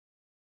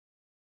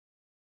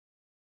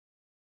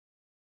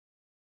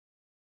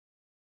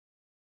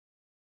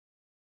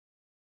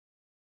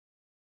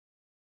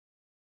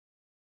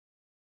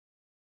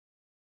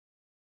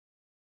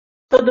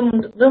Todo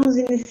mundo, vamos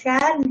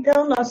iniciar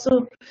então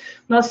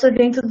nosso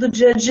evento do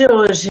dia de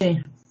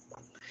hoje.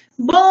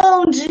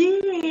 Bom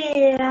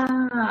dia!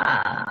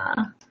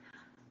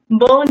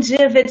 Bom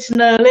dia,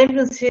 Vietnã.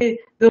 Lembram-se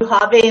do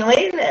Robin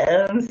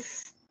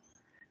Williams?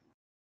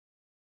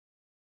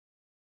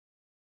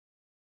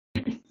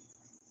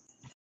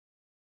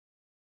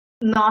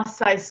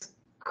 Nossa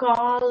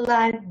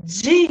escola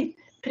de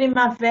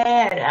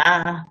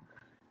primavera.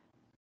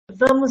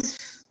 Vamos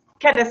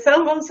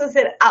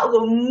fazer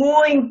algo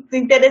muito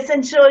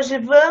interessante hoje.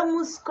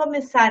 Vamos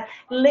começar.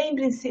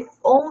 Lembrem-se,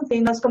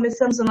 ontem nós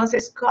começamos a nossa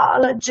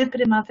escola de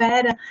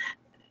primavera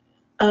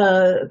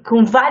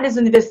com várias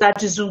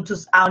universidades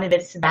juntos à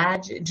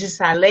Universidade de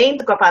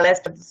Salento, com a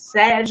palestra do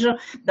Sérgio,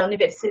 da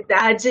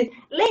universidade.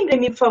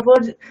 Lembrem-me, por favor,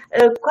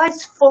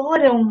 quais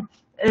foram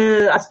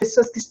as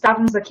pessoas que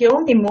estávamos aqui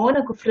ontem,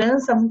 Mônaco,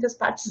 França, muitas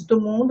partes do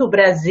mundo, o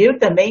Brasil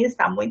também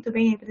está muito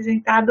bem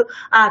representado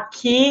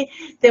aqui,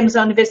 temos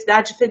a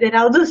Universidade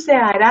Federal do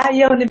Ceará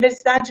e a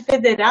Universidade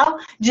Federal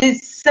de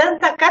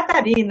Santa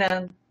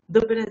Catarina,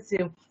 do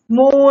Brasil,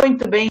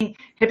 muito bem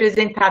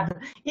representado.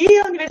 E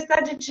a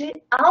Universidade de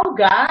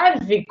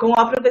Algarve, com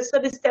a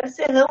professora Esther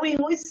Serrão e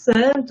Luiz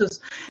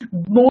Santos,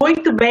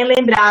 muito bem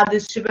lembrado,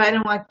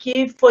 estiveram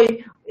aqui,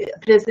 foi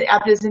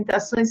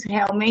apresentações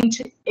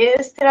realmente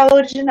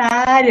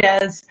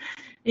extraordinárias.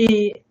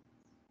 E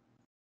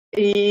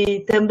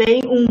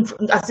também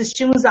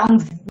assistimos a um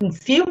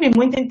filme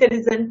muito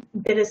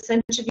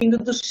interessante vindo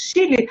do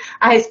Chile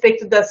a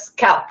respeito das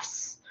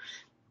kelps.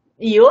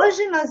 E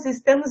hoje nós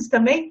estamos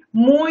também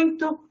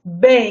muito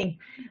bem.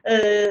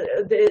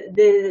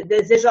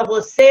 Desejo a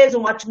vocês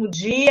um ótimo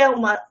dia,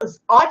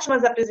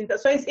 ótimas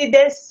apresentações e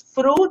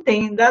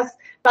desfrutem das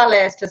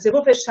palestras. Eu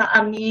vou fechar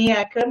a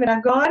minha câmera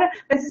agora,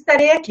 mas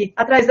estarei aqui,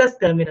 atrás das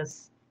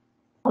câmeras.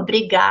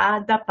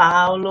 Obrigada,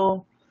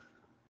 Paulo.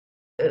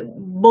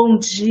 Bom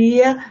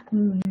dia,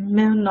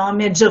 meu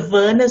nome é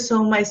Giovana,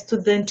 sou uma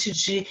estudante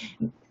de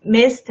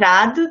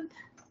mestrado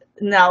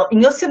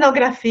em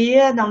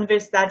Oceanografia na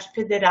Universidade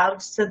Federal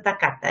de Santa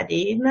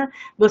Catarina.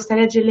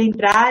 Gostaria de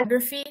lembrar...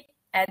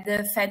 At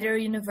the Federal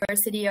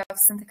University of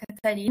Santa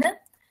Catarina.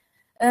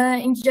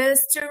 And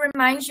just to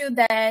remind you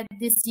that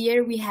this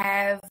year we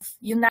have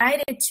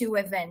united two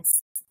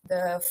events,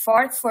 the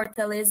fourth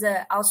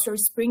Fortaleza Austral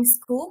Spring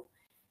School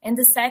and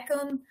the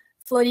second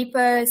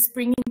Floripa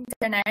Spring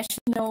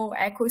International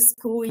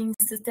Eco-School in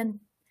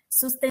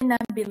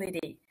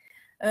Sustainability.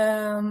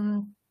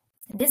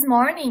 This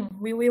morning,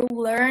 we will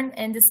learn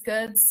and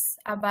discuss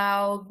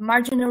about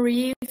marginal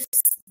reefs,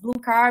 blue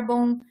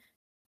carbon,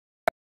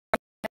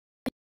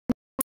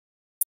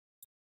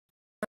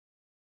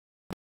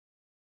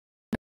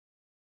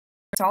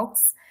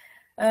 talks.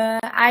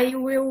 I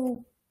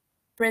will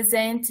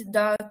present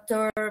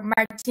Dr.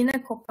 Martina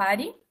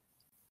Copari.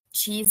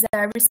 She's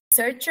a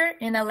researcher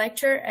and a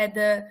lecturer at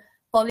the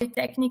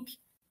Polytechnic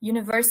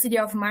University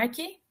of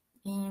Marche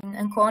in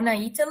Ancona,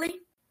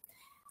 Italy.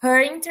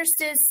 Her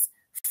interests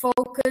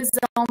focus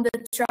on the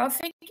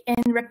trophic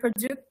and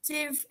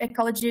reproductive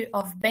ecology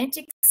of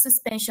benthic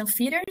suspension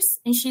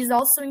feeders, and she's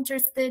also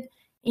interested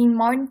in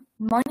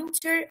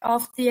monitor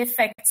of the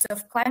effects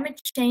of climate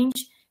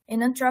change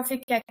and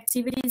antrophic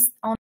activities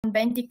on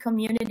benthic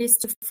communities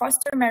to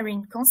foster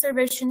marine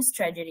conservation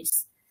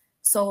strategies.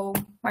 So,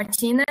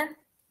 Martina,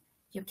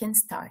 you can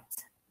start.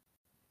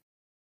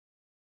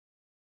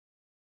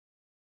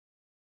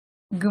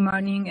 Good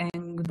morning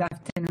and good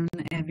afternoon,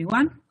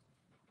 everyone.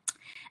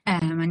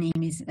 My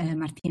name is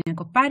Martina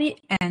Coppari,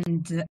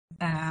 and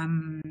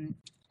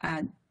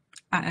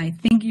I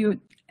think you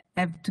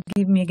have to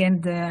give me again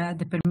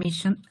the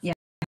permission. Yeah.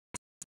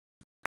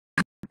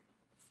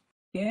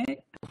 Okay.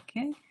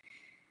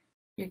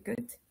 You're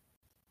good?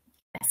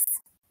 Yes.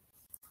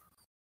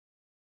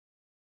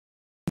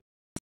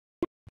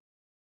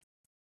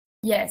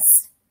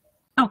 Yes.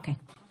 Okay.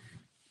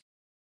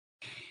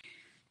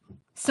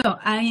 So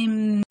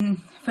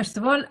first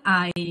of all,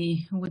 I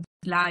would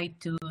like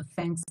to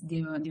thank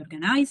the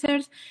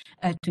organizers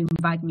to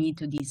invite me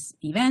to this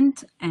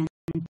event and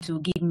to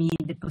give me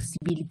the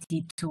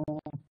possibility to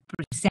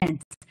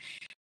present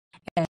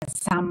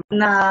some...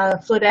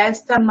 Na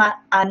floresta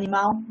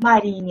animal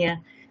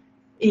marinha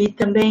e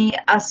também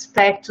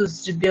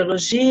aspectos de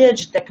biologia,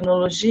 de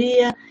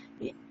tecnologia,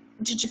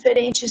 de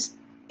diferentes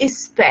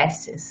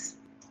espécies.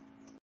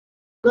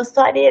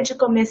 Gostaria de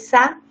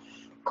começar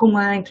com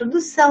uma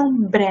introdução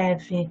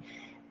breve.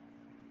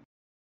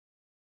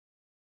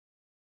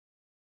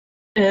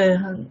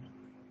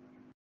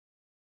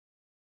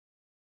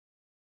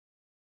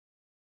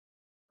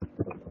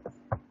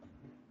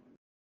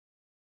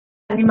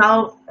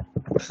 Animal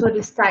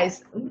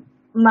florestais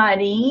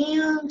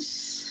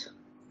marinhos,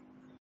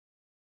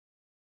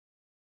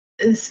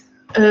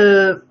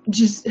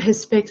 diz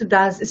respeito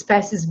das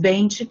espécies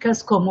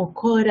bênticas, como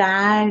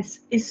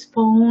corais,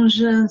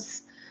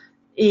 esponjas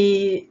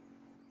e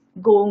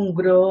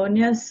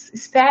gongônias,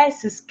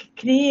 espécies que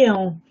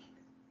criam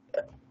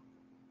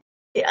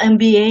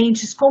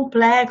ambientes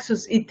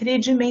complexos e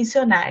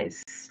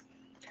tridimensionais.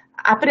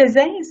 A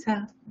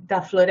presença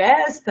da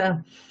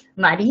floresta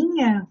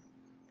marinha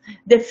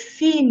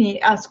define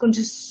as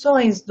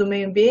condições do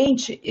meio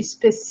ambiente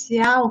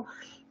especial.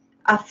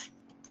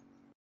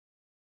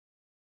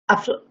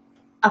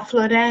 A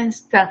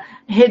floresta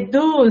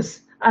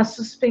reduz a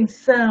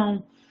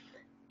suspensão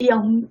e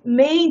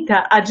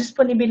aumenta a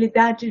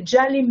disponibilidade de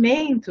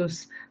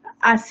alimentos,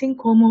 assim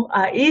como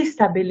a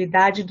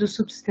estabilidade do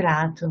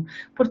substrato.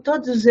 Por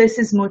todos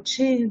esses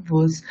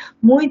motivos,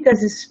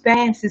 muitas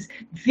espécies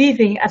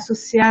vivem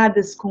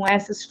associadas com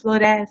essas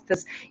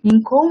florestas,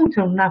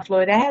 encontram na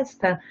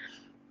floresta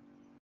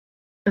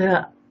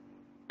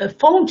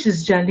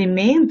fontes de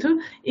alimento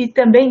e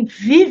também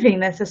vivem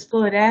nessas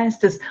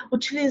florestas,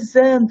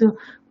 utilizando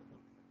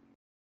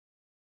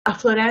a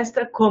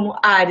floresta como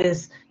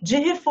áreas de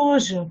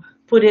refúgio.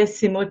 Por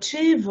esse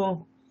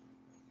motivo,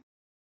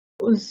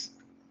 os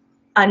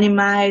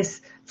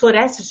animais,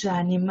 florestas de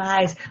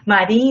animais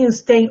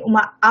marinhos têm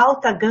uma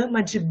alta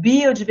gama de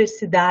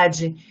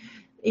biodiversidade,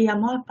 e a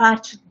maior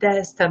parte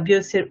desta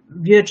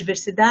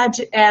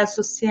biodiversidade é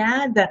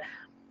associada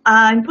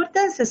a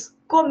importâncias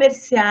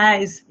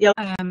comerciais.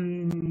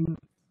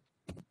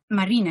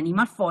 Marine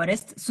animal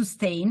forests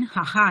sustain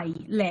a high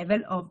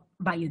level of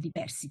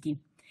biodiversity,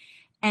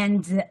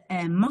 and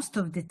most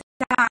of the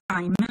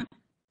time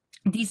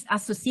this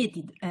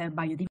associated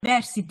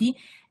biodiversity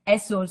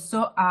has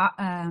also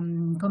a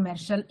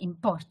commercial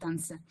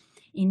importance.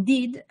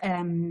 Indeed,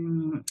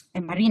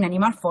 marine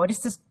animal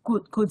forests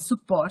could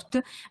support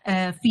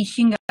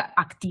fishing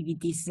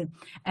activities,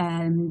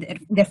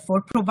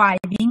 therefore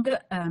providing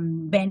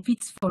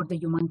benefits for the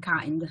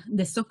humankind,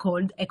 the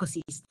so-called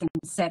ecosystem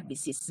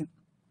services.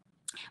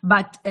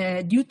 But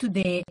due to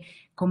the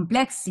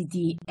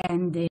complexity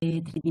and the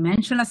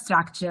three-dimensional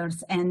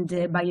structures and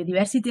the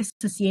biodiversity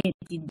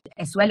associated,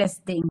 as well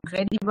as the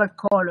incredible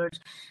colors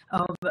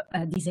of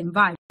this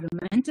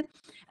environment,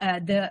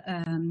 the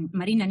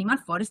marine animal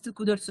forest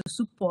could also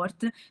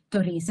support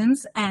tourism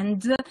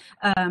and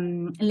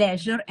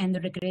leisure and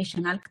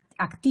recreational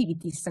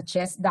activities such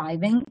as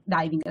diving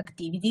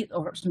activities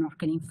or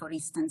snorkeling, for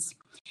instance.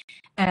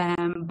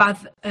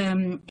 But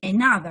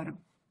another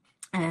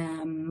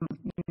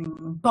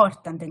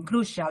important and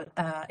crucial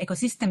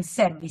ecosystem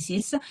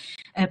services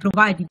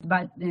provided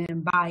by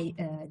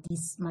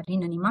this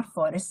marine animal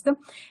forest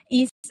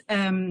is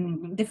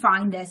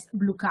defined as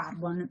blue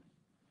carbon.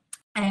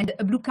 And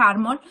blue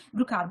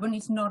carbon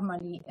is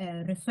normally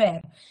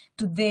referred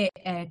to the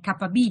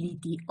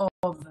capability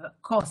of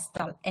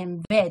coastal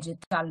and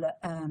vegetal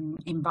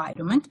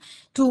environment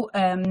to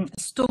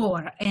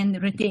store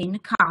and retain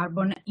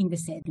carbon in the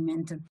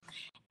sediment.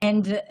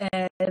 And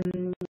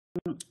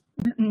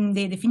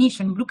the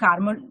definition blue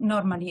carbon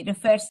normally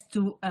refers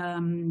to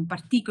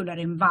particular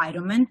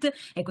environment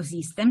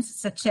ecosystems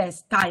such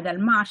as tidal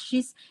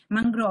marshes,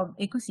 mangrove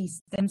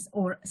ecosystems,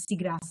 or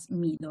seagrass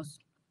meadows.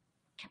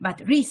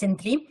 But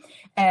recently,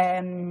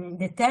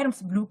 the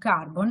terms blue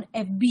carbon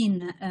have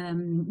been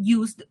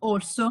used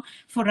also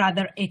for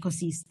other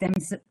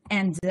ecosystems,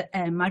 and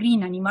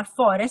marine animal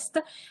forest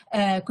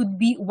could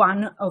be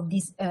one of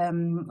these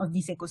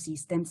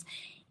ecosystems.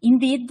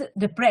 Indeed,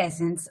 the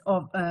presence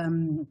of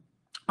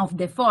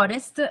the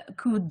forest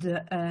could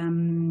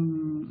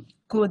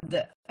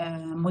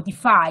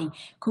modify,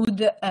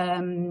 could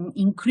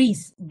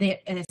increase the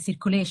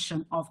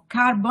circulation of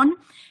carbon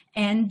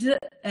and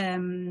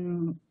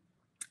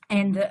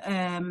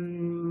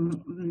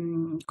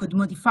could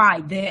modify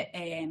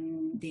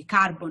the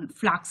carbon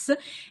flux,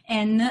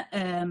 and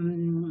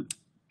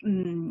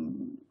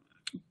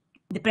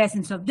the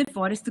presence of the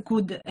forest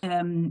could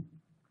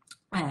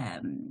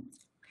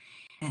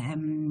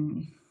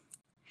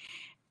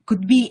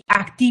be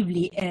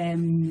actively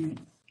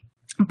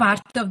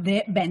part of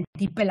the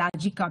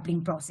benthic-pelagic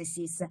coupling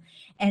processes.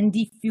 And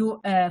if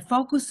you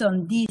focus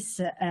on this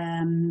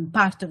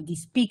part of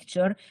this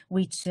picture,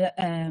 which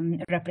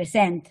this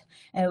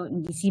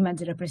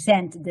image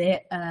represents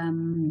the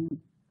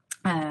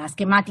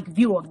schematic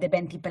view of the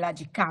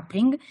benthic-pelagic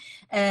coupling,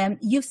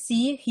 you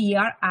see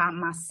here a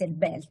mussel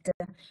belt,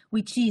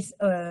 which is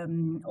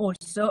an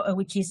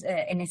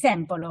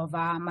example of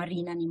a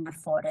marine animal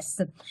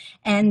forest.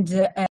 And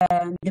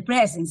the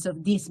presence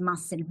of this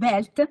mussel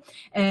belt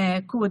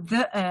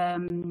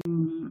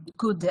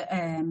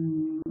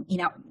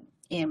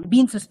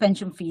being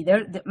suspension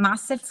feeder, the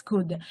mussels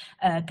could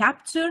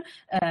capture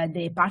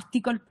the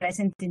particle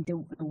present in the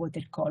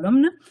water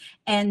column,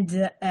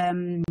 and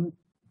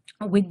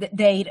with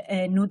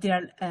their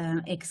nutrient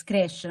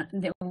excretion,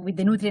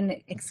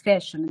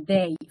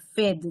 they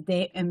fed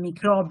the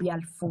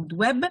microbial food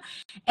web,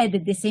 and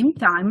at the same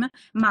time,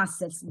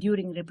 mussels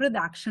during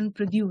reproduction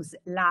produce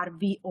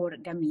larvae or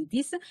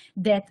gametes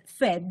that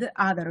fed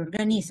other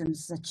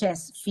organisms such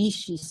as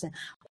fishes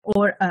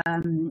or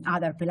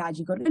other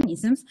pelagic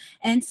organisms,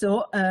 and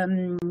so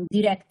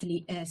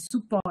directly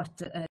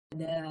support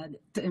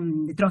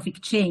the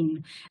trophic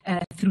chain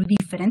through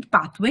different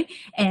pathways,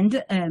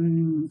 and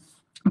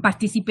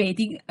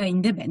participating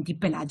in the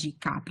benthic-pelagic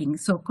coupling,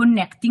 so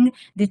connecting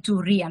the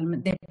two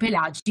realms, the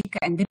pelagic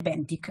and the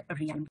benthic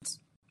realms.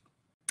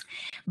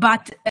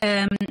 But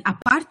a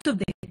part of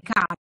the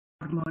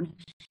carbon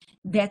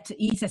that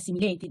is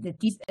assimilated,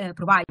 that is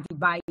provided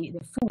by the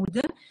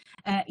food,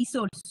 is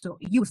also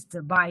used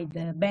by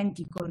the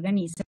benthic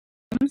organisms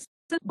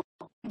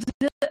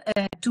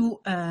to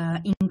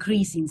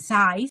increase in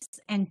size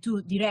and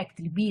to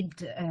directly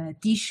build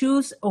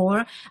tissues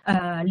or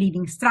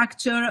living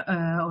structure,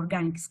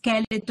 organic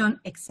skeleton,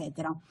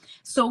 etc.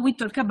 So we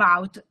talk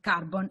about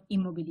carbon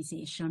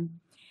immobilization.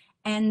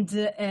 And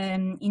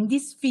in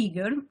this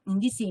figure, in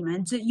this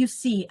image, you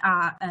see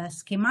a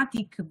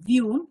schematic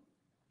view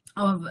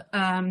of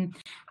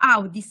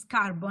how this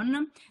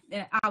carbon,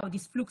 how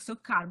this flux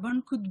of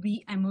carbon could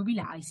be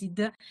immobilized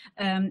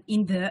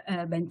in the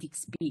benthic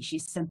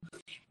species.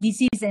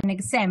 This is an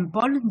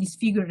example. This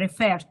figure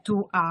refers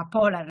to a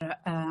polar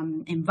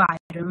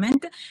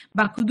environment,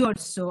 but could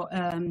also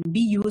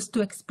be used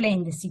to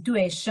explain the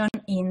situation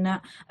in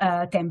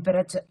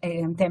temperate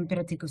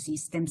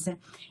ecosystems.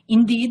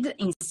 Indeed,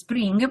 in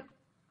spring,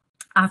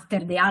 after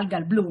the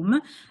algal bloom,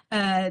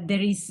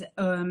 there is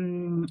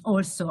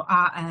also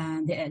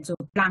the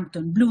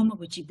zooplankton bloom,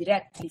 which is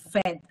directly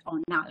fed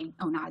on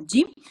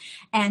algae,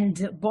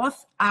 and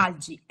both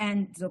algae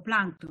and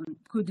zooplankton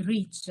could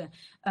reach the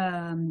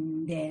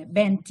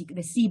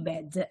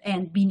seabed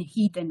and been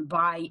eaten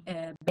by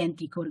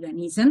benthic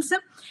organisms,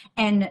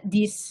 and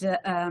this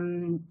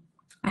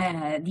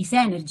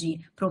energy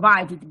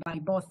provided by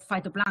both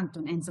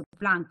phytoplankton and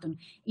zooplankton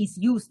is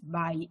used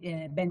by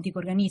benthic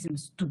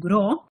organisms to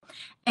grow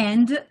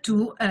and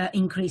to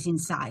increase in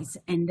size.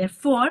 And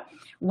therefore,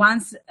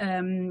 once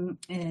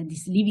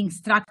this living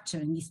structure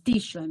and this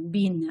tissue have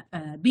been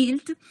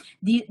built,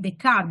 the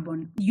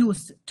carbon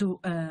used to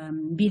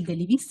build the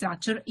living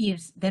structure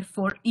is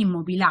therefore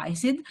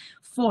immobilized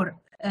for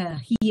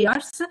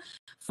years,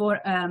 for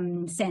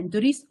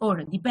centuries,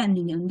 or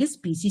depending on the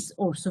species,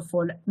 also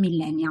for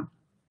millennia.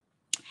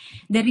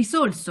 There is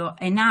also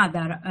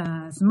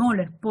another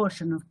smaller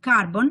portion of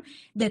carbon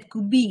that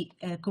could be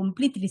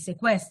completely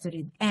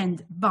sequestered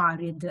and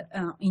buried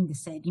in the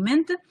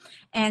sediment.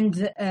 And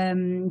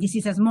this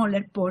is a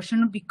smaller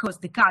portion because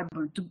the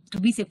carbon, to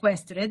be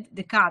sequestered,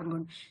 the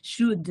carbon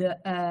should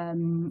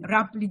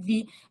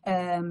rapidly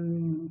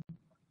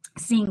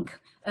sink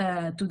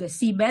to the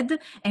seabed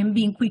and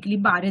being quickly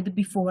buried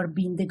before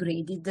being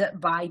degraded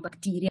by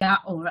bacteria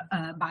or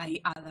by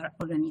other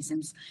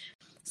organisms.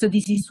 So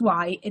this is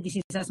why this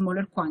is a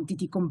smaller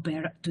quantity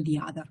compared to the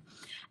other.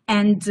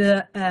 And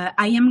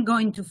I am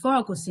going to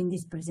focus in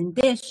this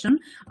presentation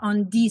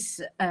on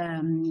this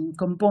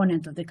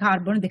component of the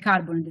carbon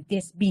that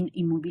has been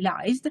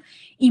immobilized,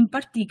 in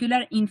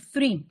particular in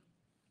three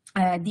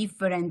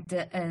different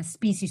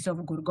species of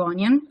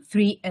Gorgonian,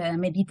 three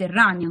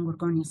Mediterranean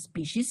Gorgonian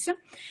species.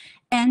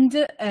 And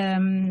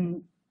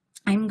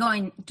I'm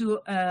going to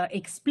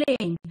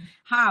explain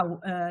how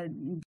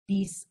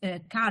this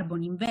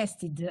carbon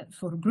invested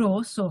for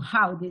growth, so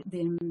how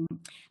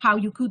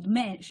you could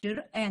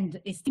measure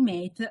and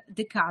estimate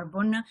the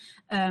carbon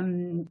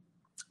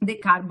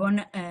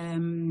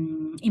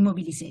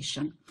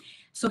immobilization.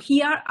 So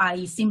here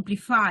I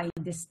simplify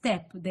the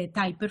step that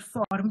I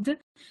performed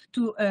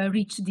to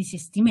reach this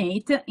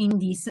estimate in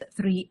these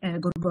three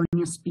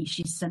Gorgonian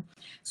species.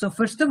 So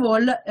first of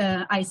all,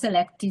 I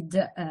selected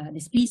the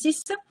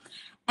species,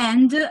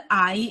 and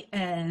I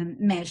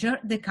measure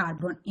the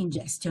carbon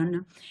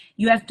ingestion.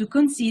 You have to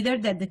consider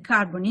that the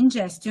carbon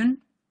ingestion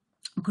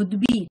could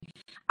be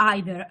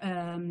either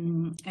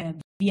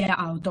via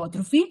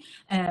autotrophy,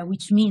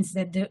 which means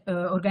that the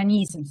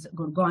organisms,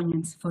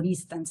 Gorgonians for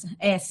instance,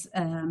 as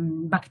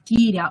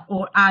bacteria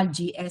or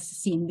algae as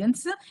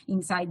symbionts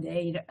inside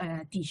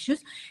their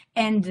tissues,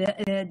 and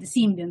the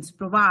symbionts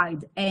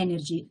provide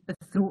energy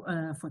through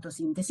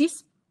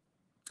photosynthesis.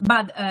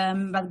 But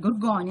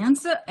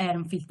Gorgonians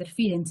and filter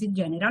feeders in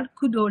general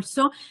could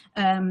also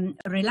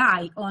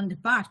rely on the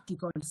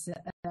particles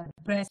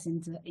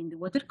present in the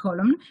water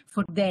column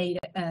for their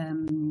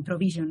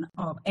provision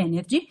of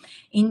energy.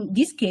 In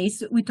this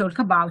case, we talk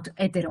about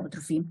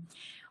heterotrophy.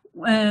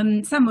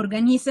 Some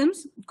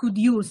organisms could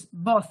use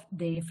both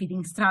the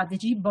feeding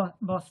strategy,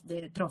 both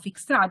the trophic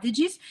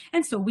strategies,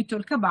 and so we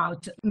talk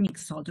about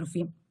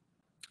mixotrophy.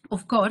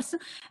 Of course,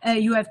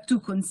 you have to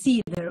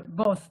consider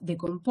both the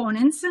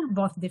components,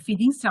 both the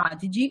feeding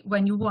strategy,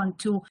 when you want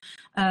to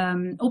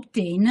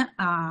obtain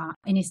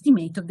an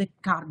estimate of the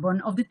carbon,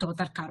 of the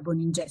total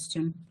carbon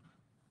ingestion.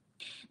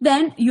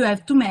 Then you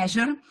have to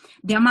measure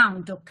the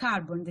amount of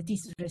carbon that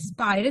is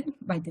respired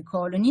by the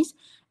colonies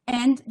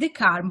and the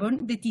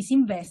carbon that is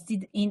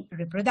invested in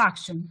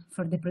reproduction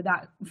for the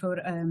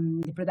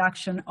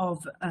production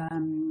of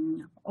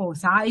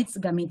oocytes,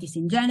 gametes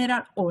in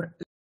general, or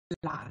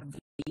larvae.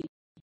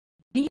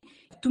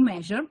 To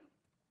measure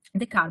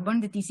the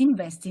carbon that is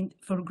invested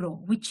for growth,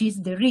 which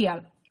is the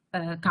real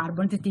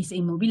carbon that is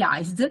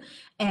immobilized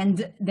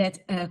and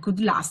that could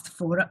last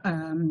for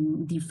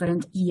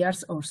different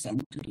years or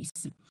centuries.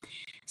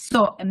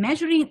 So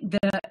measuring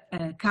the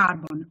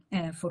carbon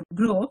for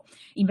growth,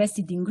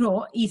 invested in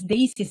growth, is the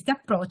easiest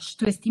approach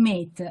to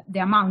estimate the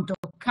amount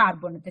of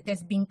carbon that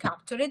has been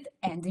captured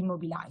and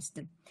immobilized.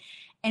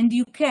 And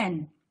you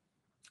can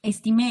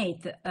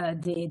estimate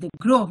the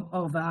growth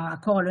of a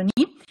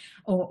colony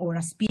or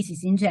a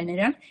species in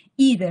general,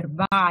 either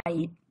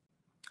by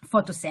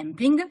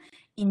photosampling.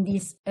 In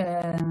this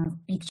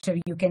picture,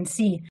 you can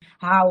see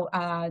how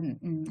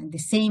the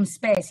same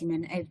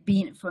specimen have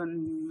been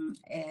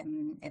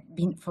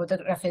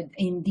photographed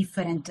in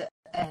different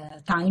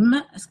time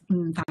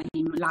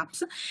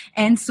lapse,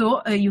 and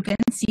so you can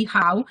see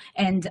how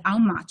and how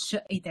much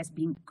it has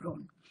been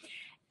grown.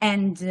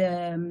 And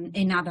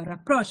another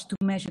approach to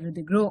measure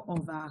the growth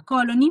of a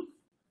colony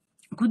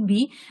could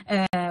be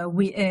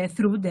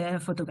through the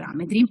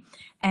photogrammetry.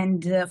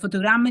 And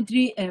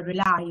photogrammetry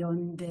rely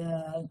on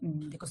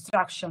the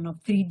construction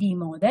of 3D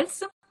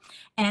models.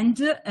 And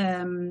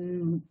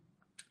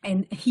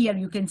here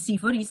you can see,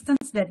 for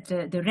instance, that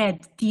the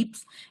red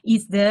tips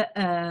is the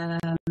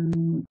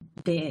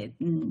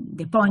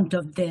point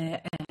of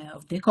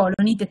the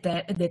colony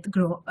that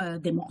grow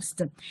the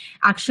most.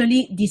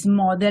 Actually, this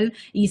model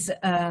is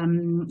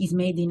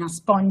made in a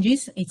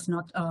sponges. It's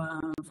not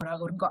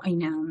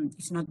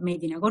it's not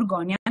made in a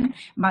gorgonian.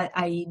 But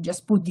I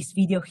just put this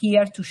video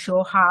here to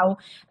show how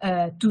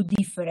two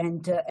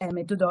different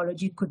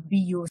methodology could be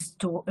used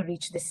to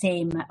reach the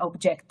same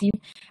objective,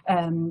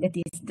 that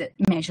is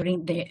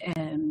measuring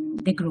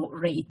the growth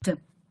rate.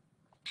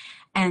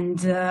 And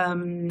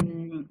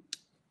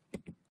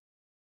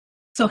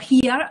so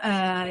here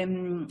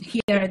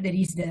there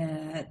is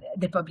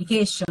the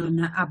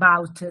publication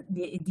about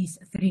these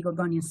 3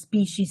 gorgonian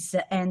species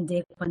and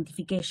the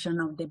quantification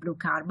of the blue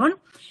carbon.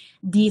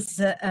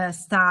 This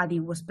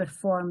study was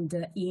performed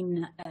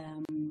in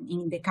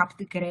the Cap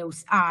de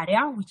Creus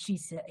area, which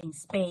is in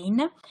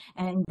Spain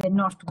and the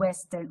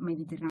northwestern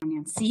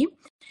Mediterranean Sea.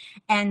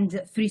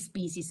 And 3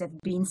 species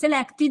have been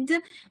selected,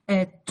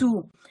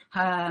 2,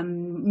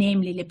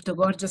 namely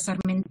Leptogorgia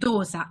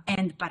sarmentosa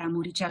and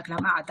Paramuricea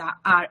clavata,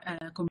 are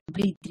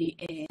completely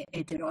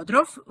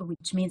heterotroph,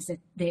 which means that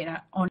they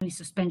are only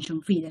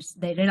suspension feeders.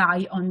 They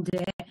rely on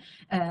the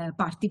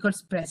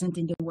particles present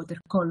in the water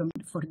column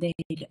for their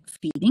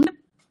feeding.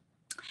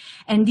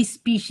 And these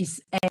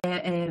species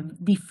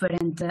have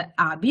different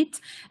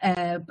habits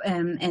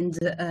and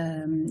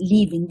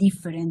live in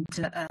different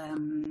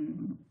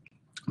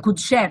could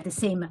share the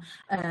same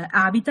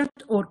habitat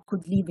or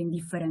could live in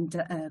different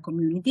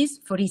communities.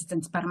 For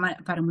instance,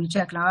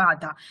 Paramuricea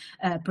clavata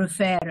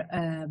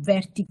prefer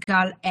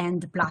vertical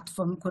and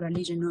platform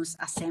coralligenous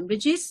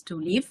assemblages to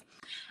live,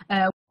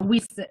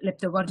 with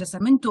Leptogorgia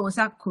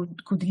sarmentosa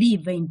could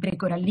live in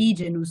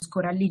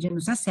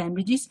coralligenous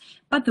assemblages,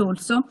 but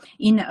also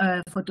in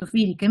a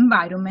photophilic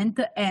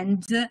environment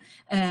and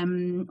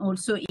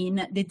also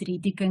in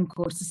detritic and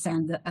coarse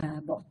sand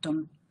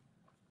bottom.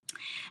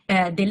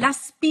 The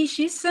last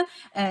species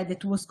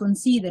that was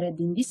considered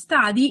in this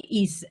study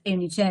is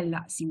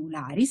Eunicella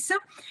singularis.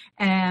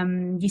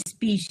 This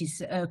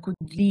species could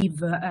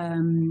live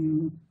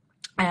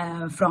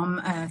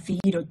from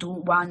 0 to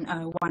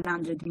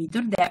 100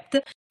 meter depth,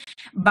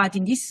 but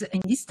in this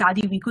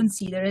study we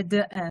considered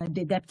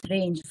the depth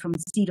range from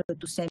 0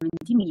 to 70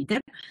 meter.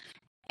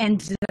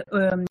 And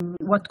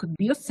what could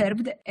be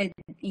observed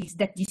is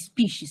that this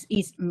species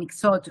is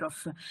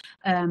mixotroph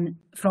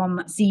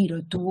from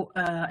 0 to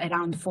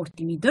around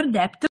 40 meter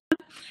depth,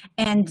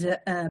 and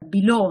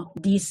below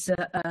this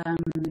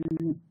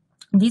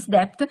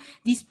depth,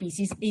 this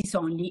species is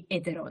only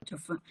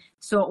heterotroph.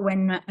 So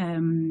when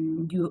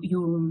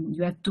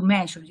you have to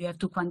measure, you have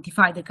to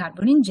quantify the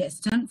carbon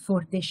ingestion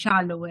for the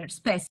shallower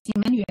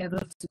specimen, you have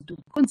also to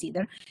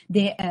consider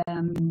the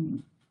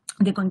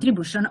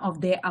contribution of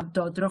the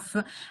autotroph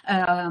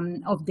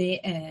of the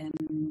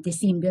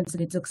symbionts,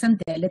 the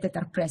zooxanthellae, that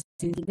are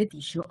present in the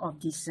tissue of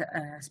this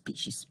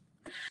species.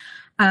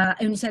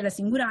 Eunicella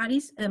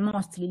singularis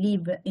mostly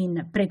live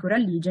in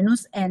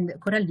precoralligenous and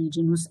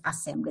coralligenous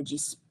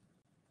assemblages.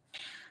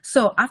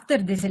 So after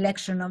the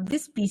selection of the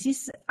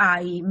species,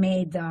 I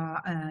made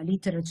a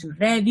literature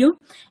review,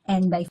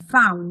 and I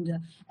found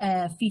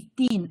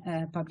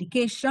 15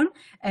 publications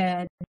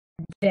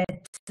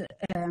that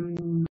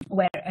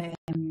were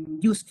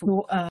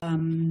useful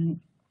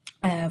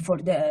for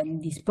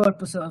this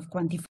purpose of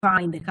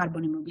quantifying the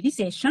carbon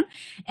immobilization,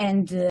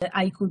 and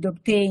I could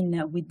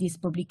obtain with this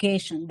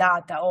publication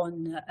data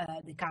on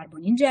the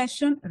carbon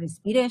ingestion,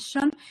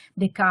 respiration,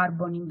 the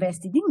carbon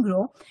invested in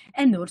growth,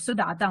 and also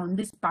data on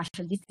the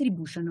spatial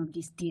distribution of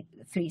these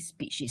 3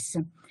 species.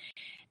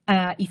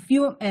 If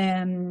you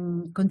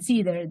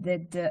consider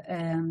that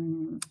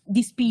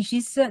these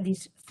species,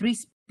 these 3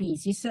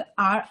 species,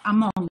 are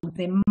among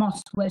the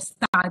most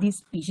well-studied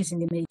species in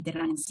the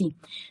Mediterranean Sea.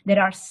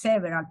 There are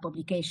several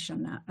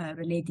publications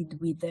related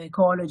with the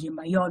ecology and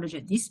biology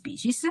of these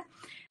species,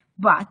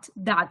 but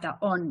data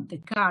on the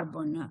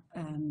carbon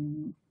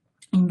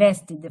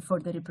invested for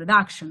the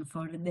reproduction,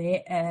 for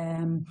the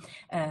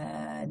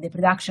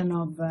production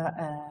of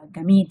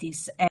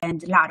gametes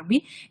and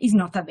larvae is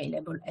not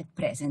available at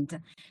present.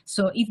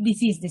 So if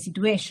this is the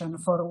situation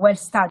for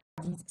well-studied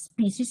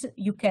species,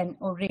 you can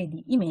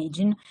already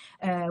imagine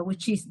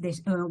what is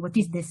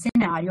the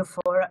scenario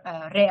for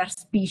rare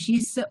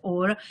species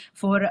or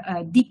for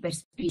deeper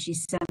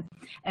species.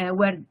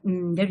 where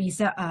there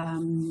is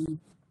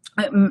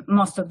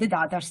most of the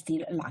data are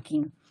still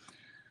lacking.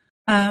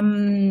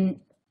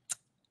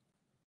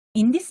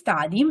 In this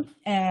study,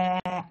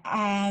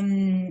 a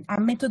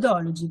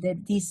methodology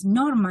that is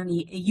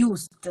normally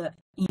used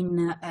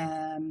in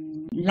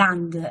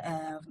land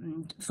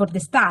for the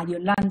study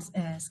of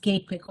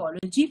landscape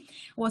ecology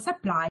was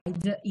applied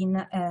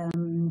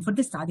for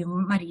the study of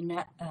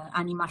marine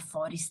animal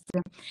forest.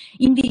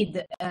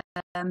 Indeed,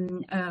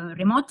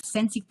 remote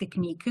sensing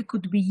technique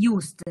could be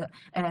used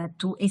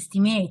to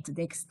estimate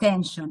the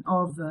extension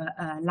of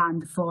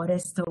land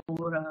forest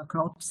or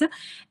crops,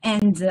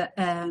 and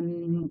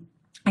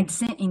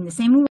in the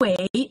same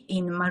way,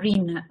 in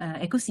marine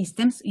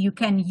ecosystems, you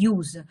can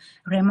use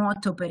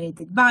remote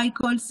operated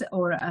vehicles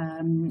or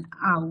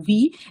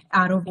ROV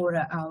or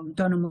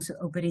autonomous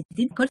operated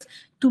vehicles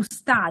to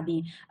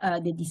study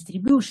the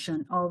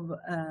distribution of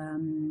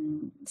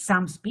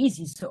some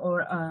species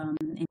or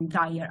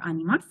entire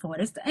animal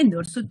forest, and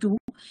also to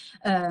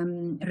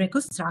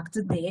reconstruct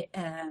the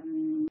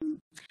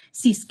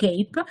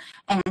seascape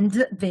and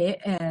the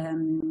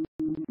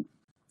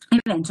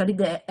eventually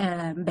the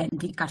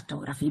benthic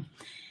cartography.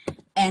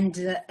 And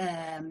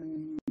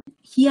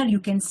here you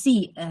can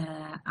see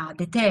a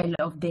detail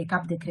of the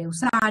Cap de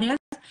Creus area,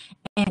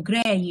 and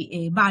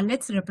gray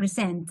bullets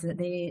represent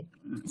the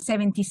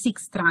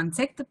 76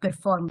 transects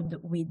performed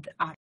with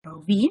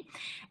ROV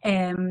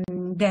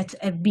that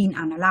have been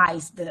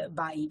analyzed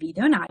by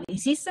video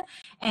analysis,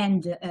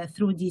 and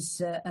through this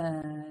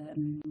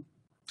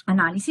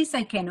analysis,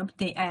 I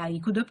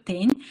could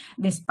obtain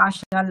the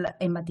spatial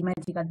and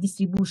mathematical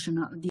distribution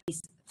of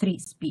these 3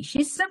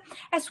 species,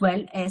 as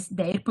well as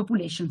their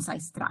population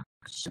size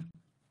structure.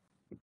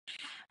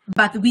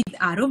 But with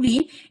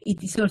ROV,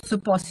 it is also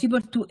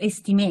possible to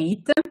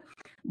estimate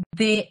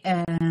the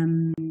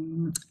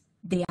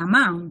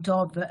amount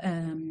of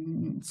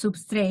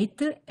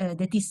substrate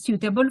that is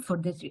suitable for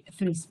the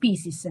 3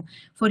 species.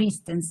 For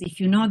instance, if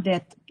you know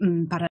that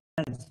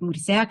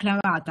Murisea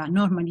clavata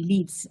normally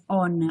lives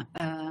on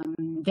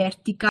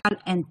vertical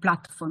and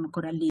platform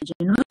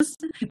coralligenous,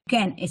 you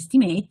can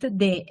estimate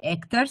the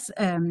hectares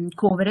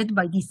covered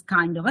by this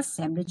kind of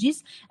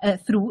assemblages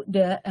through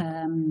the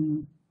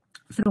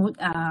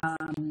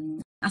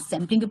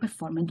assembling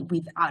performed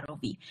with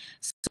ROV.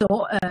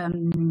 So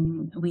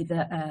with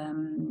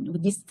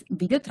this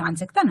video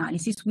transect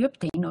analysis, we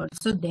obtain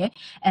also the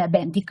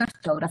benthic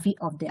cartography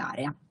of the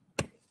area.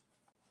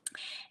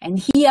 And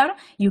here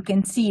you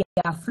can see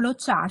a flow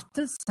chart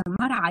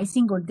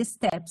summarizing all the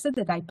steps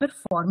that I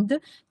performed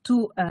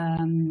to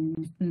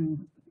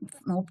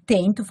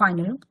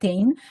finally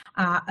obtain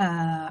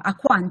a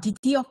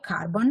quantity of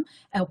carbon,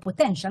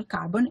 potential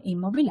carbon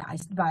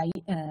immobilized by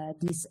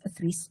these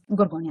 3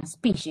 Gorgonia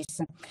species.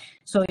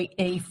 So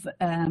if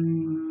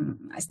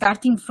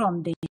starting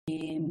from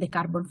the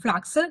carbon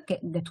flux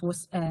that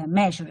was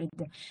measured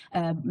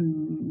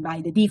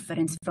by the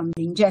difference from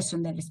the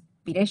ingestion and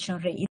respiration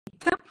rate,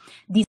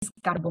 this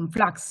carbon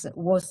flux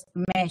was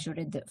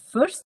measured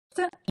first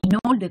in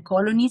all the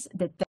colonies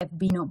that have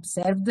been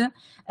observed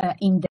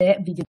in the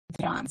video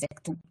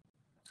transect.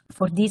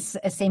 For these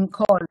same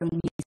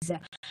colonies,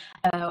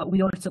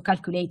 we also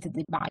calculated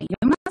the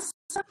biomass,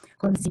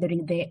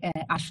 considering the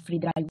ash-free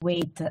dry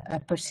weight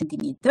per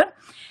centimeter,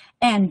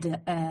 and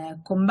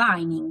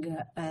combining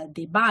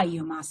the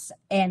biomass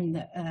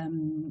and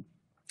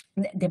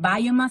the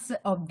biomass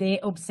of the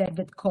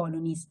observed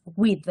colonies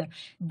with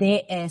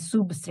the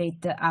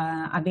substrate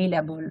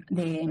available,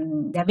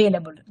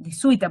 the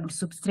suitable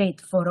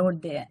substrate for all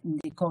the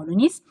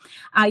colonies,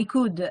 I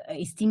could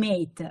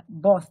estimate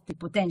both the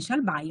potential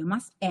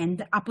biomass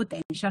and a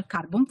potential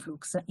carbon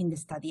flux in the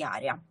study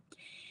area.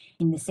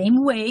 In the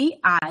same way,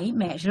 I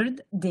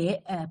measured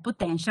the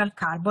potential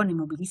carbon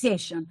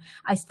immobilization.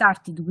 I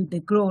started with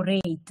the growth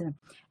rate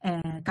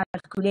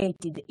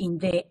calculated in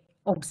the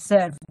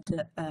observed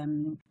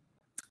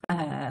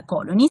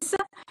colonies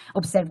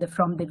observed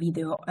from the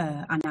video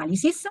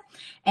analysis,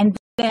 and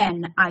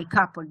then I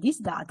coupled this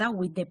data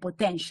with the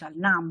potential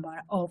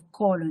number of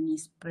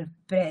colonies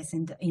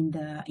present in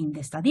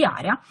the study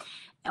area,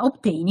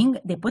 obtaining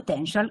the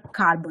potential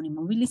carbon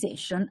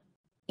immobilization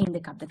in the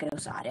Cap de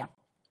Creus area.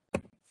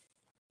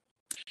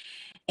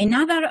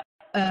 Another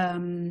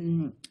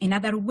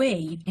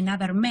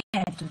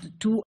method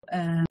to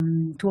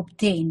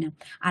obtain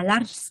a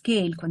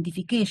large-scale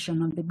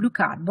quantification of the blue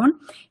carbon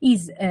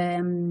is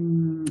the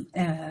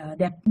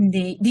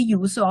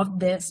use of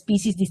the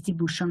species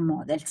distribution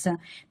models,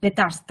 that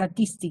are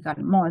statistical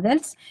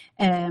models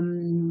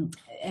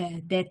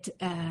that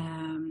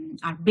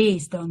are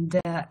based on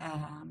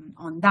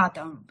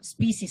data on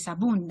species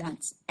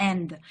abundance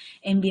and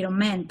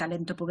environmental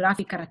and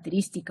topographic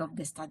characteristics of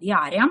the study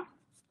area.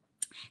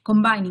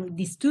 Combining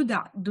these two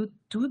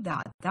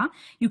data,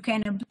 you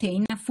can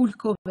obtain a full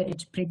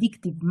coverage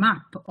predictive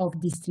map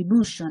of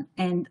distribution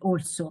and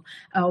also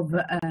of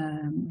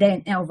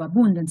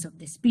abundance of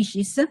the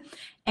species.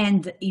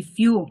 And if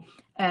you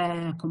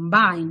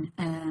combine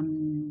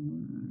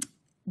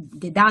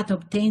the data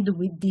obtained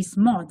with this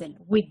model,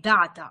 with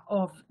data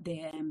of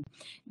the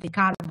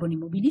carbon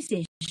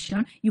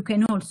immobilization, you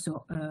can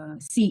also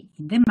see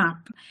in the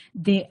map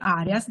the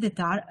areas that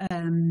are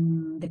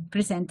that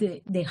present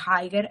the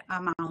higher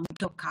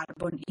amount of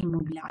carbon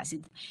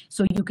immobilized.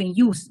 So you can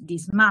use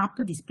this map,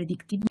 this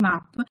predictive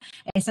map,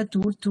 as a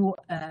tool to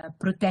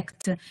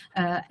protect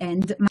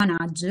and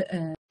manage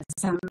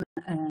some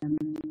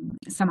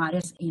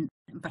areas in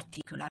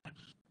particular.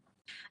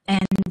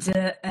 And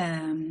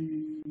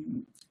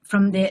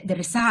from the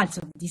results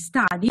of this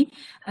study,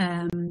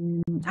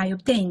 I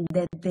obtained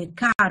that the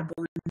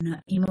carbon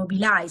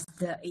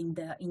immobilized in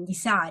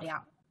this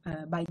area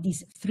by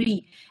these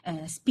 3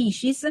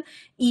 species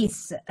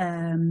is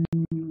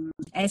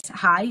as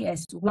high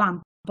as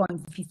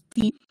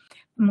 1.50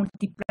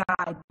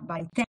 multiplied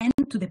by 10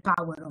 to the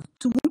power of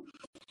 2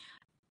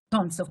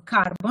 tons of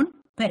carbon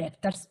per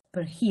hectare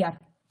per year.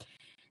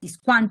 This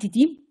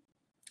quantity,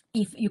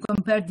 if you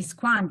compare this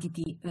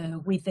quantity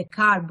with the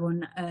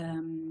carbon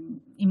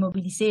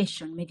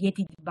immobilization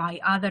mediated by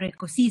other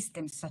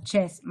ecosystems such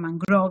as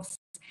mangroves,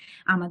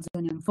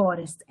 Amazonian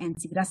forest, and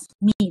seagrass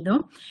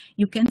meadow,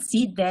 you can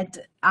see that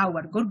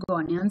our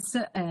gorgonians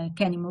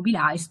can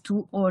immobilize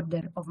 2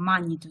 orders of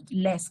magnitude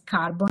less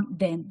carbon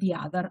than the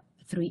other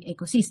 3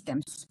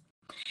 ecosystems.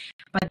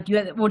 But you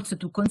have also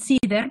to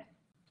consider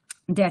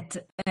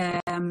that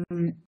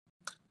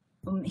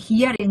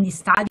here in this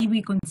study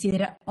we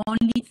consider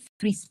only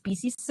 3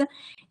 species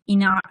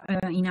in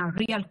our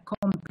real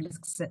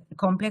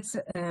complex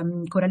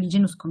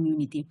coralligenous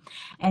community,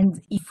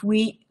 and if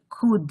we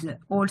could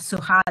also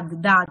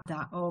add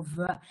data of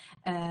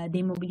the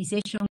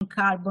immobilization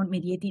carbon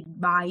mediated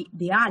by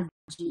the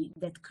algae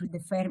that could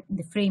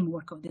the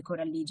framework of the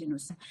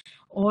coralligenous,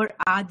 or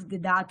add the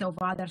data of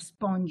other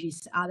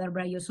sponges, other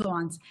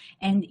bryozoans,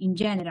 and in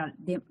general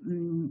the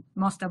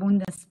most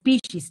abundant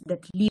species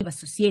that live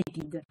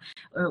associated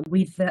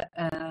with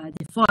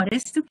the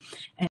forest,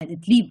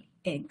 that live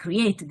and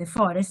create the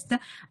forest,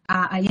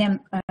 I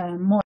am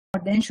more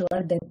than sure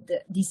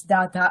that this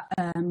data,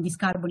 this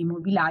carbon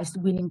immobilized,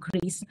 will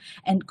increase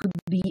and could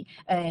be,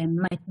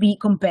 might be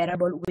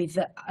comparable with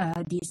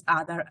these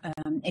other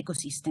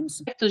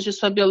ecosystems. De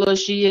sua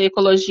biologia e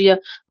ecologia,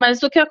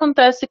 mas o que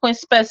acontece com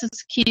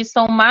espécies que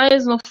são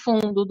mais no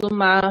fundo do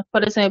mar?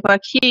 Por exemplo,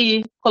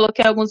 aqui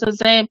coloquei alguns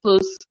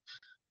exemplos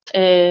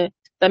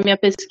da minha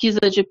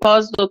pesquisa de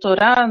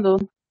pós-doutorado,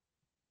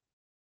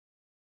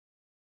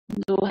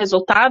 do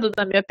resultado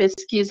da minha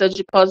pesquisa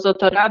de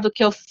pós-doutorado,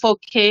 que eu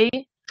foquei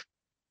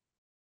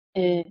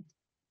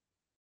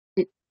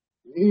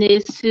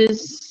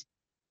nessas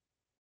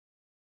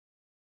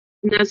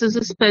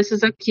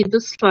espécies aqui do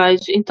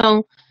slide.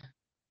 Então,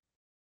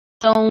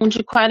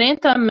 de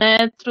 40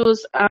 metros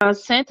a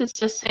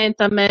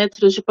 160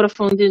 metros de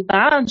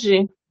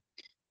profundidade,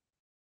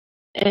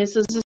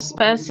 essas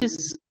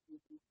espécies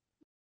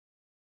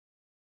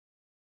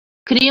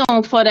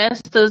criam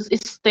florestas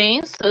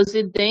extensas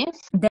e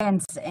densas.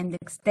 Dense and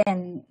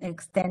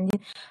extended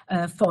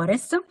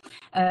forests,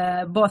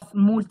 both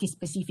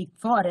multi-specific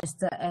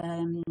forests.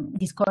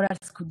 These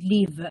corals could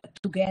live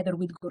together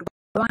with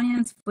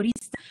gorgonians, for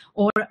instance,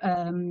 or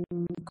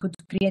could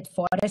create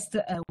forests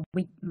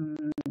with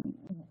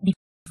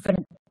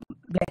different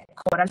black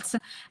corals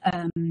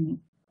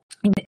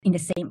in the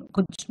same,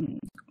 could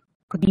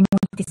be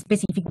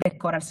multi-specific black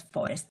corals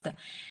forest.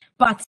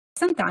 But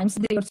sometimes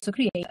they also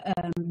create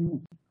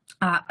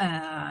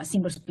a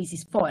single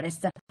species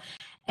forest,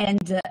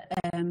 and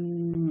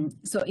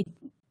so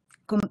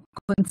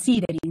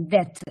considering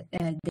that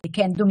they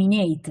can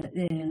dominate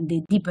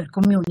the deeper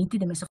community,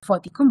 the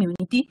mesophotic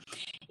community,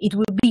 it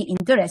will be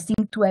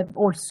interesting to have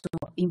also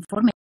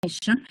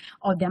information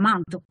of the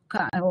amount of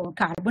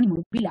carbon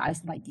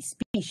immobilized by this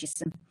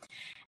species.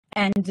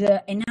 And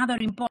another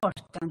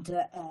important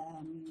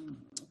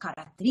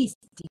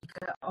characteristic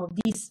of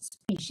this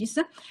species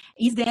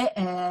is the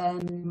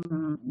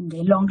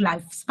long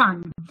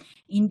lifespan.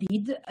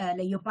 Indeed,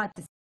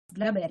 Leiopathes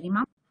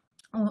glaberrima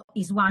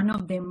is one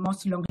of the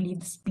most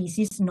long-lived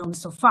species known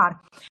so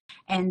far,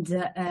 and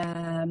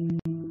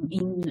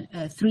in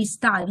 3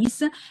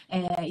 studies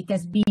it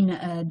has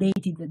been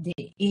dated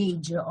the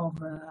age of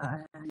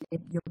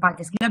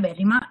Leiopathes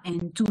glaberrima,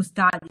 and 2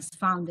 studies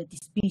found that the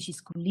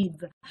species could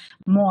live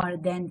more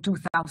than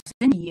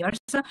 2,000 years,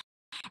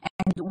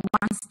 and 1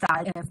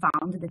 study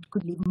found that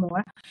could live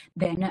more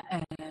than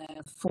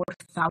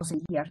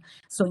 4,000 years.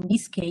 So in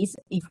this case,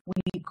 if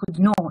we could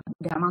know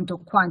the amount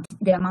of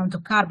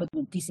carbon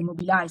that is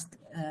immobilized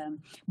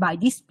by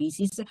this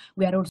species,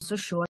 we are also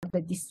sure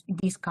that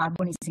this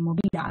carbon is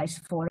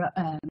immobilized for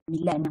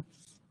millennia.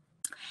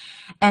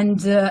 And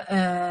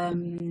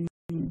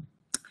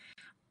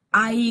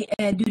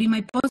during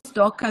my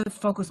postdoc, I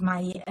focused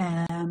my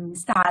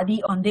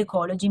study on the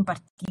ecology, in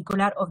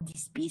particular of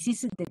this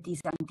species, that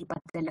is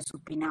Antipatella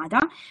supinata,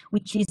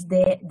 which is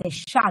the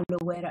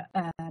shallower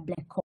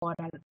black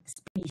coral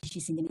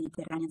species in the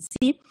Mediterranean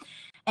Sea.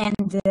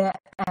 And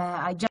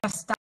I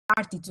just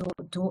started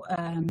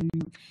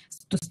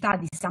to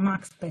study some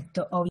aspect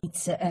of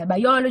its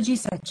biology,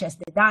 such as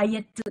the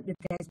diet that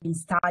has been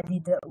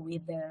studied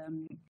with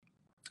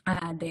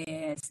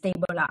the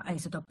stable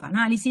isotope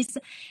analysis,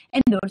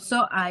 and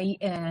also I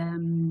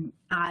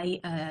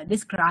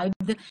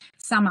described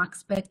some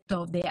aspect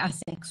of the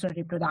asexual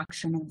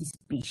reproduction of the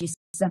species,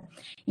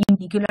 in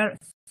particular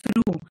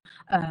through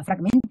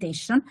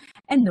fragmentation,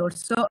 and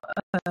also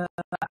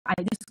I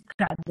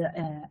described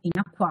in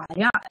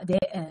aquaria the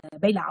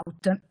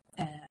bailout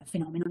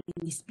phenomenon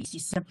in this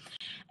species.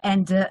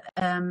 And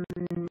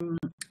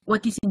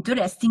what is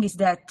interesting is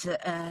that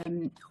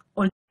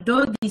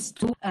although these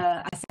two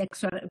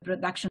asexual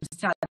reproduction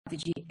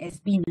strategy has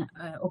been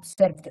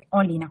observed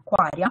only in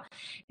aquaria,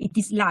 it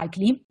is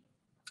likely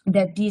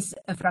that this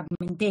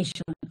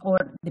fragmentation or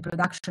the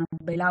production of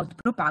bailout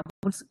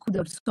propagules could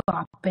also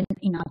happen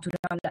in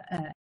natural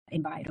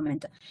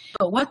environment.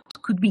 So what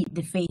could be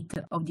the fate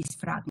of this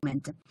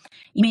fragment?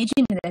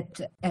 Imagine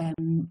that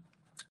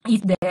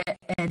if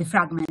the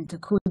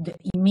fragment could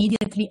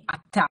immediately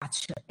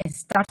attach and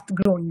start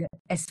growing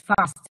as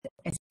fast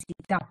as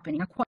it happened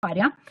in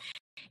aquaria,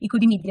 it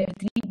could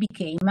immediately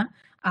become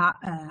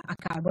a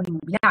carbon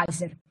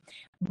immobilizer.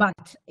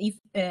 But if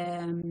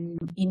in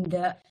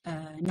the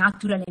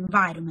natural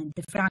environment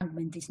the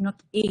fragment is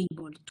not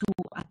able to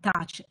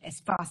attach as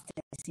fast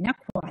as in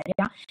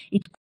aquaria,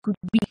 it could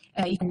be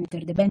enter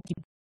the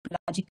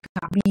benthic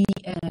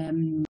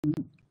carbon,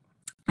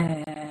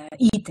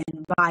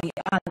 eaten by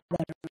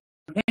other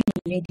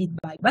regulated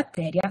by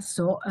bacteria,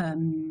 so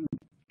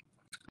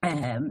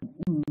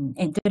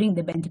entering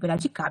the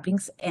benthic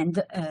couplings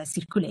and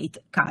circulate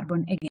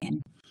carbon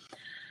again.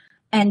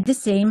 And the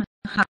same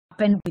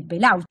happened with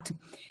bailout.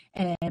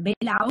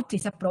 Bailout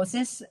is a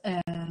process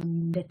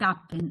that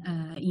happens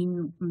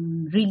in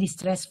really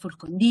stressful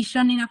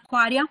condition in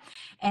aquaria,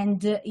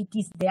 and it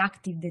is the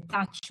active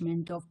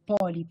detachment of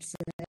polyps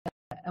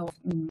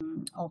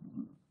of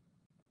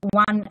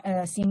one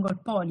single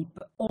polyp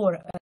or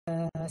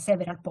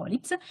several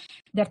polyps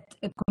that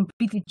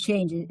completely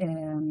change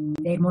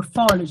their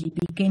morphology,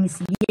 became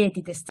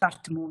ciliated and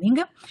start moving.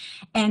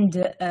 And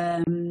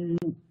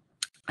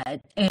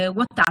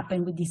what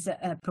happened with these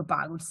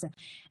propagules?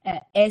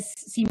 As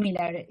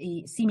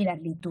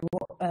similarly to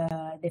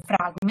the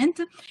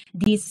fragment,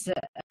 these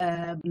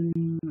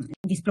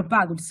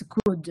propagules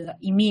could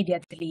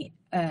immediately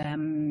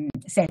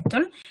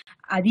settle,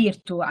 adhere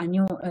to a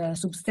new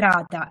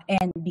substrata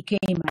and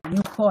became a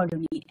new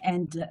colony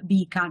and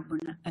be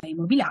carbon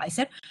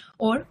immobilizer,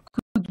 or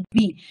could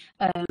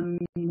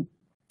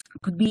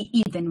be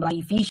eaten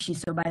by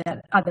fishes or by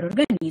other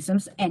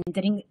organisms,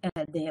 entering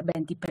the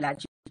benthic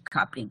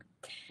coupling.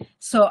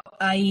 So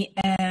I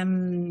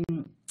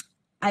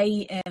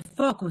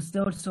focused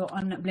also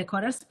on black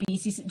coral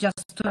species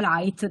just to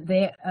highlight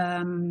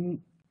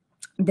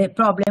the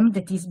problem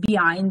that is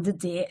behind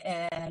the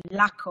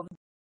lack of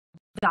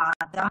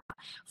data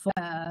for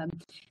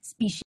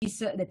species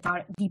that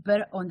are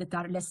deeper or that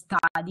are less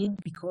studied,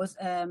 because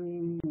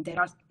there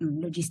are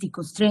logistic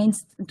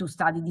constraints to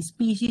study these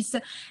species,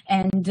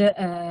 and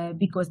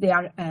because they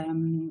are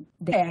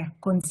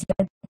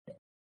considered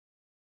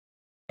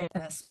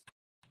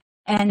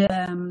and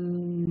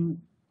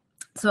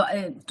so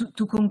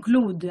to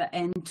conclude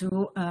and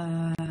to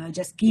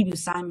just give you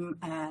some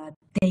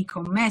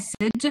take-home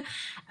message,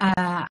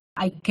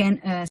 I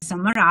can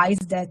summarize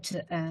that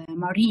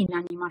marine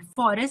animal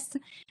forests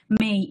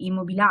may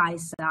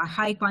immobilize a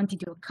high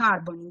quantity of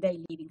carbon in their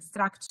living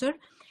structure,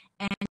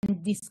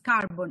 and this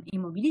carbon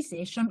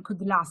immobilization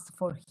could last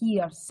for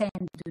years,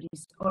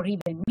 centuries, or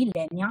even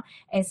millennia,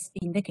 as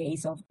in the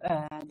case of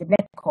the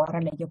black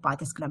coral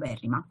Leiopathes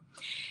glaberrima.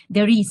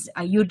 There is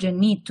a urgent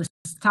need to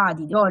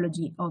study the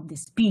biology of the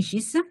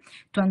species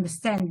to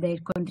understand their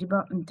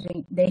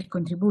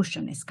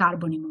contribution as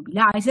carbon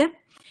immobilizer,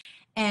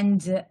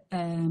 and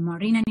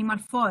marine animal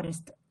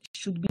forest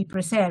should be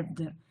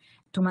preserved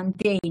to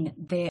maintain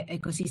the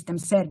ecosystem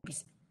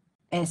service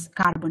as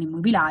carbon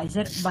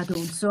immobilizer, but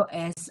also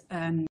as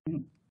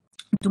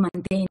to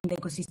maintain the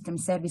ecosystem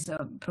service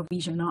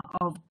provision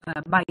of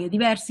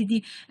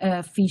biodiversity,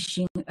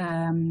 fishing,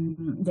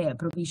 the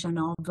provision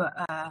of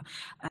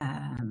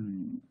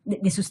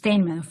the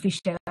sustainment of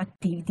fishery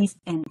activities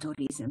and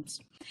tourism.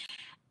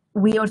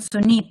 We also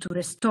need to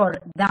restore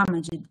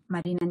damaged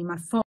marine animal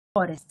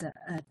forest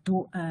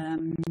to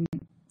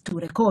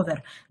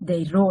recover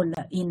their role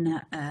in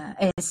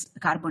as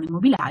carbon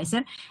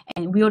immobilizer,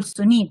 and we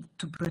also need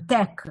to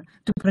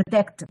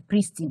protect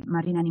pristine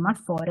marine animal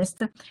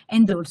forest,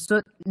 and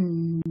also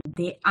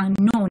the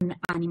unknown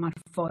animal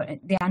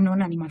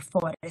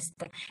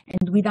forest.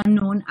 And with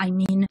unknown, I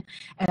mean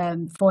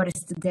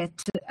forests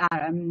that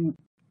are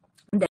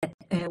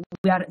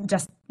we are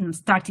just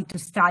starting to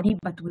study,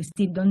 but we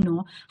still don't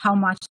know how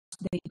much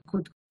they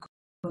could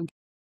contribute.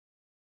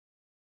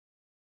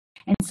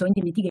 And so in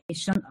the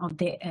mitigation of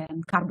the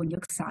carbon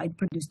dioxide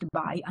produced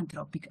by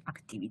anthropic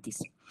activities.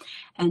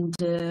 And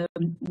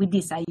with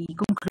this I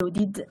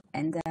concluded,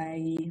 and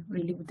I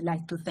really would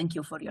like to thank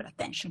you for your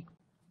attention.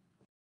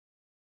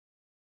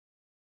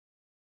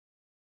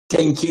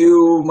 Thank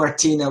you,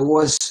 Martina. It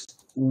was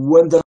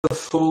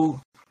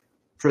wonderful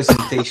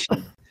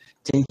presentation.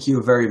 Thank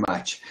you very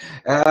much.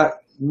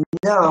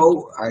 Now,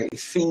 I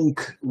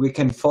think we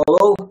can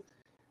follow.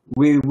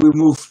 We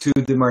move to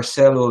the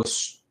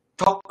Marcelo's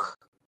talk.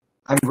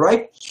 I'm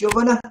right,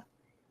 Giovanna?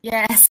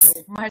 Yes,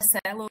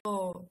 Marcelo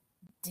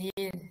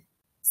did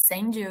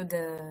send you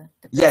the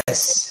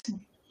Yes,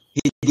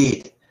 he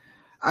did.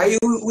 Are you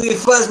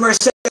with us,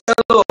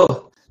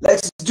 Marcelo?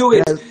 Let's do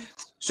it. Yes,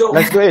 So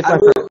let's do it. I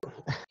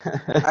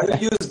will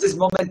use this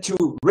moment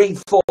to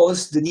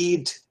reinforce the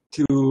need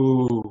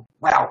to,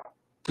 well,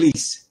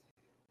 please,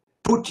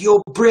 put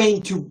your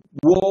brain to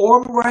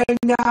warm right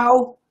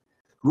now.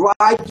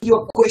 Write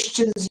your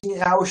questions in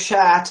our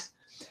chat.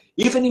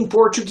 Even in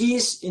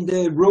Portuguese, in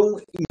the room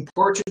in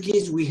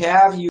Portuguese,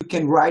 you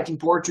can write in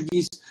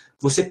Portuguese.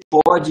 Você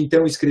pode,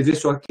 então, escrever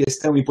sua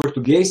questão em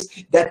português,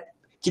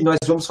 que nós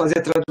vamos fazer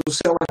a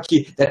tradução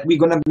aqui, that we're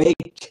gonna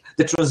make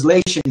the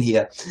translation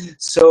here.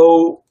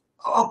 So,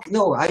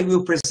 no, I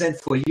will present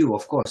for you,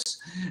 of course.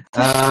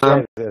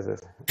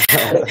 Yes.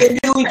 Can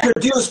you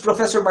introduce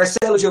Professor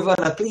Marcelo,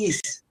 Giovanna, please?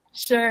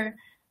 Sure.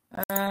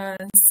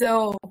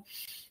 So,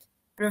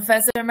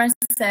 Professor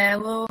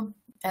Marcelo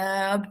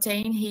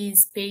obtained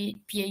his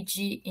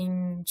PhD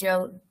in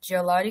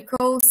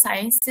geological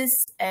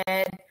sciences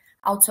at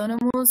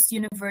Autonomous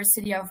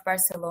University of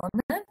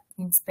Barcelona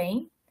in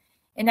Spain.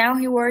 And now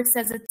he works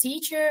as a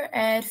teacher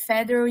at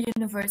Federal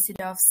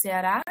University of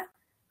Ceará,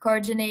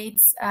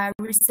 coordinates a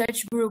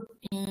research group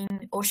in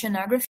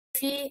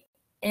oceanography,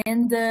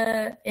 and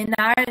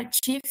our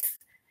chief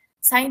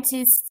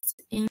scientist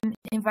in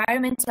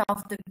environment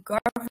of the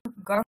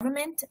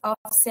government of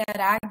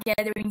Ceará,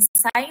 gathering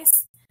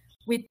science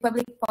with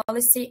public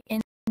policy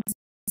and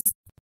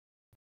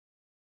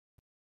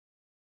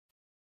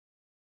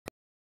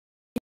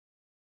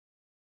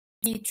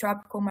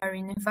tropical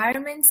marine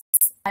environments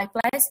like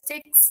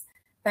plastics,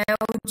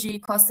 biology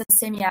Costa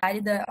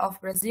Semiárida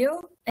of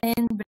Brazil,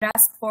 and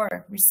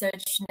BRAS4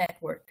 Research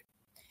Network.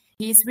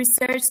 His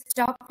research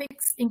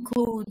topics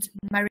include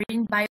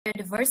marine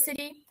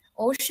biodiversity,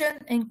 ocean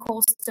and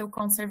coastal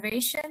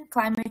conservation,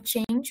 climate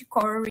change,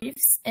 coral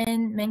reefs,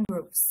 and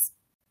mangroves.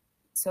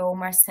 So,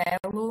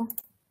 Marcelo.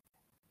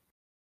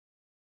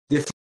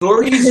 The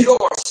floor is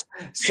yours.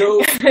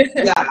 So,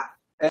 yeah,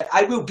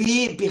 I will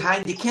be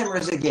behind the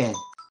cameras again.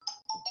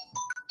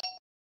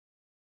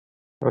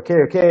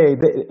 Okay.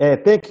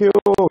 Thank you,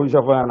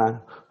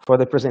 Giovanna, for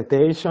the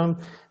presentation.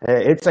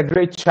 It's a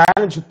great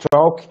challenge to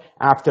talk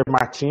after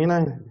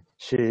Martina.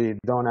 She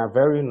done a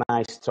very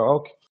nice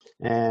talk,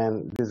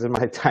 and this is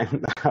my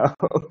time now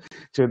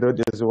to do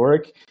this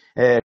work.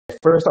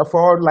 First of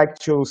all, I'd like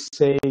to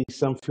say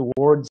some few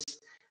words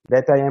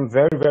that I am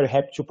very, very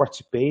happy to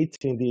participate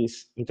in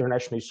this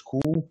international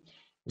school.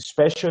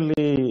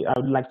 Especially, I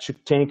would like to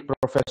thank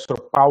Professor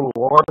Paulo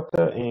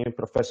Horta and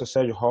Professor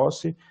Sérgio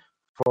Rossi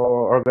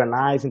for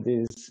organizing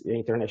this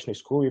international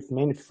school with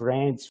many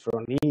friends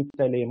from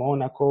Italy,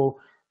 Monaco,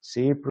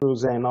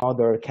 Cyprus, and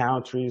other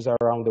countries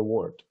around the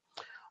world.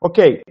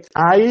 Okay,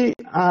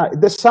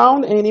 the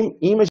sound and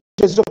image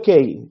is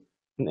okay,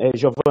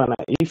 Giovanna.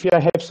 If you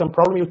have some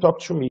problem, you talk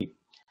to me.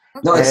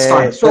 No, it's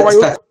fine.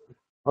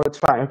 It's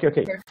fine.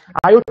 Okay.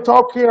 I will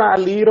talk a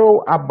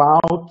little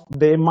about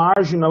the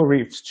marginal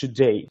reefs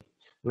today,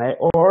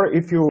 or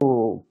if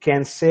you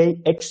can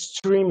say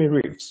extreme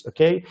reefs.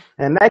 Okay.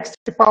 And next,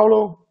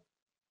 Paulo.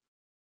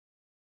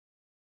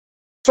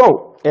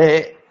 So,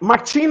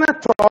 Martina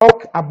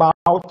talked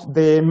about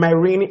the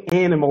marine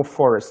animal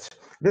forest.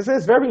 This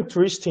is very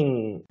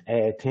interesting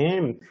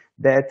theme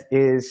that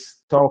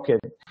is talked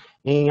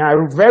in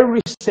a very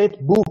recent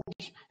book.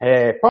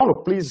 Paulo,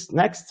 please,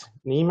 next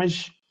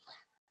image.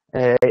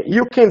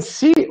 You can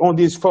see on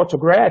these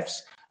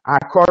photographs a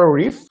coral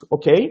reef,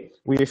 okay,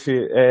 with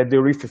the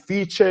reef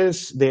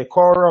features, the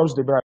corals,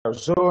 the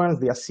bryozoans,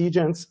 the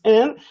ascidians,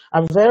 and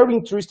a very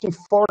interesting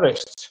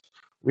forest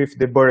with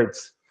the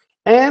birds.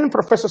 And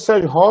Professor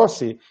Sérgio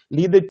Rossi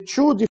led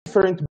two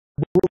different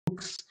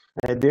books.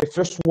 The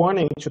first one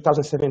in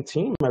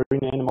 2017,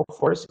 Marine Animal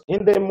Forest,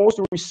 and the most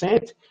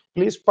recent,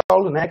 please,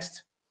 Paulo,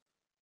 next,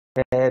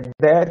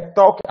 that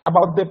talk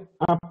about the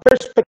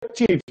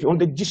perspective on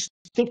the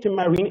distinct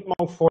marine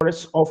animal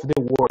forests of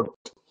the world.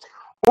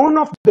 One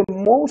of the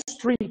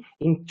most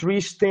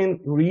interesting,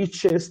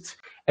 richest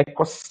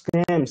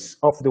ecosystems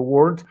of the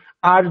world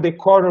are the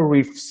coral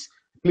reefs.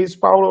 Please,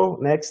 Paulo,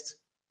 next.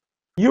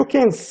 You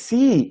can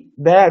see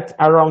that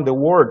around the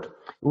world,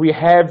 we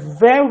have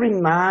very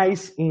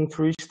nice,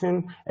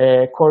 interesting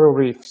coral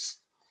reefs,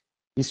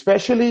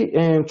 especially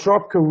in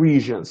tropical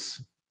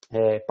regions.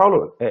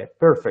 Paulo,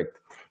 perfect.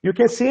 You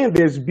can see in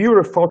this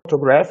beautiful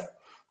photograph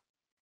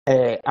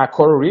a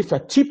coral reef, a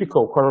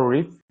typical coral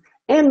reef,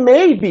 and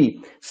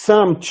maybe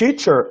some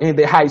teacher in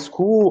the high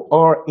school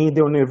or in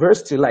the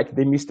university, like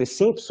the Mr.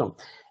 Simpson,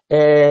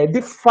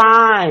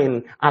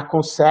 define a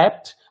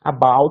concept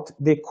about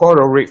the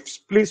coral reefs.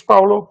 Please,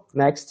 Paulo,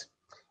 next.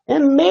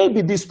 And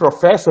maybe this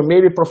professor,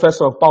 maybe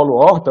Professor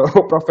Paulo Horta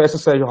or Professor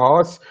Sérgio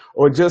Rossi,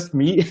 or just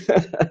me,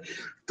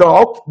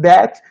 talk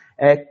that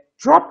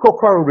Tropical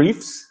coral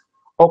reefs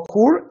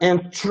occur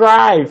and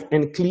thrive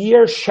in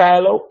clear,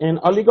 shallow, and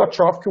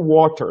oligotrophic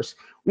waters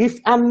with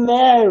a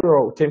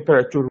narrow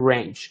temperature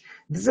range.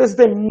 This is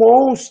the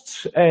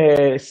most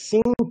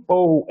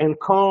simple and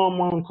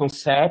common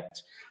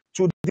concept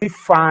to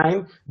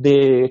define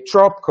the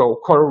tropical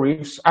coral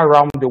reefs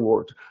around the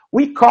world.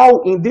 We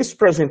call in this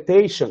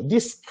presentation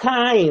this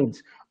kind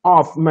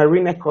of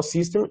marine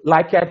ecosystem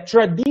like a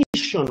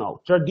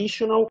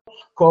traditional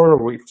coral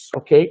reefs,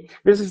 okay?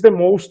 This is the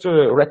most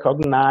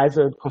recognized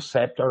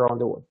concept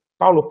around the world.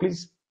 Paulo,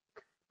 please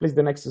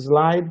the next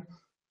slide.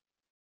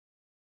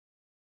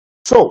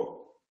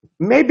 So,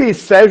 maybe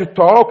Sergio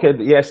talked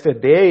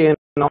yesterday and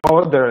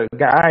other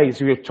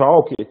guys will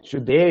talk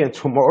today and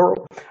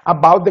tomorrow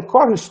about the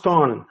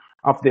cornerstone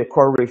of the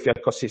coral reef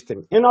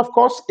ecosystem. And of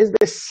course, is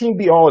the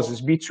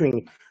symbiosis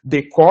between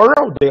the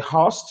coral, the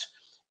host,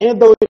 and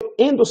the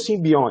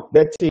endosymbiont,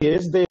 that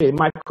is the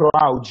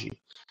microalgae.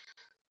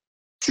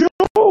 To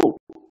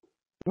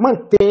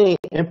maintain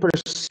and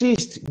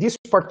persist this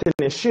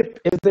partnership,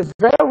 it is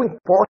very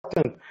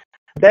important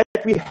that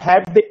we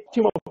have the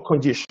optimal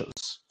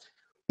conditions,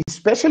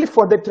 especially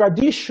for the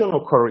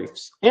traditional coral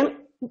reefs. And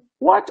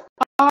what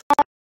are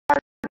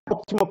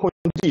optimal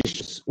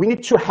conditions? We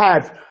need to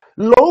have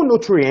low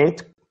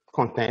nutrient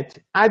content,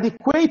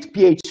 adequate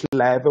pH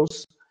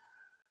levels,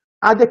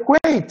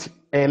 adequate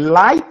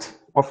light,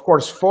 of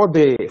course, for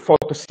the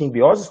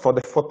photosymbiosis, for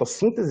the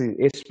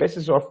photosynthesis,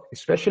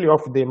 especially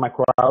of the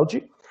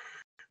microalgae,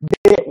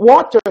 the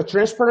water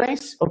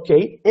transparency,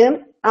 okay,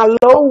 and a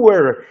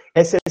lower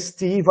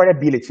SST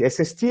variability.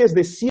 SST is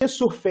the sea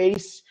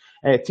surface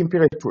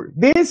temperature.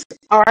 These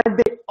are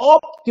the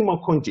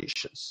optimal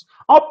conditions.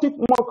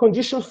 Optimal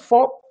conditions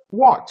for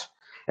what?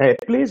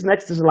 Please,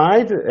 next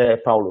slide,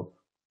 Paulo.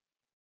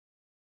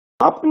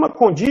 Optimal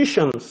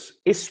conditions,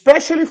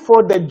 especially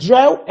for the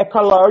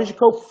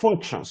geoecological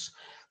functions.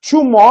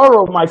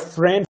 Tomorrow, my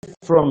friend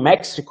from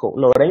Mexico,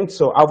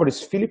 Lorenzo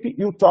Alvarez Filipe,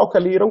 will talk a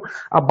little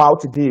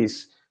about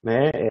this.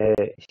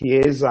 He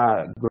is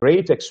a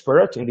great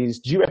expert in these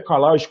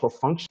geoecological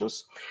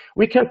functions.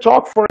 We can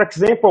talk, for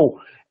example,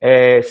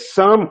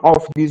 some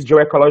of these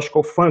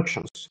geoecological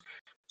functions,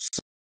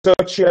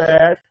 such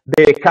as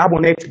the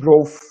carbonate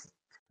growth,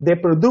 the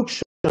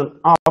production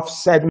of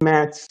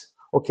sediments,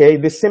 okay,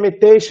 the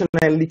cementation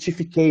and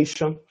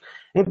lithification.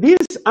 And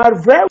these are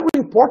very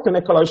important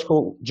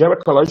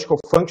geoecological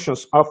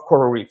functions of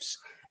coral reefs.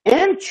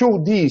 And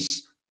through this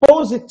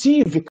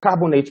positive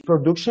carbonate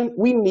production,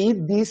 we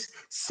need this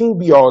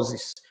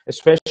symbiosis,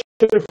 especially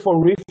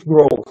for reef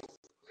growth.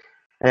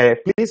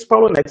 Please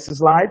follow next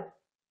slide.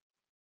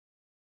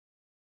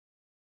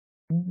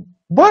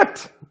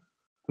 But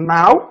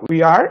now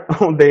we are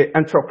on the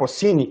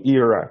Anthropocene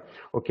era,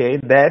 okay,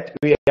 that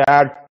we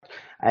are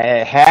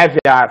have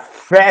a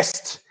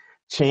fast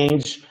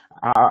change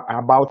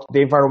about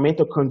the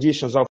environmental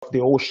conditions of the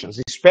oceans,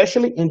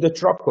 especially in the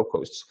tropical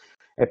coasts.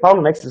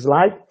 Paulo, next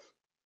slide.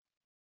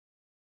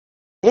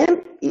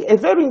 And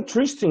it's very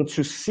interesting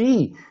to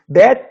see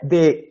that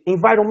the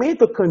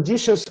environmental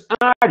conditions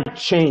are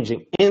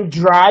changing and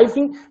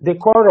driving the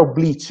coral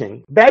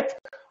bleaching. That,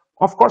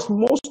 of course,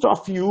 most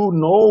of you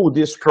know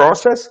this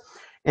process,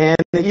 and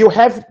you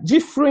have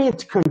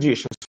different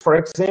conditions. For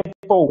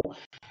example,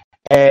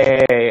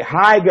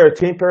 higher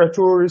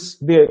temperatures,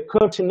 the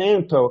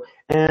continental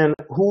and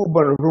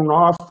urban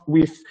runoff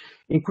with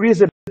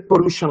increased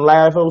pollution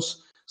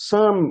levels,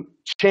 some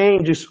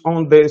changes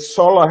on the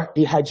solar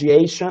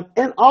irradiation,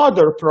 and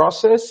other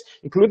processes,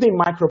 including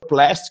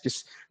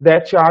microplastics,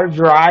 that are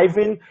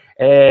driving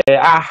a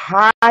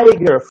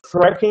higher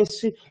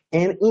frequency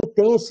and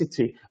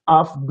intensity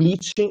of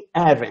bleaching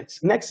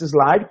events. Next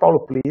slide,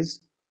 Paulo, please.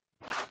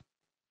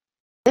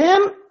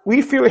 And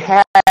if you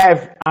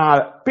have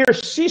a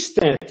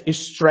persistent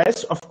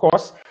stress, of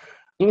course,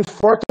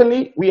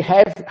 unfortunately, we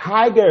have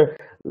higher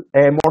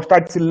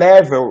mortality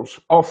levels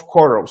of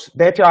corals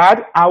that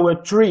are our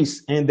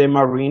trees in the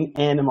marine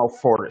animal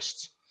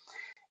forests.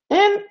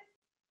 And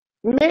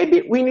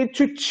maybe we need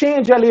to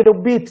change a little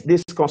bit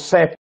this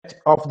concept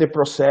of the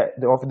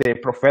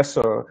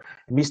professor,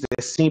 Mr.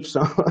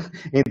 Simpson,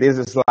 in this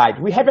slide.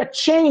 We have a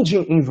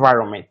changing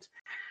environment.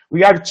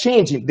 We are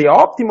changing the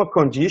optimal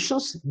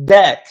conditions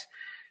that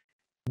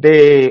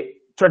the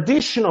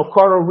traditional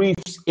coral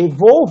reefs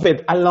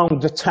evolved along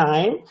the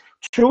time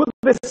to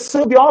the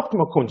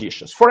suboptimal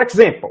conditions. For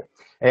example,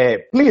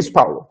 please,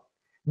 Paulo,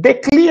 the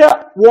clear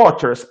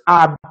waters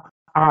are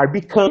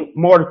becoming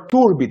more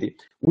turbid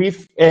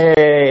with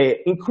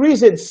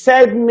increased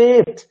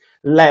sediment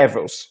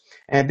levels.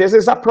 And this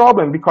is a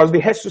problem because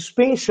the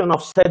resuspension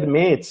of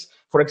sediments,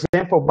 for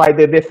example, by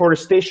the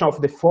deforestation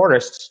of the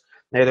forests,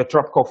 the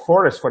tropical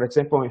forest, for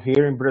example,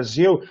 here in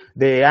Brazil,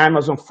 the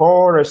Amazon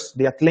forest,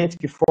 the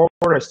Atlantic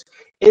forest,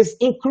 is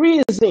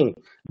increasing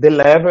the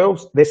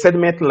levels, the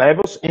sediment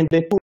levels, and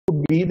the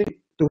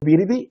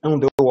turbidity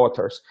on the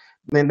waters.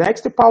 The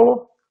next,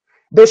 Paulo,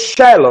 the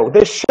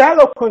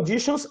shallow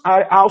conditions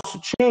are also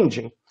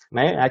changing.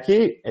 né?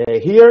 Aqui,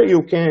 here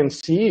you can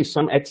see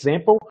some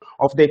example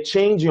of the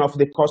changing of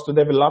the coastal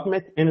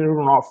development and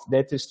runoff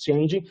that is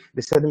changing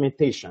the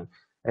sedimentation.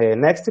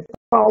 Next,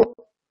 Paulo.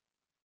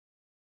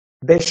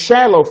 The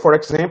shallow, for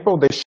example,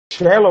 the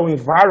shallow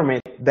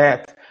environment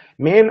that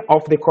many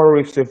of the coral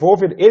reefs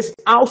evolved is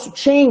also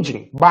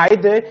changing by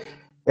the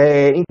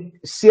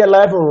sea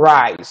level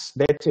rise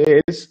that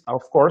is,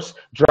 of course,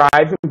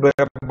 driven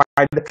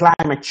by the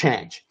climate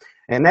change.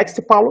 And next,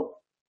 Paulo,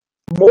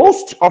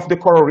 most of the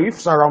coral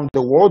reefs around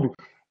the world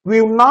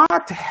will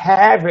not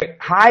have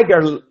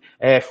higher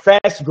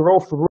fast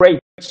growth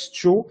rates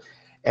to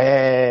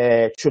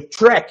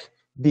track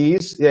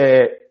these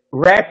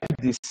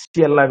rapid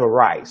sea level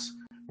rise.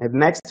 And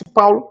next,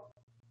 Paulo,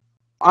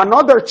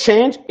 another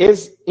change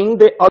is in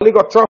the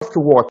oligotrophic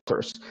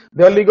waters.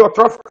 The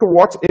oligotrophic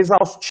water is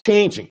also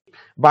changing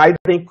by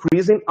the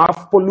increasing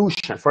of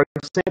pollution. For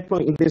example,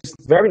 in this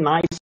very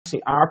nice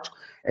art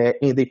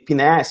in the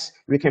PNAS,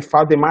 we can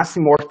find the mass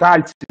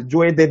mortality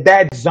due to the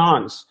dead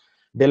zones,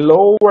 the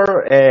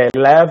lower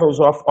levels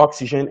of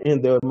oxygen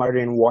in the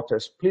marine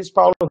waters. Please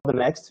follow the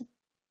next.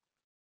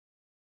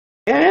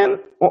 And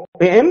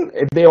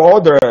the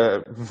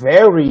other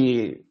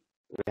very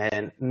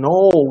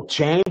no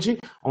change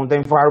on the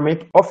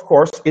environment, of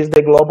course, is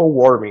the global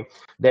warming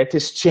that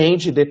is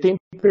changing the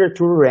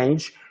temperature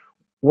range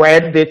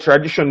where the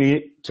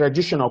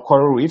traditional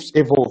coral reefs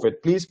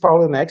evolved. Please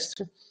follow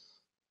next.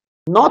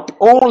 Not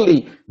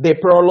only the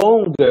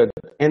prolonged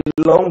and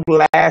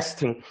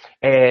long-lasting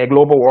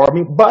global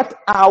warming, but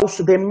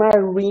also the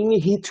marine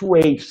heat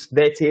waves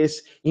that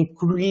is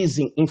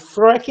increasing in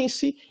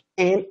frequency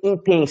and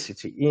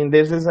intensity. And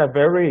this is a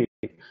very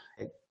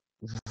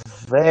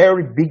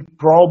big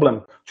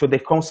problem to the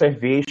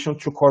conservation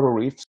to coral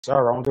reefs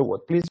around the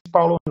world. Please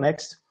follow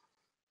next.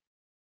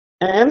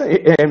 And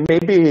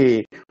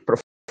maybe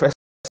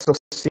Professor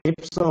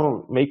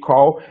Simpson may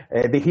call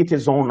the heat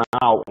zone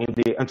now in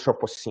the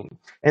Anthropocene.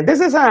 And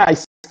this is a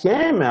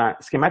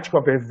schematic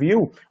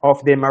overview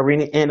of the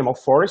marine animal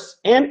forest,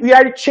 and we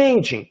are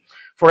changing.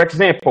 For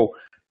example,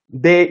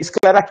 the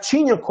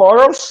scleractinian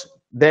corals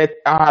that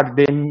are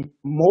the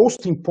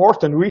most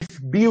important reef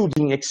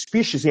building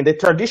species in the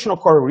traditional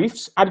coral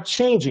reefs are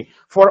changing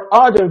for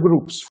other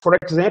groups. For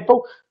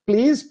example,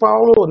 please,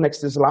 Paulo,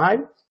 next slide.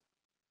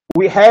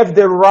 We have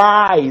the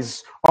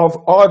rise of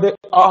other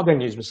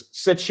organisms,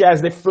 such as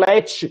the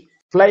flesh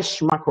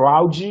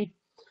macroalgae,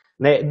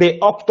 the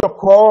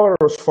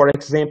octocorals, for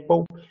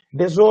example,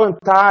 the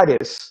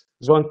zoantharians,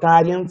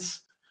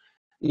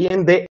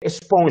 and the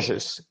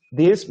sponges.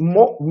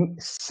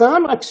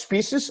 Some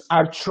species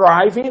are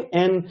thriving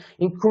and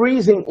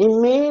increasing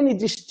in many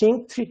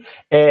distinct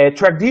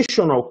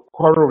traditional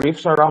coral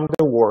reefs around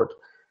the world.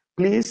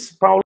 Please,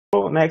 Paulo,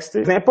 next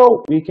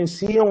example. We can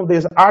see on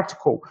this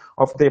article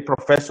of the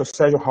Professor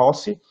Sergio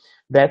Rossi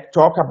that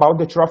talk about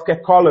the trophic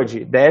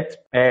ecology that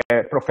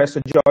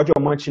Professor Giorgio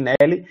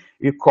Mancinelli,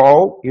 you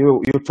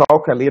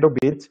talk a little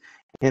bit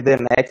in the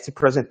next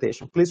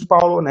presentation. Please,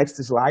 Paulo, next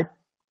slide.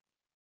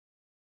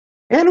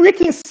 And we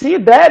can see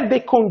that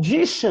the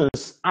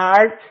conditions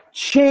are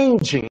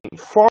changing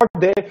for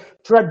the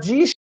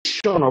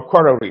traditional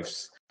coral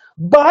reefs.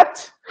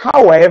 But,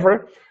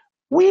 however,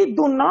 we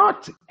do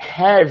not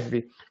have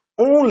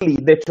only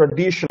the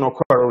traditional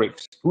coral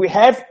reefs. We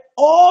have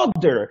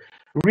other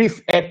reef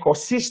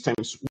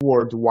ecosystems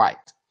worldwide.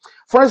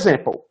 For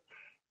example,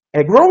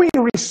 a growing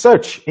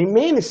research in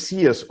many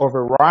seas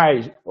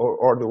worldwide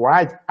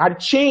are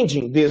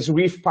changing this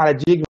reef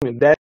paradigm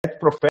that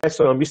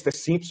Professor Mr.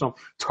 Simpson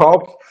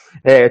talked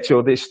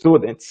to the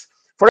students.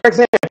 For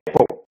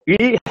example,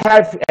 we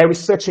have a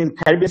research in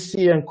Caribbean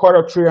Sea and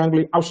Coral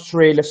Triangle,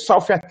 Australia,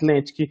 South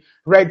Atlantic,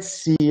 Red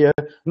Sea,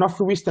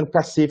 Northwestern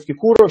Pacific,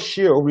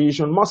 Kuroshio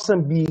region,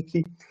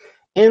 Mozambique,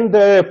 in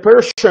the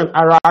Persian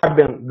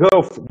Arabian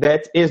Gulf,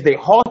 that is the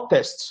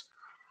hottest,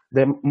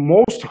 the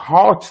most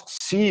hot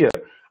sea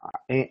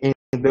in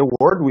the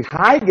world with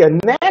higher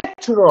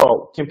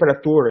natural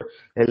temperature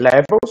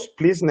levels.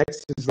 Please,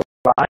 next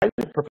slide,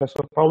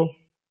 Professor Paulo,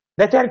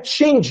 that are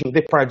changing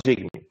the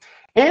paradigm.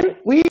 And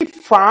we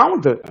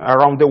found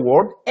around the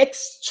world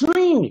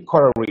extreme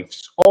coral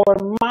reefs or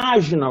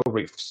marginal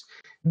reefs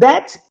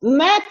that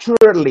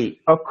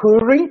naturally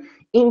occurring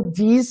in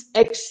these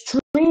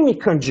extreme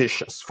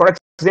conditions. For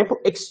example,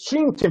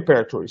 extreme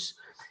temperatures.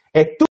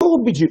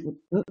 Turbid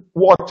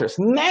waters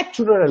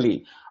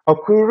naturally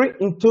occurring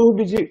in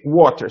turbid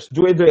waters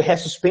due to the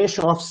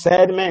resuspension of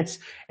sediments,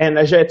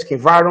 energetic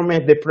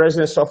environment, the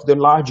presence of the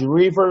large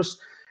rivers.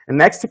 And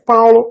next,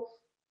 Paulo,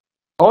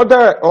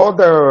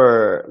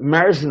 other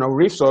marginal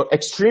reefs or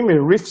extreme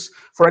reefs,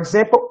 for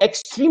example,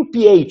 extreme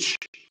pH,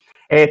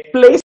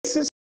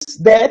 places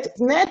that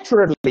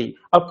naturally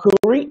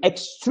occurring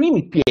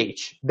extreme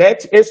pH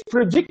that is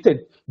predicted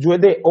due to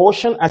the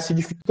ocean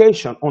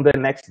acidification on the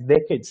next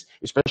decades,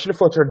 especially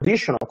for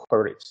traditional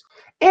coral reefs.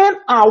 And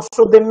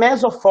also the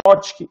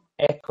mesophotic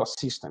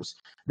ecosystems,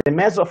 the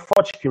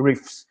mesophotic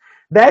reefs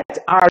that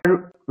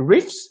are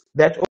reefs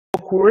that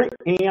occur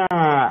in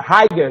a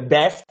higher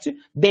depth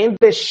than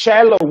the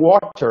shallow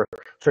water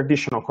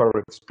traditional coral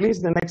reefs.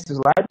 Please, the next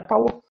slide,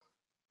 Paulo.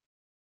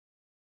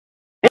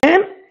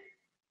 And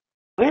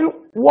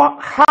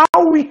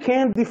how we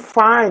can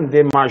define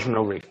the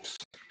marginal reefs?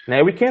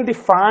 Now, we can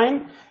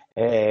define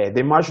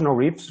the marginal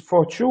reefs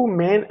for two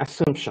main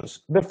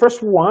assumptions. The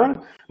first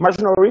one,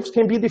 marginal reefs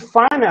can be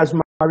defined as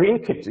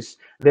marine cavities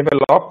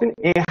developed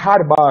in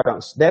hard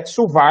bottoms that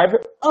survive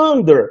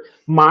under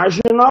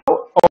marginal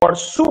or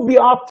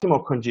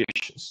suboptimal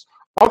conditions.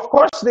 Of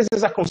course, this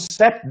is a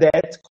concept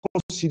that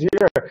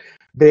considers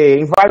the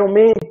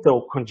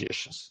environmental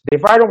conditions. The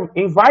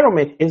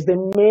environment is the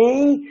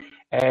main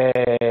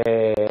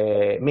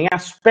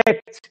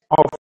aspect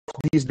of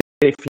this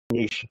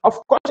definition. Of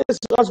course, this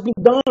has been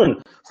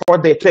done for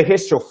the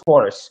terrestrial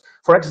forests.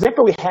 For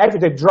example, we have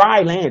the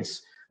dry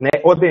lands,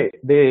 or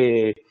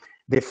the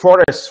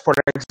forests, for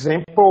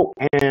example,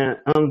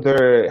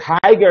 under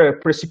higher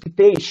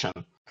precipitation.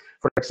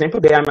 For example,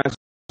 the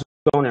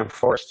Amazonian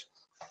forest.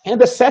 And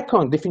the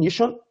second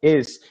definition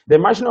is the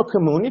marginal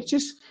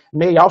communities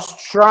may also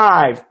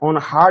thrive on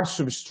hard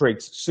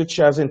substrates, such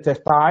as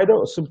intertidal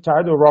or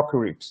subtidal rock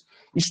reefs,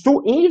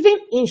 even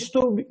in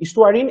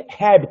estuarine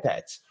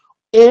habitats,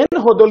 and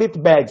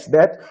rhodolite beds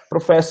that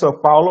Professor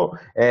Paulo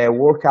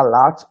work a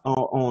lot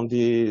on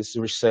this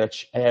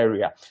research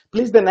area.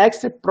 Please, the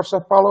next,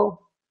 Professor Paulo.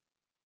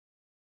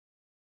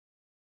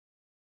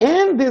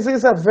 And this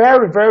is a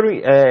very,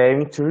 very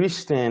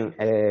interesting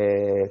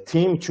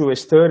theme to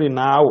study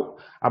now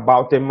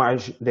about the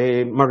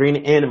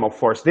marine animal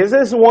forest. This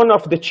is one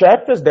of the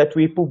chapters that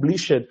we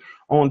published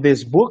on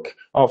this book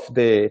of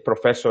the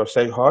Professor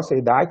Sérgio Rossi,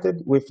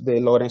 edited with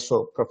the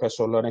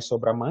Professor Lorenzo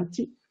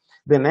Bramanti.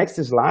 The next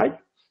slide.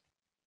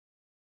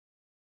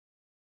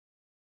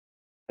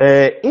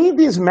 In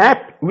this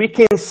map, we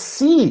can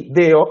see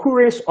the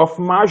occurrence of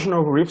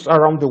marginal reefs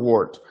around the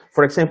world.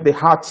 For example, the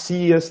hot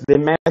seas, the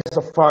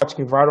mesophotic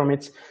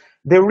environments,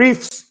 the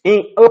reefs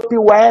in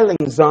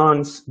upwelling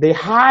zones, the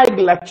high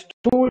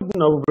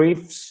latitudinal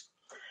reefs,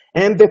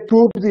 and the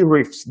turbid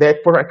reefs.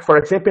 That, for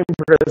example, in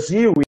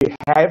Brazil, we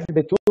have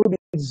the turbid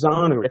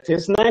zone that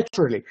is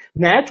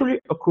naturally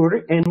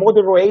occurring in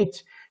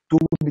moderate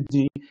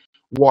turbid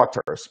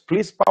waters.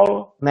 Please,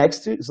 Paulo,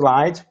 next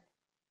slide.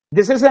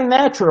 This is a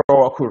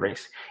natural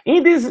occurrence.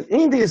 In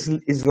this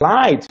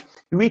slide,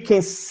 we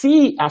can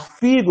see a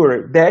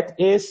figure that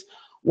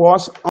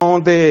was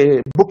on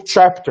the book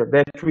chapter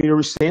that we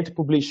recently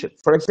published.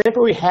 For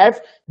example, we have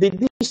the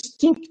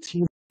distinct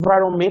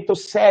environmental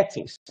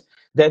settings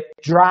that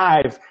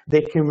drive the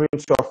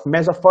occurrence of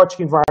mesophotic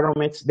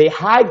environments, the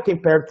high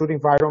temperature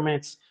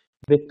environments,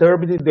 the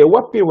turbid, the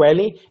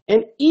upwelling,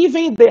 and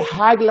even the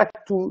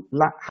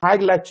high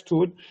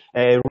latitude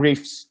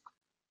reefs.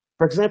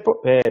 For example,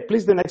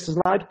 please, the next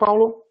slide,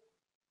 Paulo.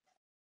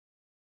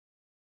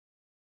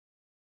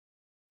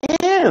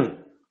 And,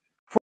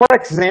 for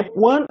example,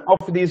 one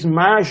of these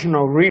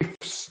marginal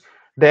reefs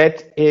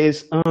that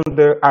is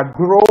under a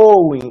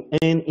growing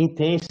and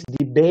intense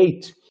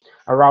debate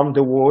around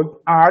the world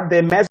are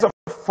the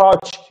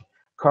mesophotic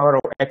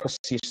coral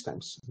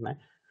ecosystems.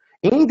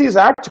 In this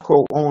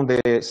article on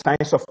the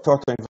science of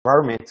total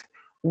environment,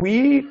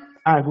 we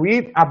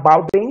agreed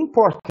about the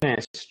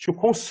importance to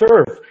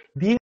conserve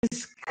this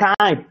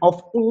kind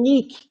of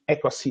unique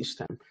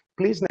ecosystem.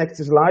 Please,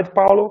 next slide,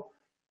 Paulo.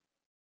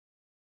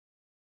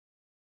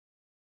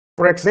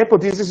 For example,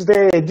 this is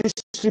the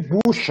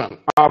distribution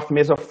of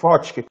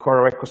mesophotic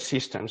coral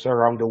ecosystems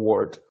around the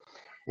world.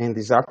 In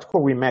this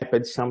article, we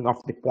mapped some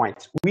of the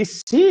points. We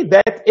see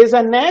that is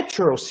a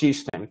natural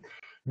system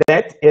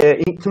that,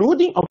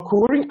 including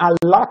occurring a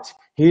lot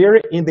here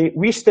in the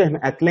Western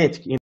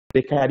Atlantic, in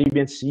the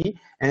Caribbean Sea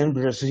and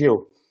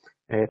Brazil.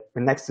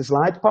 Next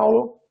slide,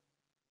 Paulo.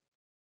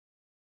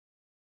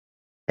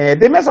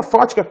 The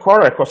mesophotic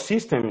coral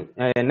ecosystem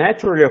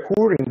naturally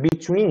occurring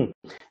between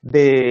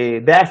the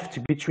depth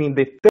between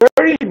the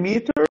 30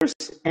 meters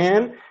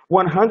and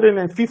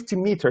 150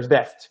 meters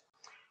depth.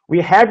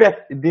 We have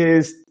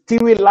this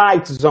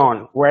twilight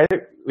zone where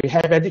we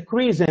have a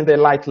decrease in the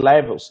light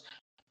levels.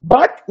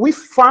 But we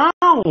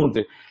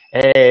found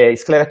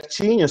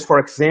scleractinians, for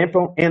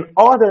example, and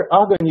other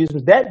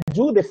organisms that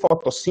do the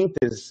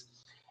photosynthesis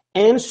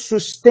and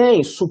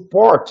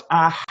support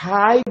a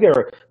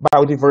higher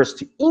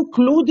biodiversity,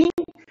 including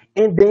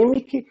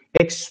endemic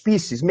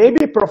species.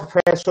 Maybe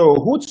Professor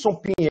Hudson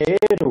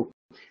Pinheiro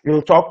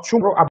will talk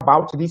tomorrow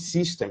about this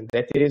system,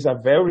 that it is a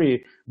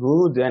very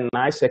good and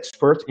nice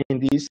expert in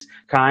this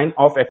kind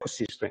of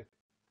ecosystem.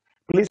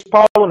 Please,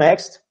 Paulo,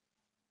 next.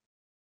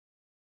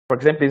 For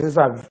example, this is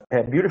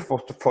a beautiful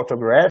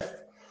photograph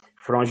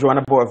from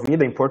Joana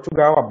Boavida in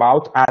Portugal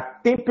about a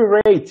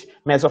temperate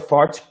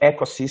mesophotic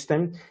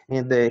ecosystem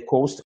in the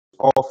coast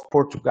of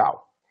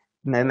Portugal.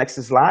 Next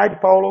slide,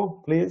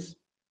 Paulo, please.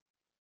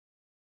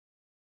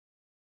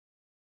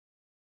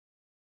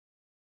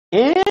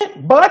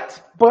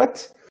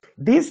 But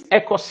these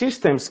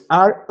ecosystems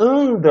are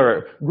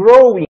under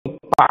growing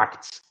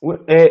impacts.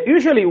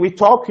 Usually we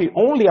talk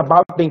only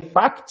about the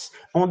impacts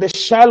on the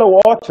shallow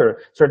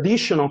water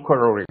traditional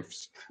coral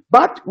reefs,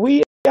 but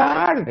we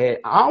are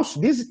also,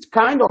 these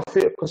kind of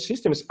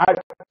ecosystems are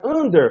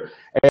under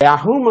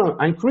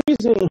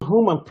increasing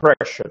human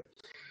pressure.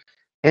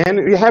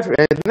 And we have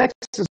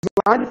next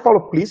slide,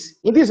 follow please.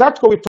 In this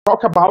article, we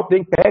talk about the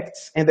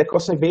impacts and the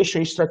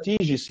conservation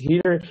strategies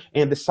here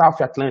in the South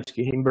Atlantic,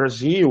 in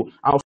Brazil,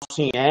 also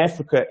in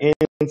Africa,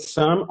 and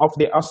some of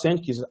the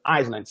oceanic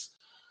islands.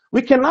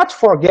 We cannot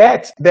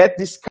forget that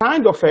this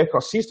kind of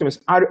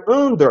ecosystems are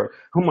under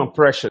human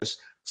pressures,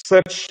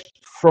 such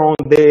from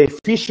the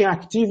fishing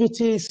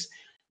activities,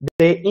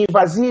 the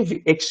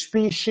invasive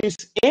species,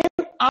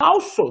 and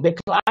also the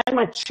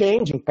climate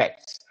change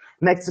impacts.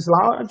 Next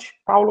slide,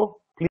 Paulo,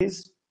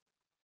 please.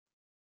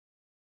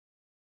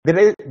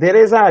 There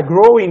is a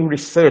growing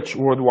research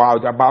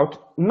worldwide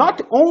about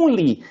not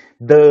only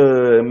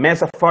the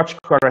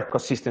mesophotic coral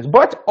ecosystems,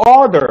 but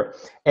other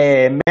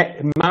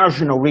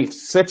marginal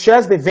reefs, such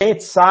as the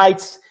vent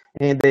sites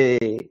and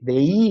the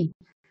E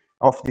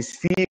of this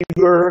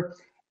figure,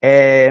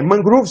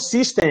 mangrove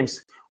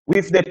systems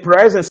with the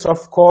presence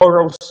of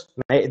corals,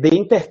 the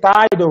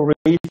intertidal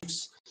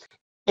reefs,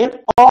 and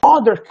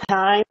other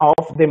kind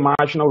of the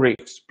marginal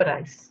reefs.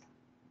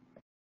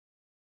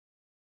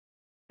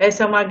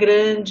 Essa é uma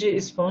grande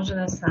esponja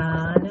nessa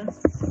área.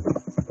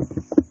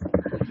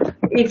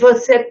 E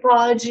você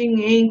pode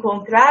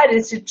encontrar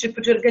esse tipo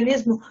de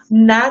organismo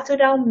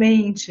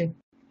naturalmente.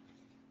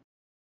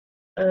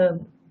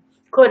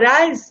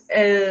 Corais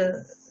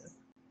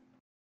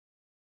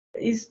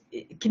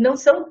que não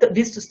são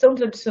vistos tão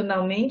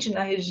tradicionalmente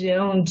na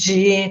região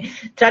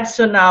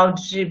tradicional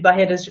de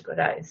barreiras de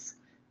corais.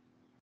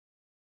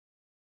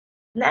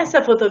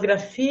 Nessa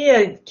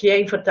fotografia, que é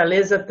em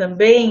Fortaleza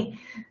também,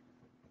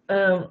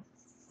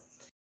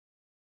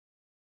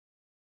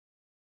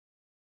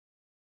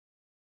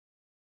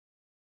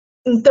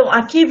 então,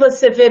 aqui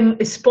você vê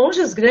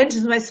esponjas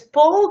grandes, mas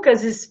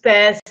poucas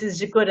espécies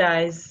de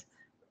corais.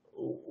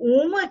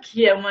 Uma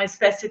que é uma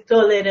espécie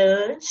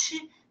tolerante,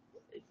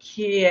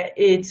 que é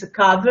it's a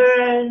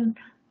cover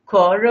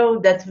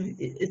coral,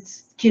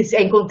 que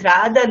é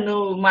encontrada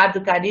no Mar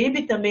do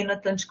Caribe, também no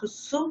Atlântico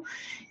Sul,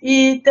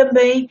 e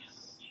também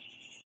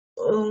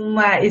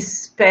uma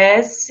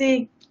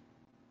espécie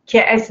que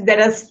é a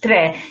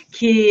Siderastré,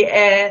 que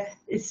é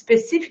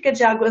específica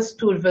de águas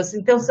turvas.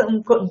 Então,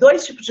 são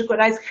dois tipos de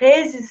corais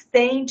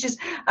resistentes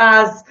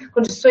às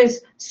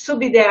condições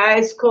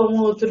subideais,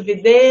 como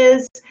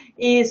turbidez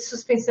e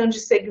suspensão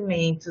de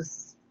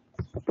segmentos.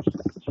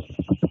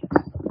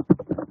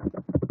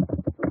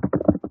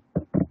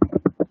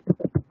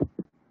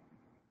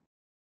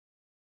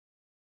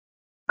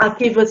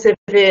 Aqui você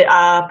vê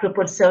a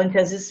proporção entre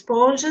as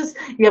esponjas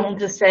e a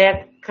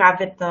Montrastreia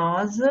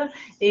cavernosa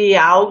e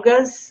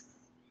algas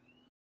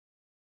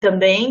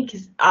também,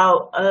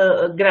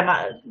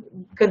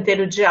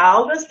 canteiro de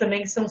algas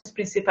também, que são os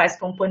principais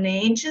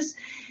componentes.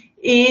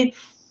 E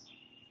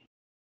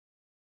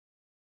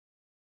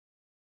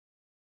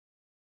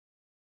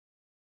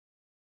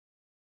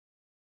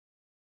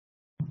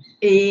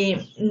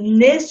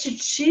neste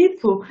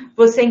tipo,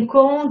 você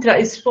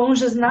encontra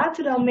esponjas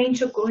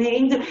naturalmente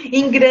ocorrendo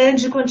em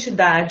grande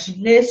quantidade,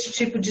 neste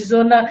tipo de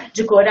zona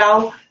de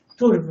coral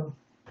turvo.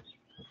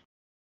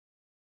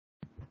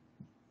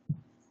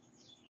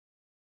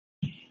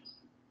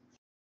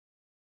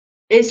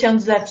 Este é um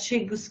dos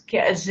artigos que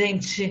a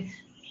gente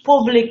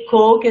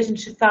publicou, que a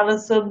gente fala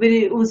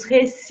sobre os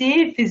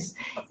recifes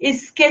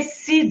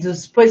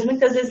esquecidos, pois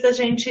muitas vezes a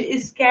gente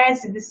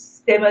esquece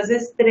desses sistemas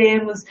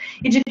extremos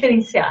e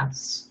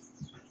diferenciados.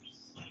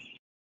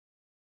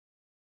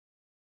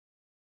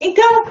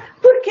 Então,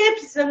 por que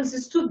precisamos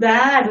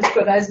estudar os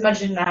corais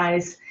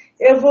marginais?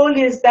 Eu vou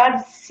lhes dar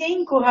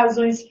 5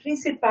 razões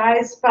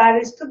principais para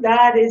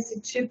estudar esse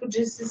tipo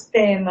de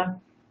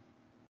sistema.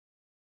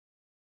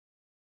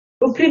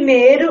 O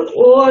primeiro,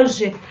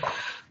 hoje,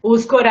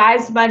 os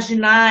corais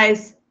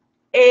marginais,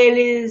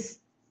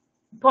 eles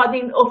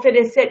podem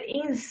oferecer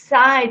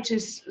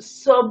insights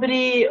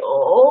sobre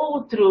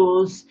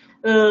outros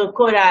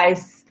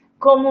corais,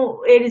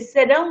 como eles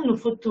serão no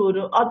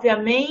futuro.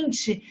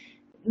 Obviamente,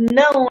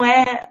 não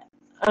é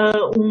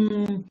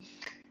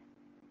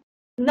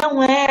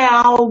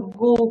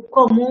algo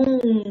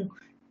comum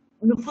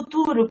no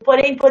futuro,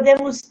 porém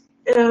podemos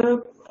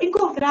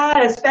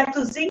encontrar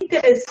aspectos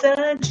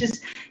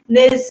interessantes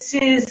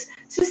nesses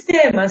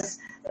sistemas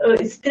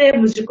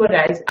extremos de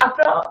corais.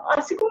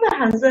 A segunda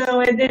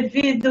razão é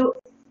devido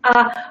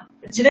à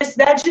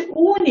diversidade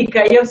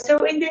única e ao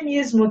seu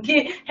endemismo,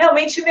 que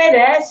realmente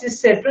merece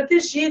ser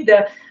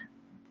protegida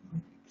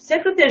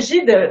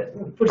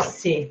por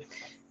si.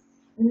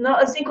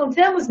 Nós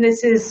encontramos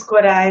nesses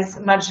corais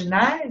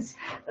marginais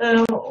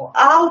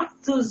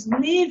altos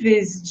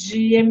níveis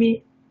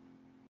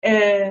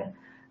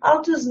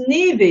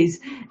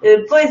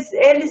pois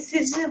eles se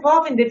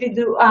desenvolvem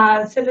devido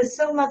à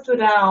seleção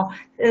natural,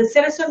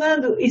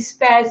 selecionando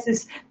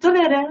espécies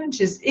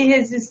tolerantes e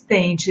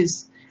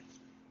resistentes.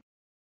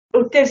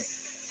 O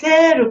terceiro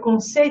terceiro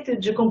conceito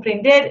de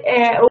compreender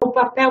é o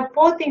papel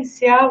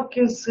potencial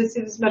que os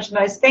recifes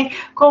marginais têm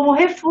como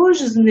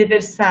refúgios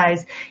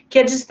universais, que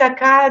é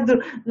destacado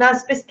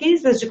nas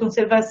pesquisas de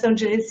conservação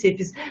de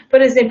recifes.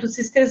 Por exemplo, os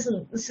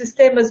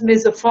sistemas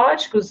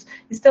mesofóticos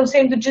estão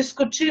sendo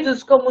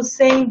discutidos como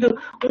sendo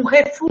um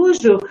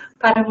refúgio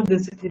para a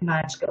mudança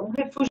climática, um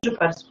refúgio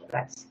para os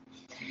corais.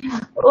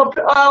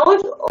 A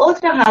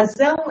outra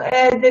razão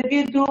é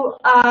devido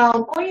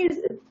ao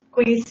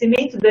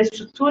conhecimento da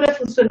estrutura,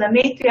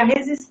 funcionamento e a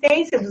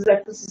resistência dos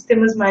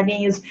ecossistemas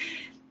marinhos.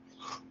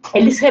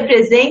 Eles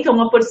representam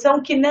uma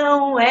porção que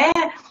não é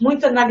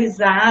muito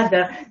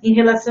analisada em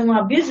relação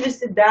à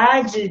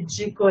biodiversidade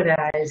de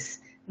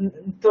corais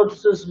em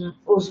todos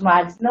os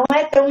mares. Não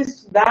é tão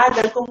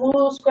estudada como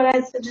os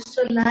corais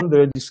tradicionais.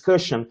 The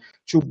discussion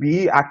to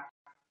be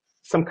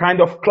some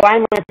kind of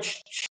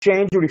climate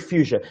change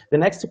refuge. The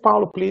next,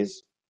 Paulo,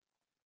 please.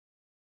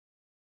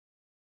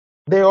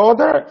 The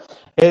other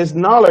is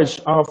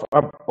knowledge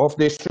of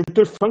the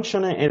structure,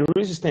 function, and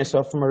resistance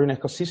of marine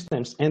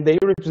ecosystems, and they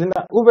represent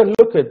an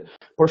overlooked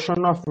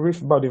portion of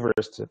reef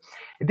biodiversity.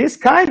 This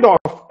kind of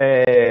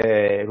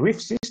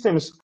reef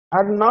systems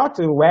are not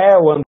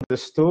well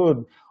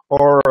understood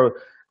or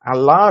a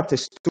lot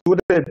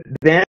studied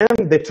than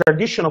the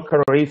traditional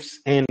coral reefs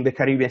in the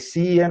Caribbean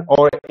Sea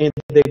or in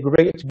the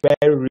Great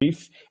Barrier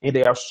Reef in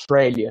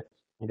Australia.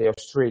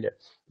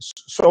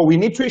 So we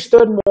need to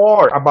study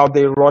more about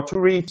the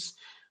rotary reefs,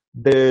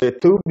 the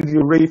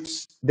tubular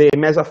reefs, the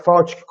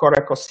mesophotic coral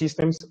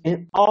ecosystems,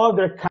 and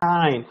other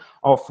kind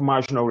of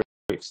marginal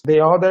reefs.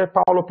 The other,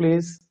 Paulo,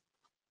 please.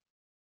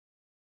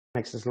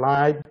 Next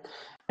slide.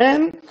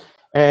 And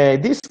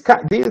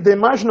the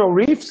marginal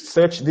reefs,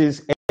 such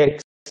as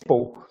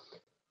Expo,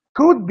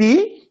 could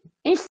be,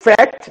 in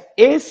fact,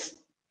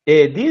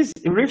 these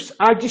reefs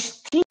are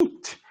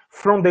distinct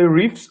from the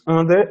reefs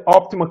under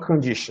optimal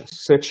conditions,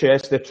 such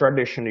as the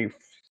traditional reefs.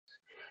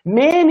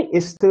 Many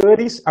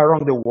studies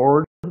around the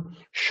world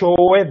show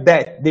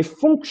that the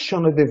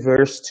functional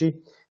diversity,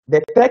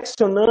 the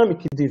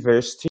taxonomic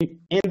diversity,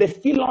 and the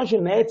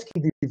phylogenetic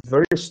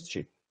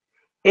diversity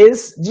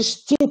is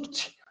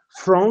distinct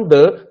from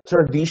the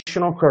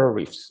traditional coral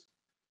reefs.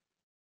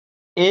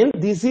 And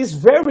this is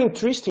very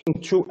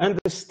interesting to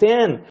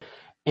understand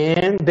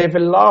and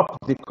develop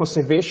the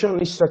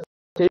conservation strategies,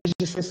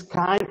 this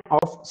kind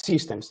of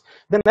systems.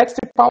 The next,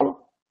 Paulo.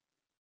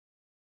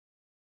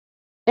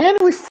 And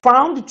we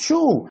found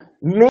two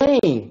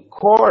main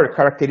core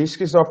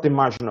characteristics of the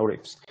marginal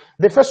reefs.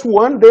 The first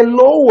one, the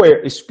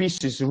lower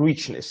species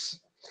richness.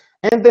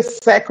 And the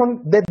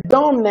second, the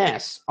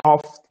dominance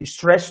of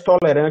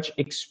stress-tolerant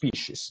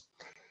species.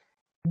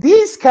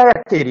 These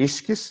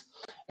characteristics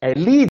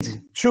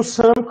lead to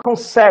some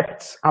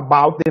concepts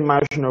about the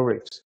marginal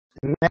reefs.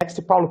 Next,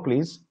 Paulo,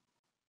 please.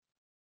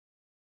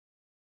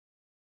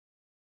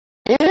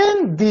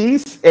 And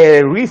these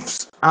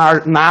reefs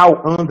are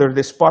now under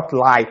the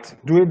spotlight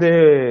due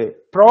to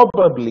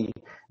probably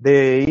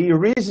the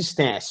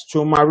resistance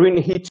to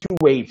marine heat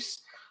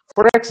waves.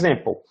 For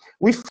example,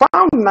 we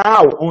found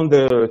now on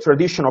the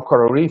traditional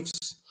coral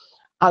reefs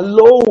a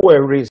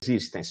lower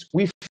resistance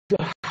with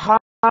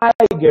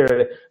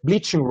higher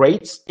bleaching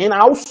rates and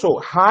also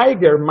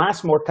higher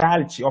mass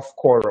mortality of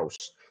corals.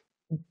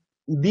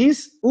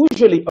 These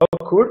usually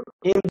occur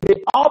in the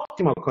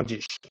optimal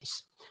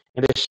conditions,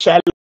 in the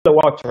shallow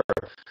water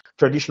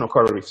traditional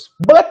coral reefs.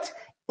 But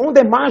on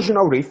the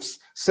marginal reefs,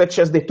 such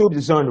as the two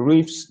zone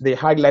reefs, the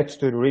high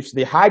latitude reefs,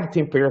 the high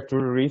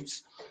temperature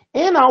reefs,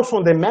 and also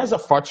on the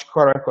mesophotic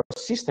coral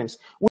ecosystems,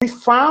 we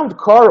found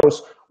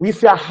corals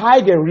with a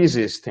higher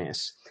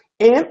resistance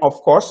and, of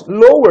course,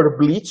 lower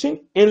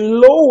bleaching and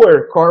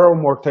lower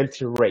coral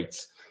mortality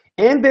rates.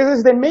 And this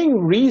is the main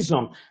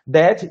reason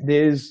that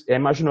these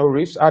marginal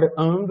reefs are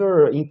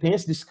under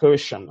intense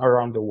discussion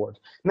around the world.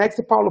 Next,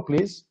 Paulo,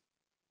 please.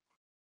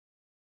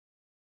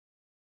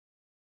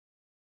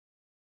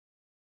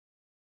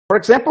 For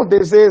example,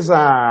 this is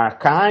a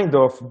kind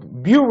of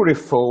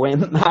beautiful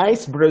and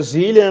nice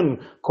Brazilian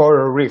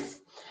coral reef.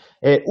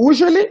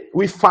 Usually,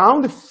 we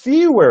found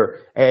fewer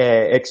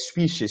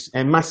species,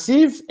 and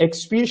massive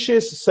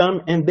species,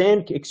 some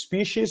endemic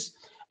species.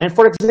 And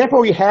for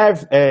example, we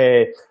have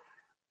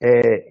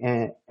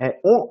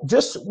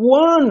just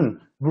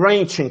one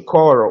branching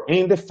coral,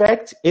 and in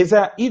fact, is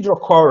a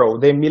hydrocoral,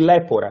 the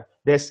Millepora,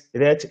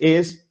 that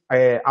is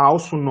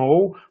also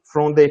known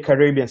from the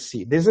Caribbean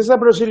Sea. This is a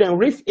Brazilian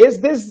reef. Is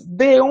this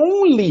the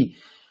only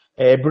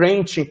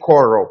branching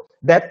coral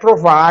that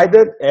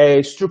provided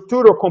a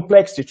structural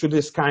complexity to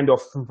this kind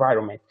of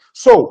environment?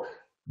 So,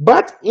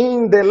 but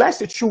in the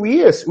last 2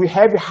 years, we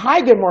have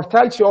higher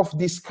mortality of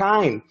this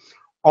kind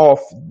of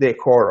the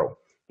coral.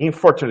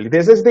 Unfortunately,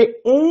 this is the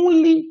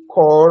only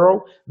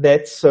coral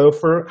that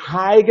suffer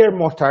higher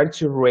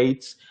mortality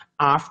rates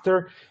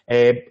after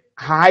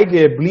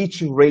higher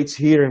bleaching rates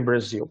here in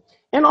Brazil.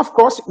 And of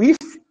course, if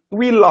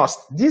we lost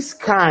this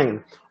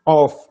kind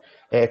of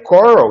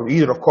coral,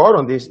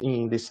 hydrocoral,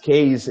 in this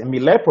case,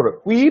 Millepora,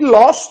 we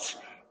lost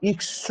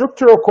its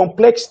structural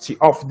complexity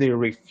of the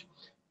reef.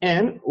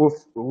 and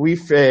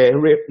with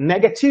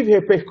negative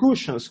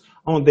repercussions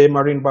on the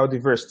marine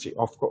biodiversity,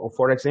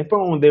 for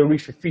example, on the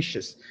reef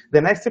fishes.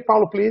 The next,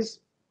 Paulo, please.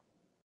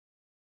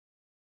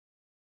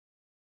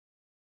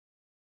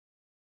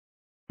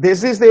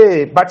 This is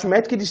the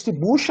bathymetric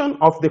distribution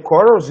of the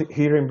corals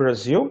here in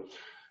Brazil.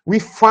 We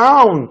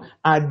found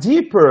a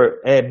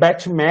deeper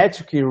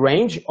bathymetric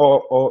range,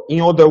 or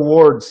in other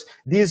words,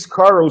 these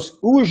corals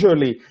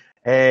usually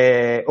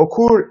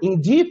occur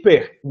in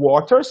deeper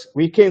waters.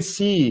 We can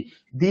see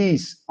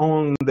this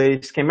on the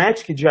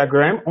schematic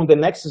diagram on the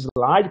next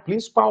slide.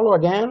 Please, Paulo,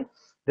 again,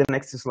 the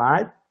next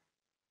slide.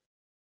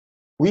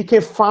 We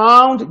can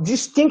find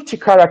distinct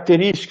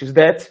characteristics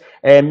that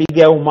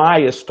Miguel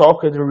Myers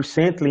talked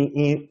recently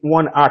in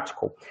one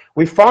article.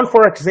 We found,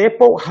 for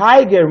example,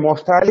 higher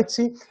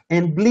mortality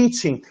and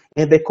bleaching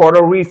in the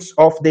coral reefs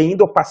of the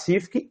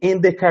Indo-Pacific and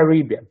the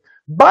Caribbean.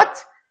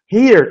 But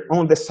here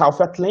on the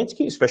South Atlantic,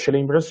 especially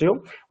in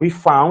Brazil, we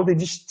found a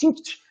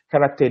distinct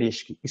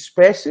characteristic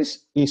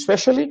species,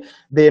 especially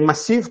the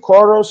massive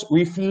corals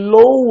with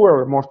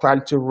lower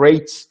mortality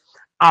rates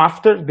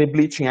after the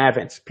bleaching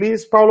events.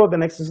 Please, Paulo, the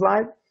next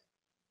slide.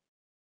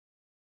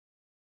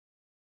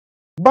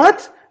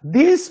 But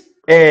these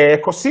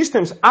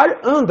ecosystems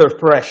are under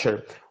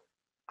pressure.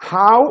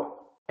 How?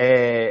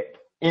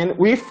 And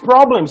with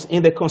problems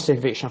in the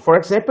conservation. For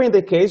example, in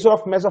the case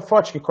of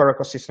mesophotic coral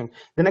ecosystem.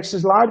 The next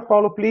slide,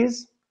 Paulo,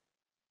 please.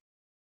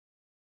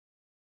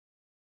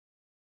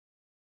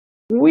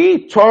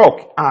 We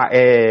talk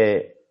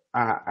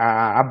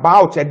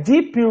about a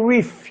deep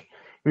reef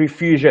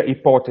refuge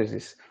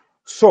hypothesis.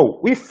 So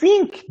we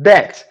think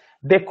that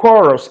the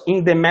corals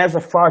in the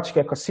mesophotic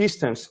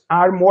ecosystems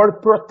are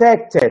more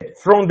protected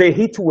from the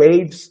heat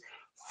waves,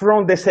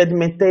 from the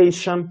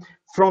sedimentation,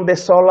 from the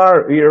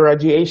solar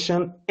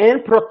irradiation,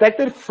 and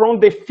protected from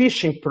the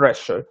fishing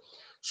pressure.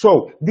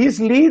 So this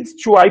leads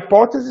to a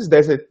hypothesis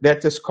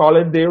that is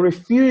called the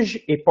refuge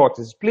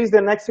hypothesis. Please,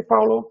 the next,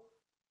 Paulo.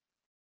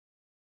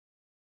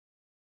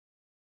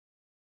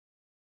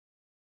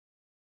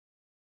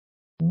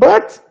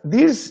 But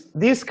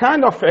these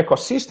kind of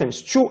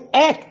ecosystems, to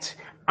act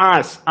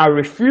as a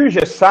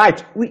refuge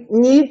site, we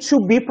need to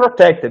be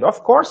protected.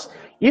 Of course,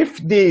 if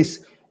this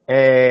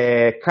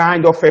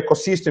kind of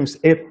ecosystems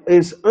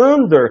is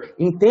under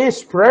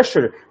intense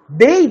pressure,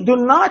 they do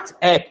not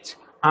act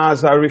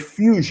as a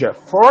refuge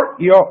for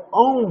your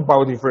own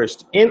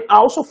biodiversity and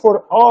also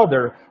for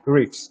other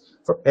reefs.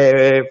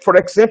 For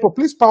example,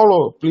 please,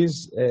 Paulo,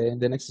 please,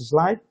 the next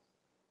slide.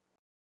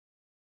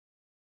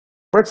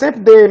 For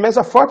example, the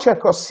mesophotic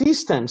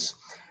ecosystems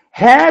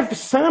have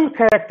some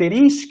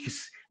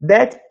characteristics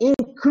that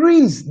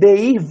increase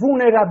their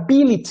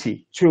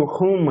vulnerability to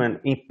human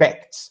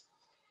impacts.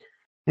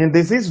 And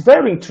this is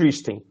very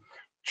interesting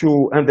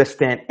to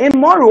understand. And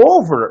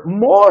moreover,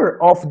 more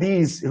of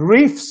these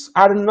reefs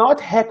are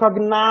not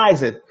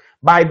recognized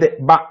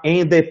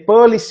in the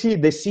policy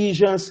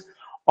decisions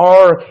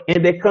or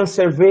in the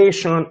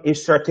conservation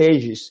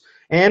strategies.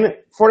 And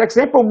for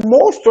example,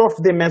 most of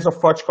the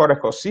mesophotic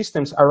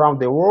ecosystems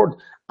around the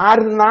world are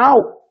now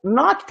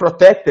not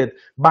protected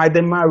by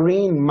the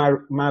marine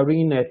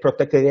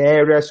protected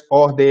areas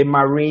or the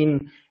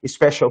marine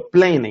special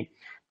planning.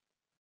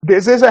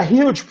 This is a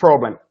huge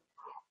problem.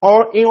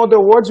 Or in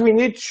other words, we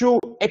need to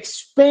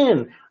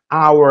expand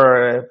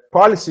our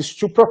policies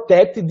to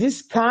protect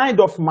this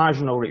kind of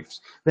marginal reefs.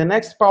 The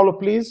next, Paulo,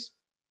 please.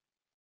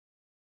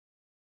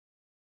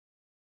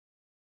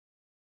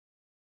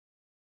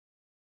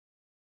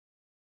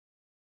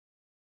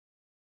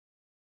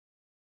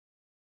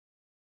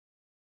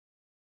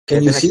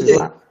 Can you see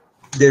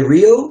the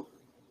real?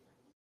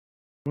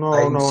 No.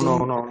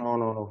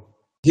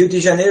 Rio de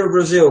Janeiro,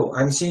 Brazil.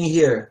 I'm seeing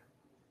here.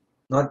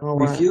 Not no,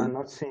 with you? I'm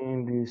not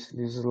seeing this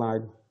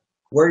slide.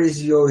 Where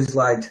is your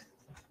slide?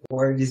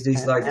 Where is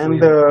this slide?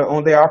 And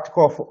on the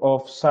article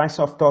of Science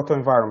of Total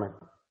Environment.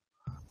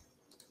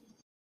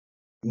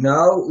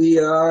 Now we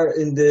are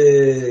in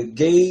the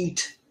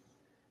gate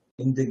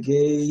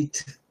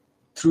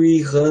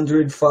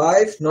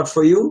 305. Not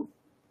for you?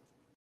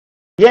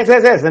 Yes.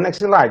 The next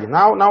slide.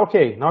 Now,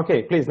 okay.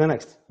 Please, the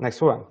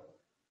next one.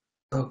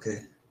 Okay.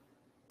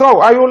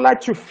 So I would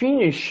like to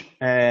finish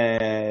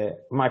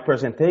my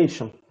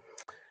presentation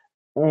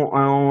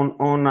on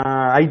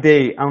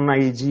an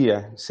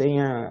idea, saying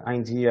an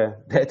idea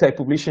that I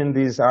published in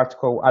this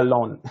article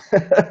alone.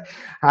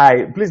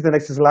 Hi, please, the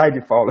next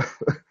slide, Paulo.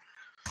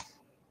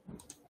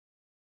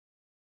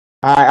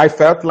 I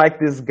felt like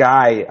this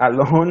guy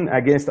alone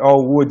against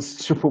all woods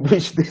to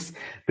publish this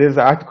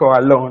article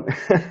alone.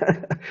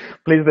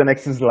 Please, the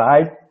next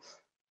slide.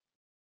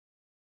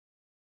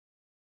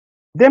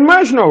 The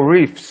marginal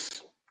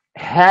reefs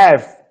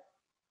have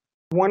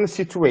one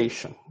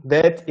situation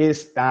that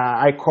is,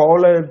 I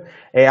call it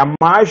a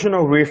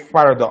marginal reef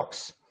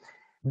paradox.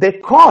 The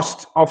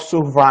cost of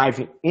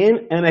surviving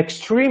in an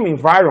extreme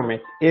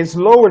environment is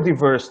lower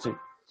diversity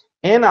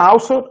and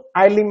also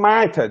a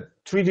limited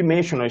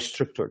three-dimensional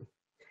structure.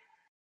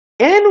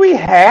 And we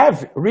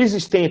have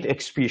resistant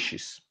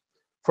species.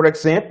 For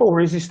example,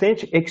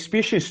 resistant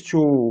species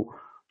to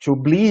to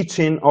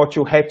bleaching or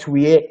to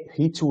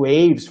heat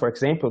waves, for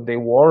example, the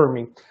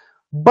warming.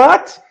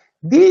 But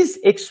these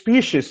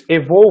species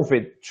evolved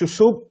to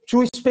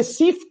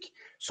specific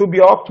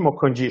suboptimal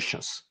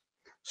conditions,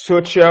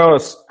 such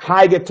as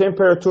higher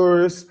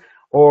temperatures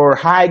or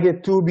higher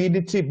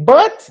turbidity,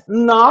 but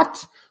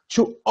not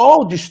to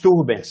all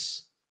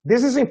disturbance.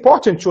 This is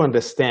important to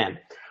understand.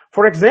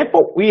 For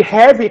example, we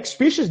have a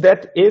species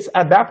that is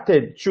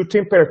adapted to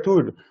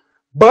temperature,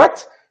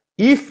 but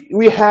if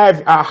we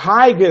have a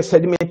higher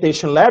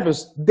sedimentation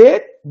levels,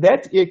 that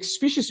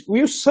species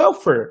will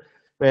suffer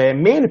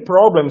many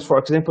problems, for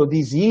example,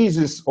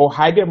 diseases or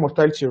higher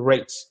mortality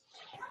rates.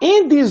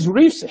 And these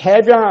reefs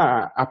have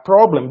a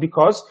problem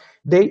because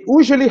they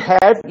usually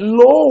have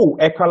low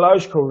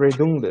ecological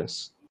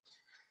redundancy.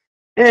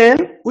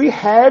 And we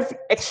have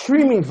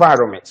extreme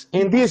environments.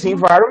 And these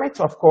environments,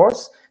 of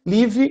course,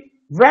 live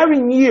very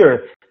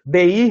near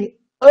the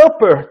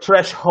upper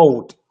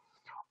threshold.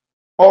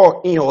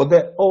 Or in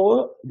other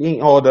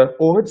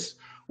words,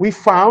 we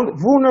found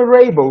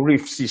vulnerable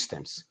reef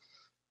systems.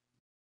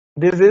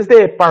 This is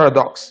the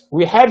paradox.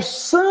 We have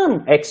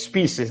some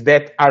species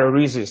that are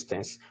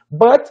resistant,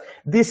 but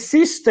the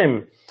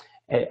system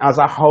as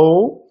a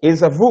whole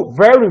is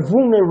very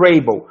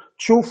vulnerable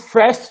to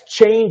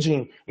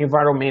fast-changing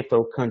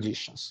environmental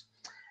conditions.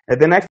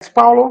 The next,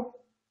 Paulo.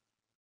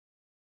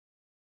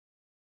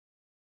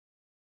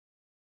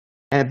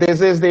 And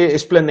this is the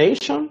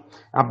explanation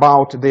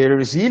about the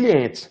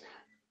resilience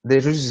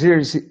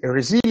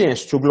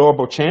to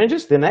global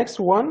changes. The next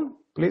one,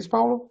 please,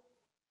 Paulo.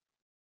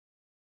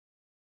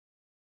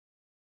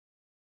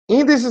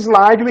 In this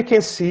slide, we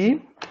can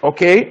see,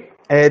 okay,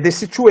 the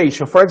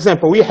situation. For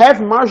example, we have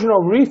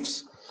marginal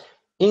reefs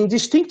in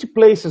distinct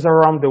places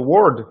around the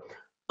world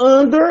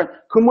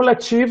under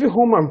cumulative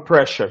human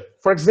pressure.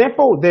 For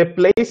example, the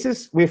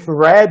places with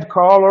red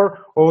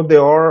color or the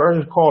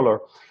orange color.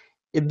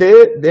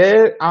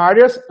 The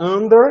areas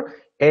under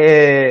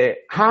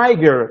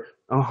higher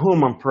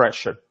human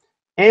pressure.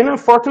 And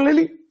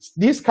unfortunately,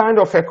 these kind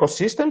of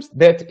ecosystems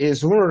that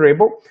is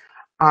vulnerable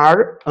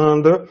are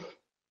under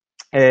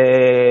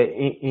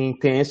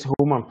intense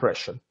human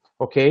pressure,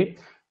 okay?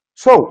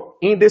 So,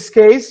 in this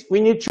case,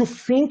 we need to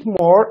think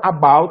more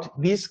about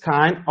this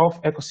kind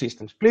of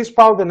ecosystems. Please,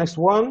 Paul, the next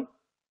one.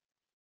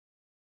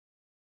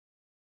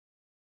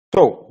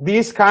 So,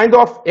 this kind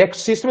of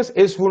ecosystems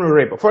is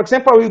vulnerable. For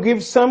example, I will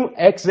give some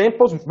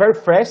examples very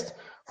fast.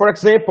 For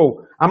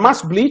example, a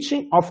mass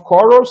bleaching of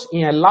corals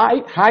in a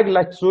high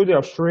latitude in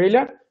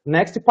Australia.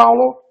 Next,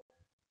 Paulo.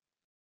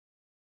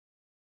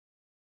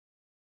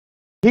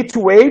 Heat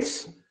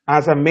waves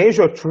as a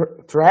major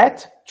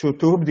threat to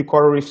turbid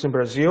coral reefs in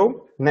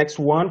Brazil. Next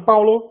one,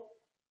 Paulo.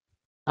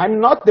 I'm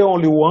not the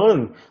only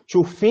one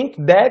to think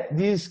that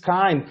these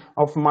kind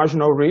of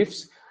marginal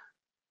reefs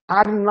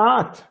are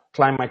not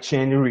climate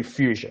change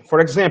refuge. For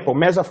example,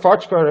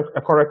 mesophytic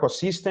coral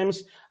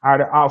ecosystems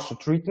are also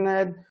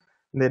threatened.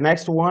 The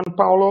next one,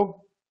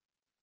 Paulo.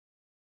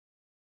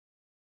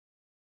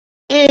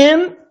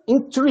 And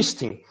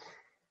interesting,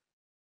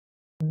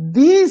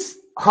 these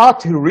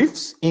hot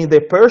reefs in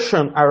the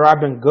Persian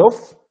Arabian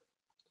Gulf,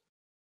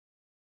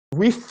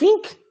 we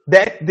think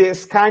that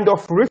this kind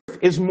of reef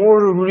is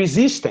more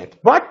resistant,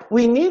 but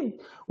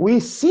we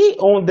see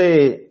on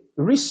the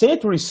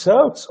recent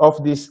results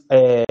of this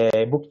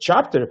book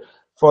chapter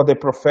for the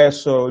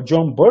Professor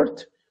John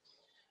Burt,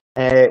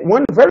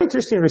 one very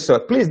interesting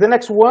result. Please, the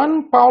next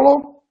one,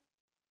 Paulo.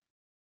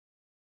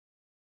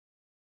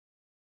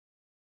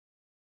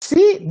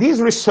 See this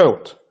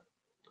result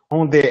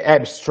on the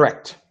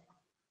abstract.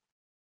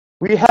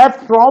 We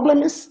have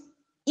problems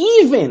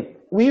even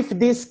with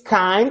this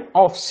kind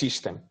of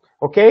system,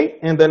 okay?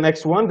 And the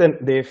next one,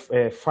 the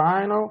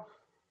final,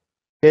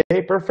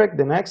 okay, perfect,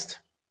 the next.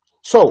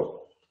 So,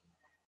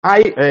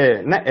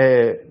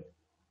 the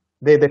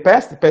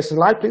past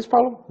slide, please,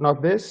 Paulo,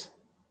 not this.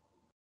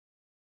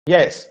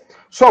 Yes,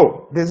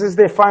 so this is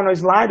the final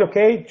slide,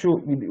 okay?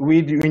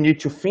 We need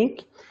to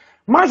think.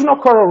 Marginal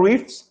coral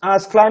reefs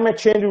as climate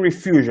change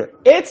refuge.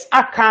 It's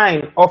a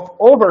kind of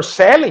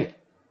overselling.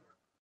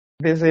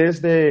 This is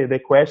the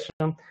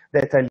question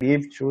that I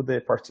leave to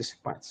the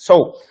participants.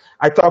 So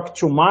I talked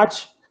too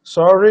much,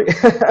 sorry.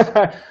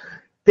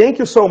 Thank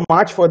you so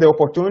much for the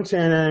opportunity,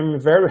 and I'm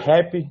very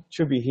happy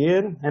to be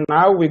here. And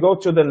now we go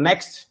to the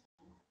next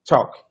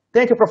talk.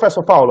 Thank you,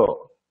 Professor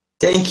Paulo.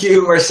 Thank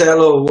you,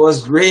 Marcelo. It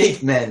was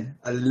great, man.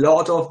 A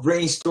lot of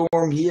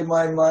brainstorm here in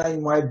my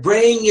mind. My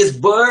brain is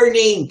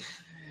burning.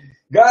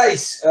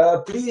 Guys,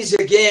 please,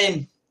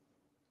 again,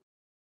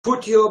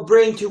 put your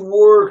brain to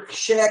work,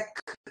 check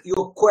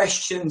your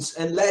questions,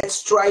 and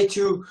let's try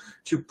to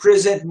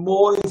present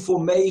more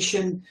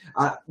information.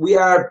 We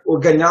are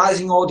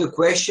organizing all the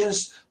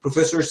questions.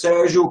 Professor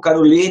Sergio,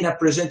 Carolina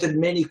presented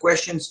many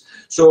questions,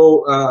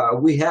 so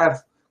we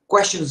have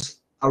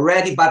questions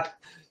already, but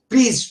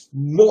please,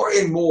 more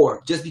and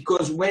more, just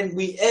because when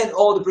we end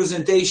all the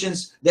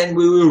presentations, then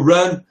we will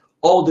run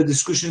all the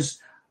discussions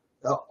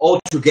all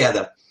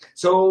together.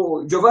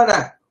 So,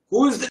 Giovanna,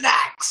 who's the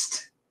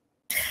next?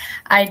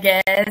 I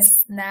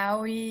guess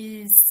now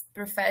is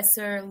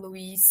Professor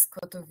Luis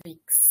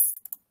Kotovics.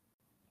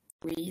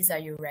 Luis, are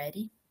you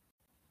ready?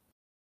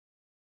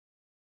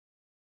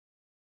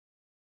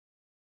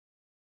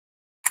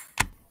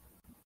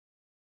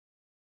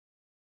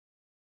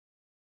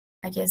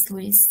 I guess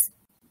Luis.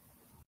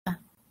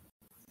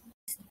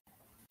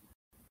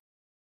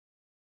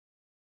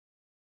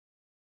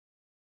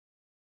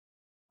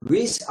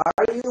 Luis,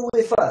 are you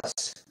with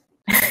us?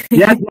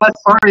 Yes,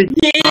 sorry.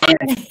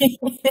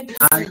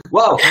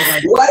 Wow,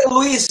 while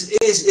Luis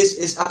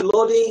is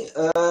uploading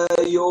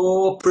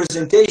your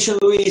presentation,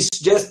 Luis,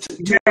 just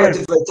to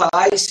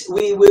advertise,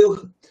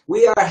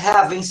 we are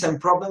having some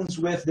problems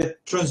with the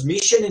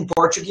transmission in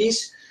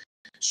Portuguese.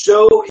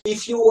 So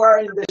if you are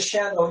in the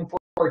channel in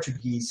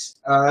Portuguese,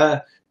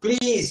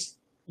 please,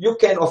 you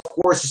can of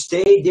course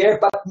stay there,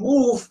 but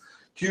move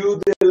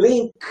to the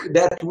link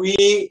that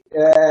we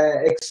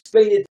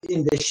explained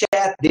in the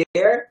chat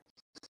there.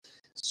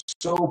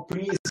 So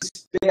please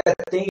pay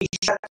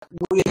attention.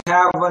 We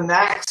have an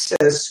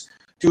access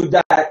to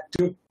that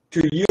to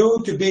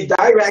you to be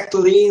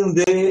directly in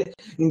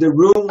the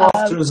room of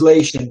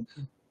translation.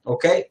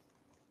 Okay.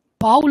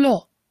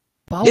 Paulo.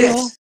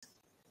 Yes.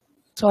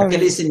 Sorry. I can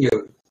listen to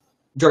you,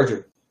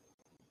 Giorgio.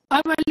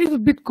 I'm a little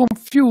bit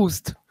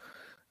confused.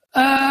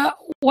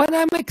 When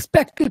I'm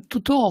expected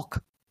to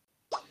talk?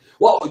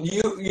 Well,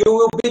 you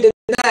will be the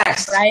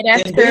next. Right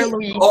after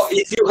Luis. Or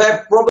if you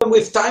have problem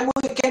with time,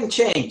 we can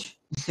change.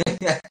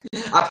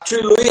 Up to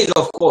Luis,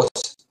 of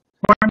course.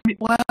 For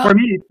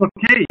me, it's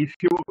okay. If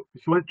you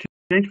want to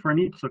change, for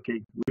me, it's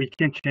okay. We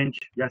can change.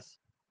 Yes.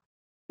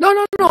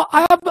 No.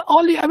 I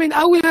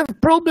will have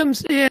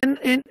problems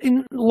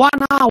in 1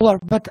 hour,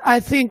 but I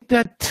think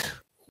that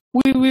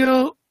we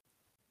will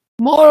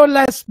more or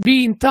less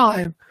be in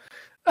time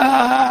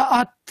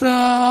at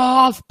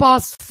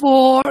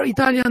 4:30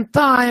 Italian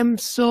time.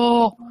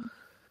 So.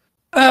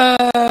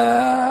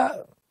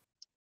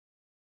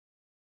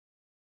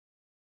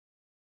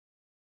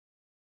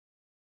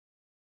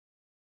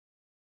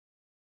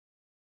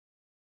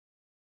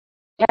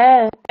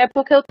 É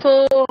porque eu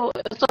tô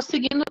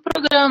seguindo o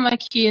programa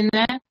aqui,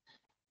 né?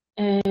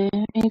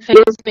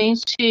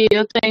 Infelizmente,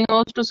 eu tenho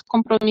outros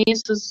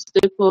compromissos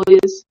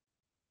depois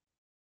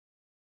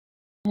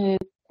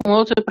com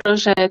outro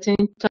projeto,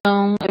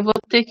 então eu vou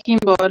ter que ir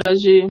embora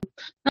de...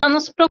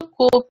 Não se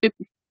preocupe,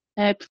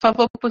 por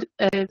favor,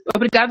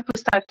 obrigado por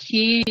estar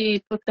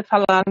aqui, por ter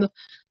falado.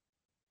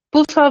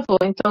 Por favor,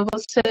 então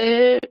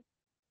você...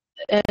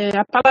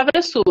 a palavra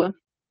é sua.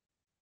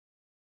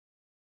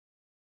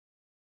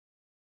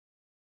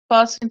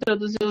 Posso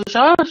introduzir o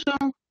Jorge?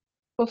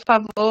 Por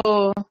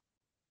favor.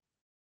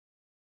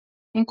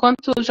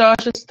 Enquanto o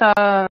Jorge está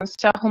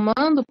se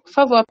arrumando, por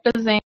favor,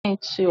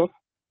 apresente-o.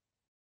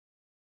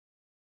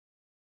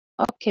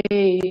 Ok.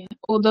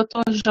 O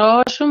Dr.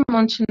 Jorge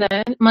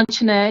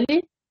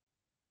Mantinelli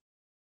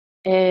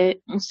é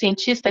um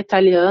cientista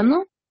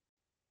italiano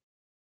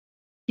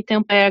que tem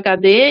um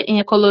PhD em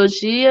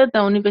Ecologia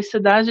da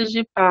Universidade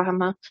de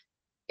Parma.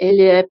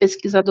 Ele é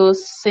pesquisador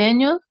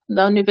sênior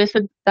da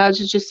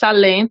Universidade de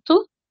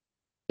Salento,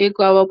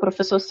 igual ao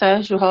professor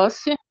Sérgio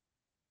Rossi,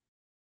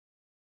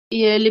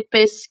 e ele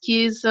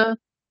pesquisa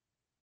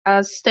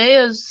as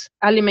teias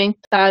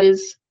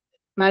alimentares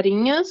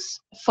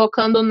marinhas,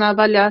 focando na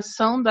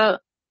avaliação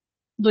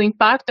do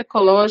impacto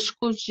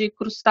ecológico de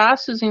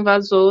crustáceos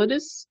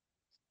invasores,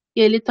 e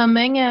ele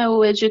também é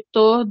o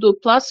editor do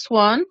Plus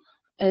One,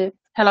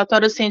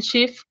 Relatórios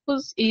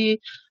Científicos e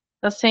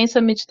da Ciência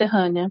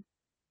Mediterrânea.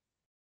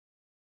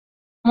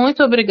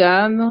 Muito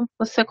obrigado.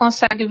 Você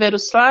consegue ver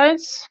os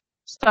slides?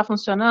 Está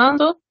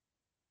funcionando?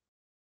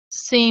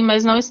 Sim,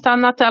 mas não está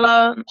na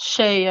tela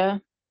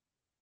cheia.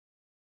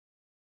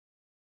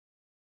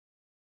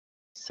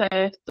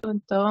 Certo,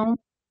 então...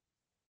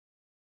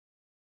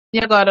 E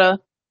agora?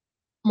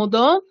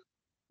 Mudou?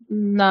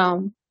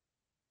 Não.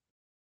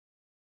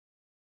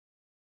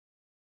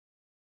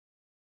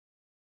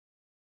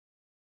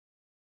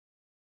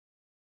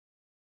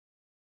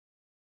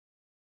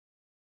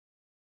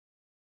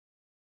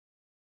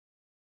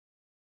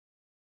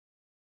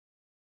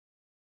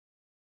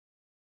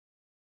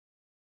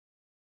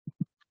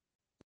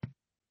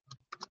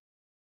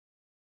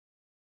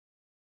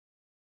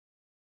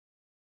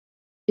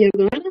 E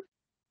agora?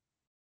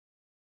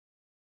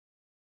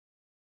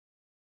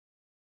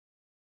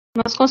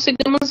 Nós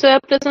conseguimos ver a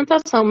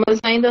apresentação, mas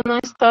ainda não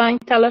está em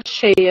tela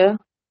cheia.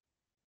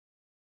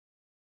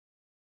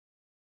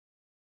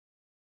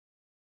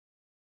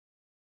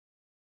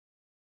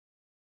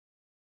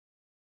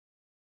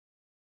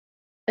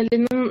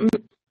 Ele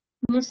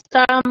não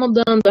está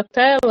mudando a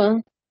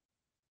tela?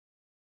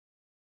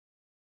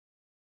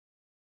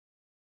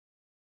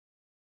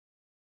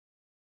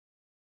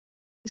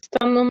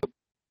 Está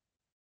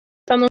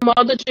no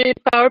modo de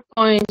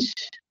PowerPoint.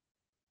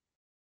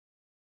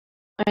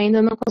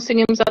 Ainda não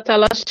conseguimos a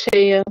tela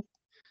cheia.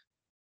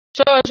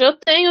 Jorge, eu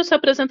tenho essa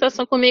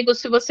apresentação comigo.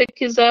 Se você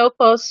quiser, eu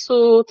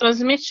posso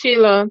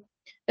transmiti-la.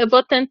 Eu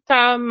vou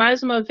tentar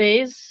mais uma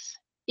vez.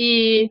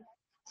 E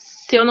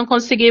se eu não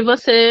conseguir,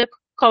 você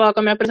coloco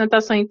a minha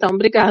apresentação então.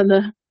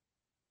 Obrigada.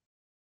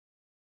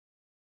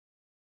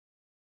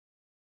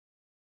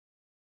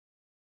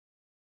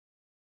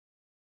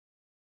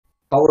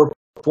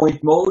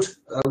 PowerPoint mode,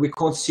 we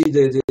can't see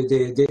the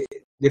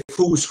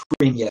full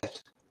screen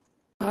yet.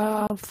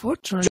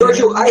 Unfortunately.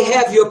 Giorgio, I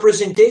have your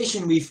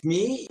presentation with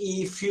me.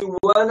 If you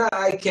wanna,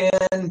 I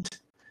can.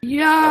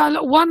 Yeah,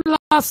 one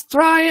last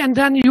try, and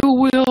then you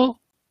will.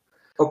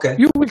 Okay.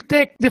 You will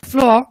take the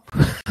floor.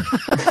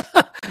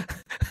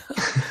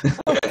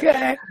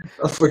 Okay.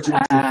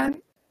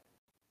 Unfortunately.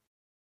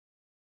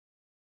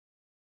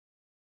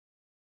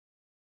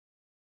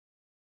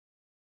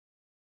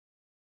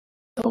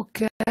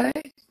 Okay.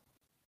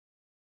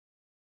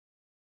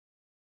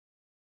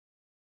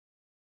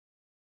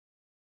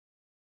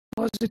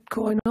 What's it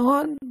going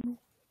on?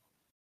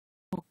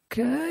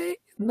 Okay,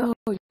 now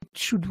it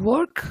should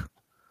work.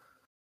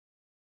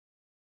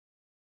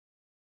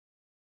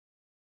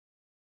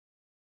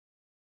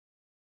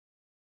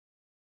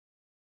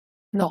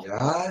 No,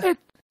 Yeah.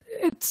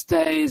 it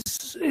stays,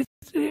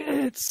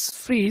 it's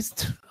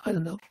freezed. I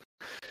don't know.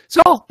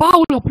 So,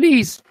 Paolo,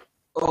 please.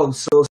 Oh, I'm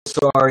so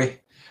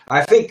sorry.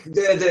 I think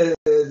the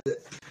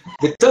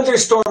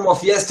thunderstorm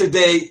of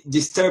yesterday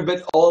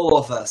disturbed all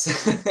of us.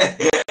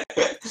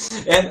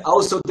 And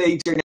also the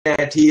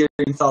internet here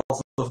in south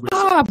of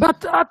Brazil.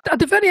 But at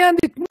the very end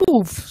it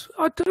moves.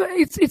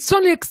 It's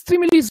only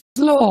extremely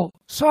slow.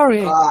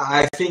 Sorry.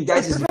 I think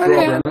that is the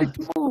problem. It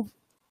moves.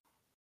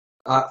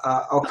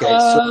 Okay,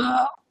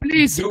 so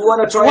please. Do you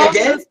want to try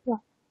again?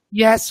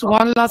 Yes,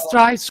 one last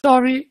try.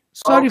 Sorry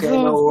Okay, for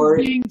no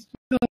being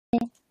so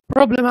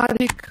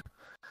problematic.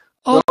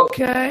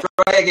 Okay.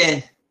 Try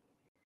again.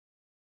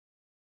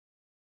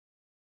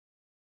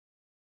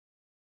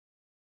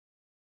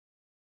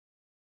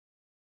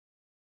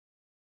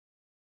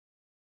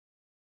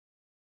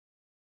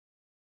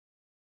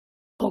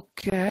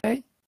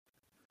 Okay.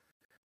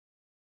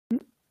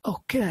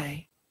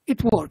 Okay,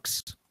 it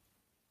works.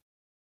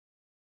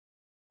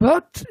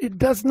 But it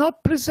does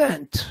not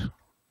present.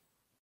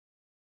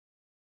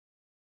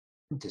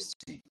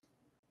 Interesting.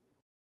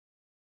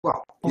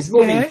 Well, it's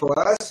Okay. moving for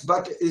us,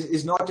 but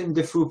it's not in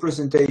the full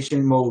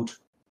presentation mode.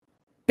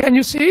 Can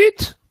you see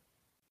it?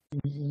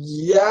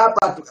 Yeah,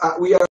 but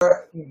we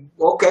are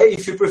okay.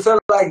 If you prefer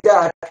like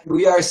that,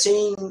 we are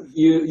seeing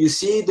you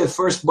see the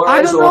first bars.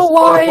 I don't know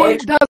why PowerPoint.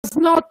 it does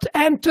not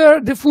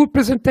enter the full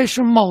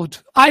presentation mode.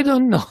 I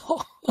don't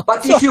know.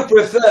 But if you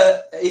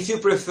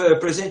prefer,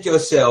 present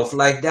yourself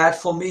like that.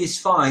 For me, it's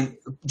fine.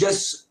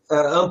 Just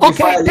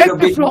amplify a little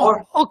bit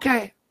more.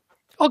 Okay.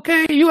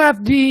 Okay, you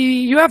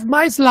have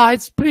my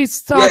slides. Please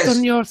start Yes.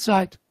 on your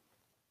side.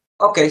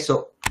 Okay,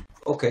 so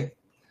okay,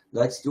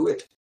 let's do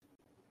it.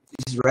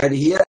 It's ready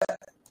here.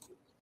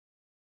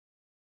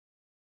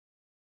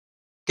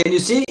 Can you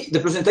see the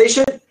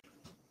presentation?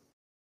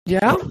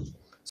 Yeah.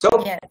 So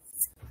Yes.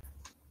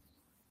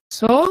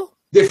 So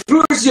the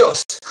floor is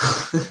yours.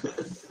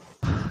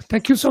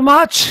 thank you so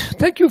much.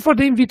 Thank you for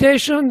the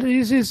invitation.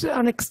 This is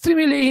an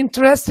extremely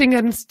interesting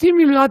and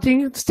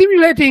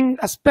stimulating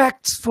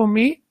aspects for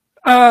me.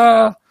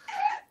 I'm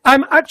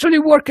actually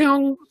working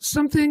on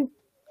something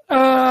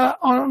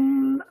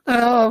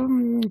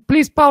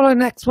please, Paolo,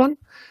 next one,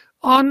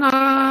 in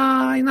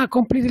a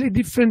completely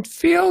different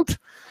field.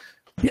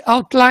 The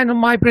outline of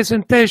my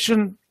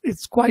presentation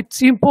is quite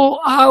simple.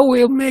 I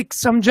will make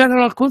some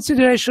general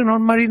consideration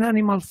on marine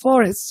animal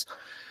forests.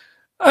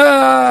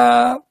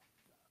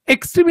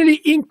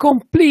 Extremely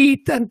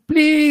incomplete, and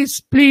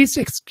please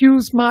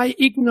excuse my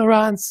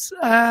ignorance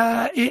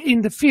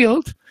in the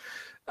field.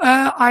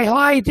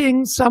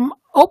 Highlighting some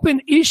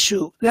open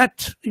issue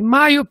that, in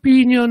my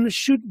opinion,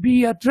 should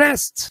be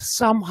addressed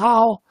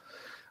somehow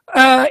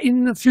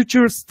in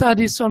future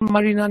studies on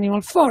marine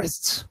animal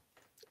forests.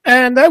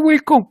 And I will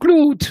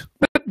conclude,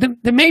 but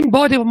the main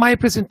body of my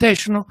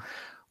presentation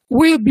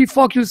will be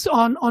focused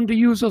on the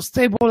use of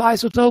stable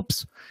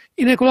isotopes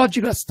in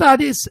ecological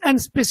studies,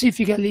 and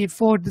specifically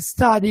for the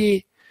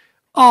study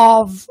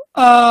of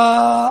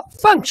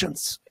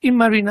functions in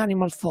marine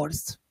animal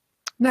forests.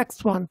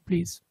 Next one,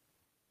 please.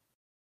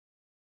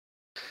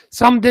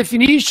 Some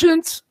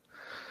definitions.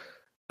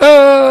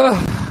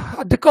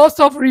 At the cost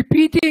of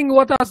repeating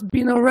what has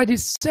been already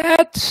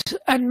said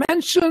and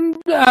mentioned,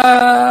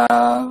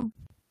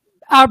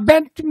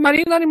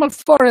 marine animal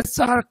forests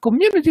are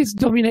communities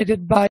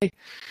dominated by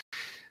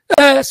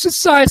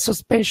sessile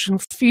suspension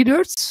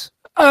feeders.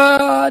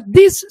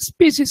 These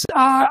species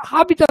are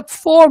habitat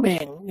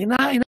forming. In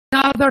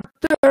other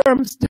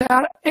terms, they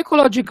are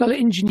ecological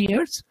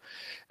engineers,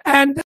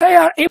 and they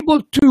are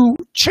able to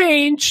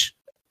change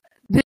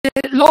the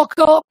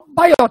local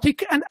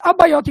biotic and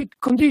abiotic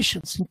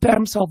conditions in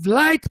terms of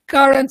light,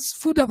 currents,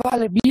 food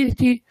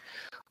availability,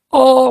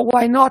 or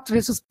why not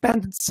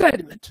resuspended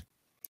sediment.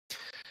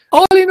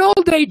 All in all,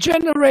 they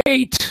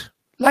generate,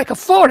 like a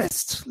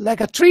forest,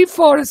 like a tree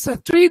forest, a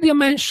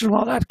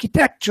three-dimensional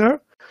architecture,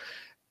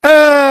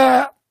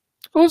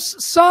 whose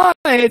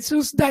size,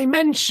 whose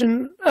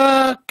dimension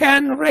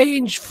can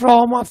range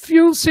from a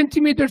few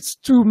centimeters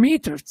to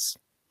meters.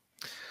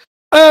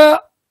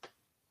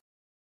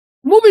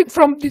 moving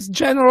from these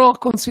general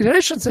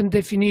considerations and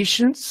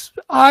definitions,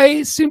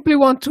 I simply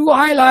want to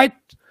highlight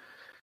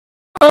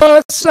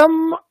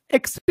some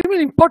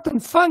extremely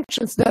important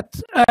functions that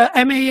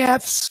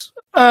MAFs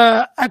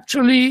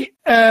actually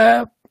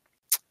have.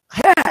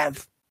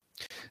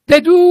 They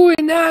do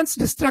enhance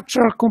the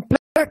structural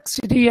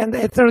complexity and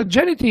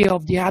heterogeneity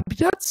of the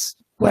habitats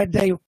where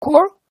they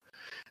occur.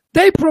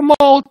 They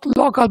promote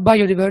local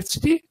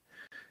biodiversity,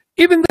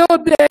 even though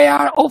they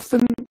are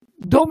often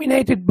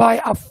dominated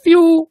by a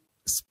few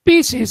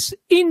species.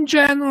 In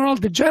general,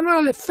 the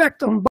general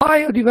effect on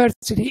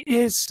biodiversity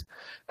is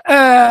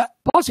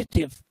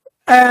positive.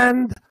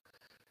 And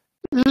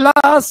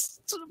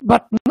last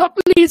but not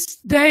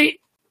least, they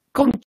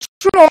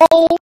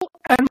control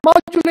and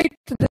modulate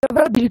the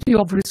availability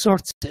of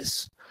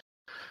resources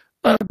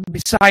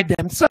beside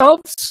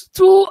themselves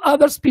to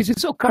other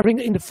species occurring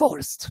in the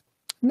forest.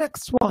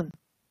 Next one.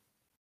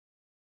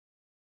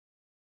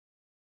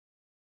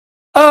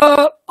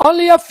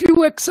 Only a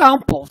few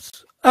examples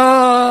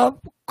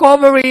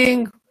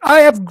covering. I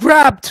have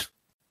grabbed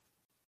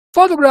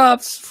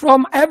photographs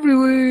from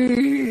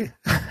every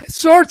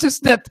sources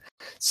that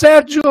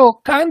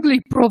Sergio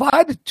kindly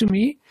provided to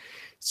me.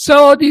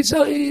 So this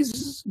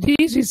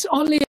is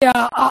only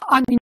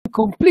an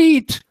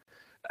incomplete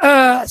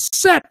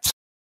set.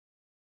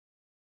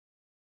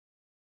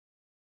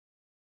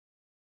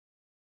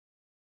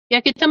 E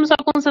aqui temos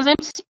alguns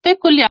exemplos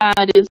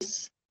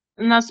peculiares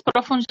nas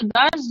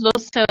profundidades do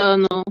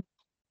oceano,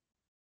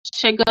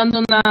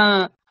 chegando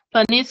na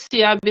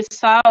planície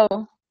abissal,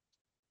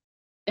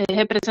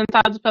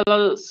 representado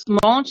pelos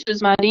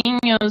montes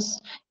marinhos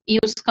e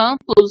os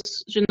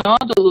campos de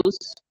nódulos,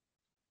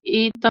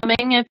 e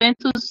também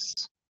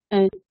eventos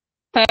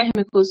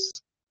térmicos.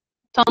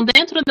 Então,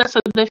 dentro dessa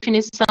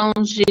definição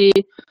de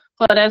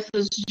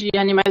florestas de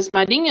animais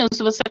marinhos,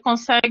 você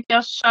consegue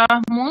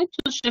achar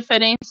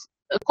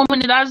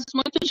comunidades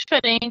muito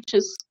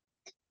diferentes,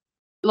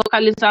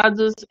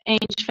 localizadas em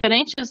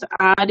diferentes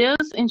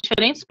áreas, em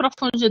diferentes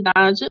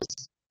profundidades,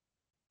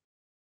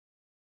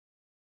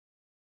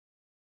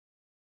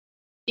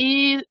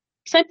 e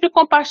sempre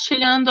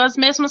compartilhando as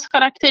mesmas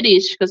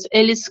características.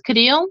 Eles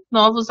criam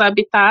novos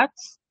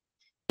habitats,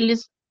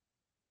 eles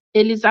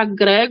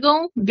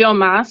agregam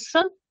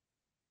biomassa,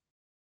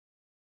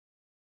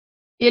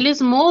 e eles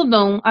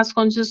mudam as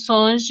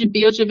condições de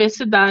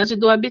biodiversidade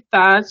do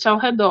habitat ao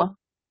redor.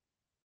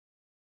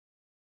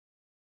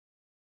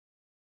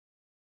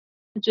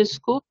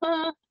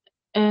 Desculpa.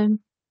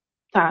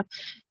 Tá.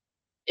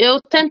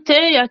 Eu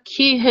tentei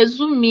aqui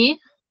resumir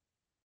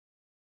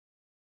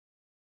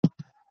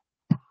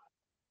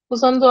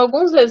usando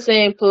alguns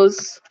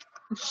exemplos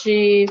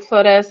de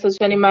florestas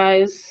de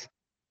animais.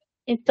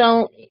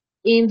 Então,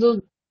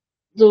 indo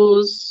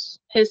dos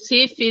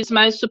recifes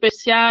mais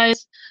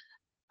superficiais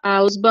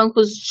aos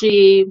bancos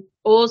de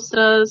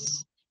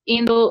ostras,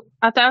 indo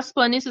até as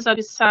planícies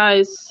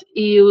abissais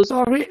e os...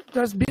 Sorry,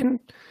 there's been...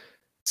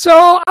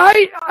 So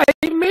I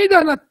made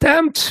an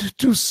attempt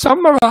to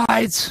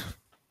summarize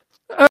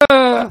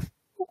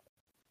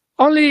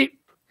only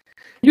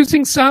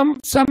using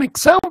some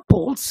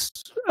examples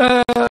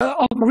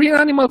of marine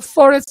animal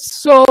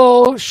forests.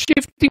 So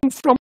shifting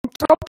from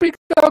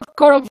tropical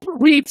coral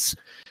reefs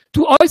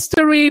to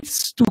oyster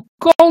reefs to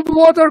cold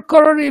water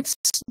coral reefs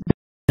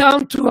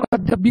down to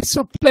the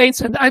abyssal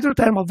plains and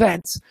hydrothermal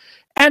vents,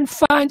 and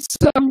find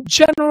some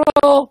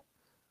general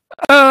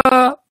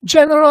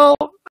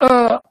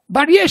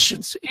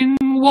variations in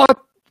what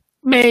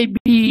may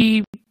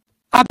be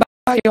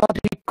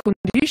abiotic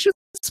conditions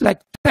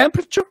like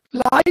temperature,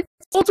 light,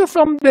 also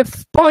from the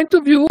point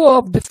of view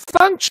of the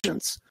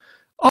functions,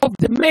 of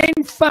the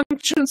main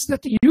functions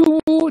that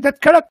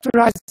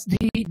characterize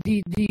the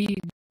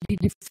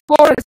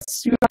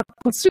forests you are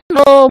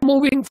considering,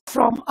 moving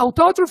from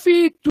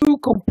autotrophy to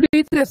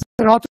complete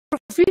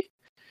heterotrophy,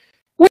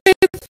 with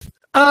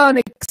an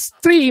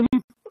extreme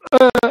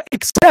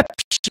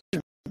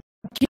exception,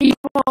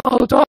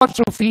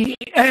 autotrophy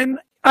and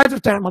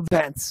hydrothermal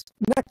vents.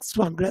 Next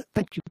one,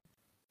 thank you.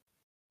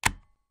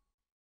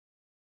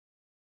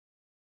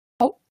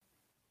 Oh.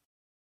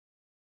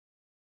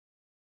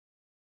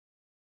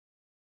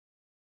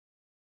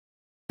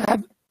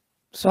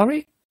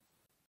 Sorry?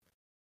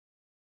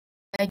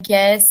 I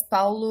guess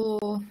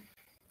Paulo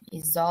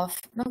is off.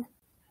 No,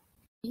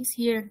 he's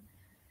here.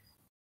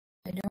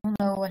 I don't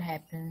know what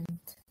happened.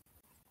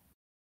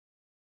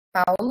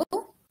 Paulo,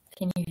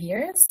 can you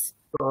hear us?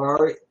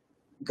 Sorry,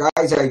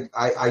 guys,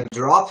 I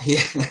dropped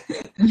here.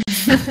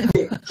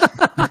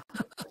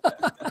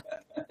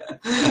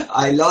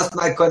 I lost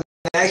my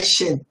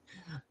connection.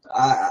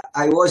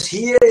 I was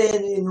here,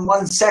 and in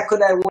 1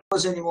 second I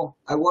wasn't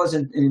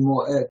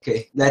anymore.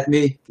 Okay,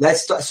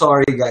 let's start.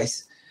 Sorry,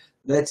 guys.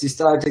 Let's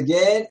start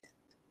again.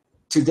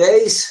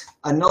 Today's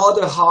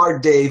another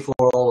hard day for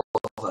all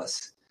of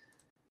us.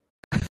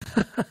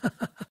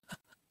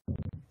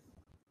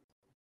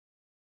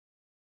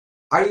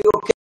 Are you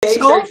okay,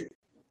 Sergio?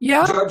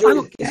 Yeah, Giorgio, I'm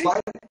okay. is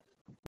fine?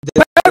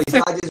 Perfect. Is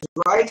that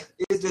right?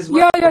 Is this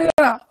right?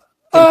 Yeah.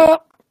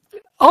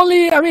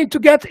 only, I mean, to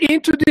get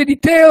into the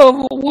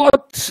detail of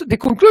what the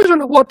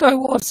conclusion of what I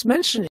was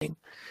mentioning.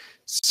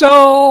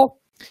 So,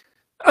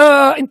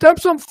 in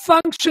terms of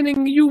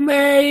functioning, you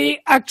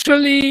may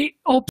actually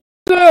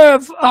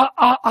observe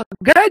a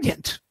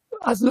gradient,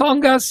 as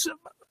long as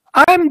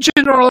I'm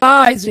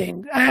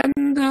generalizing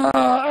and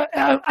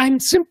I'm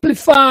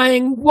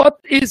simplifying what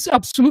is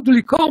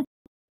absolutely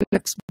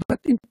complex. But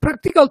in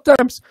practical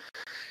terms,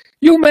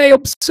 you may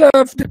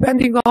observe,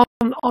 depending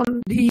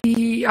on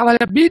the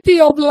availability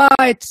of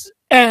light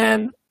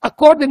and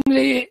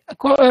accordingly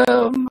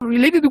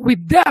related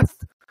with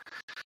depth,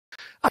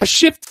 a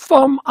shift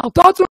from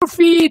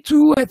autotrophy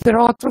to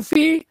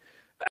heterotrophy.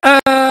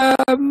 A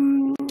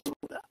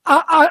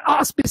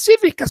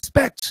specific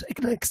aspect,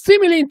 an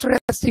extremely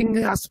interesting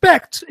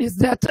aspect, is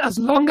that as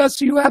long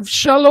as you have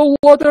shallow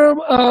water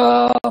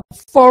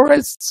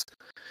forests,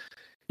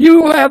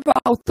 you have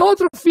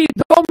autotrophy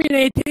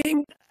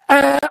dominating,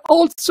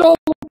 also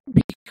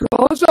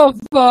because of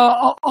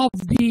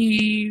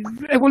the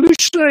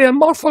evolutionary and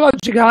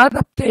morphological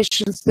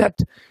adaptations that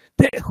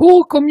the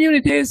whole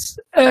communities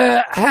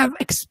have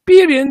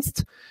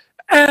experienced,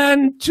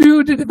 and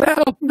to the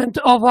development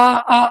of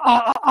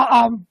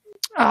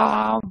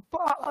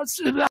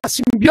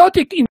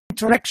symbiotic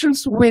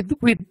interactions with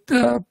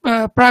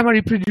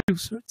primary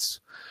producers.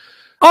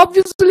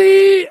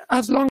 Obviously,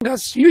 as long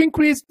as you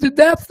increase the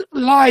depth,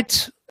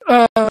 light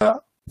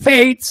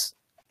fades,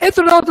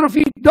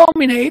 heterotrophy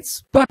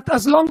dominates, but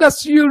as long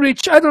as you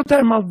reach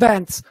hydrothermal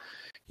vents,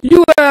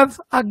 you have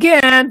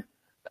again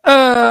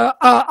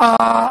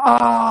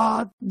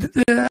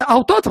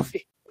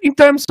autotrophy in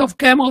terms of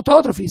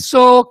chemotrophy.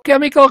 So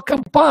chemical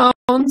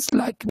compounds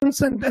like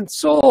and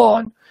so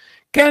on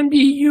can be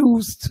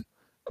used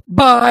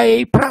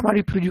by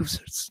primary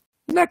producers.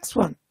 Next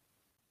one.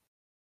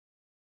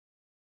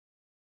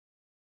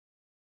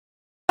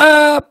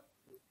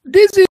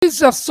 This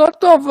is a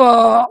sort of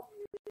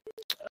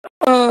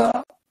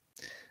how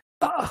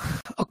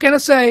can I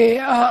say?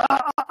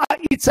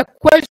 It's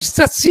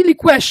a silly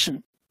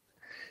question.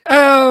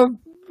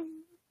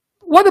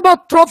 What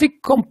about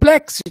trophic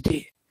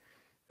complexity?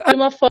 De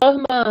uma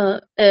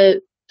forma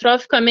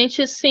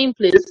troficamente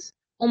simples,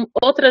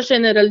 outra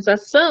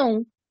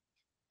generalização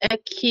é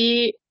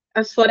que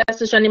as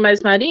florestas de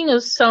animais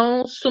marinhos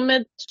são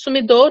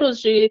sumidouros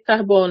de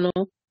carbono,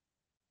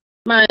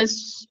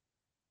 mas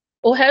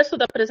o resto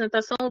da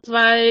apresentação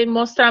vai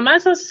mostrar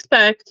mais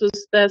aspectos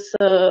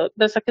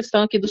dessa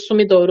questão aqui dos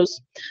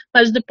sumidouros.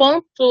 Mas do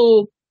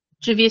ponto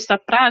de vista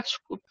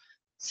prático,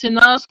 se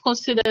nós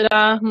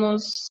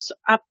considerarmos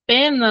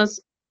apenas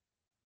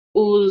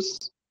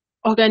os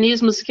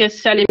organismos que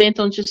se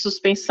alimentam de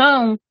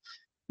suspensão,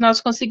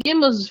 nós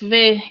conseguimos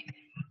ver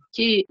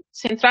que,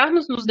 se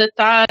entrarmos nos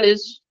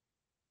detalhes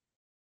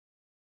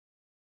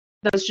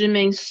das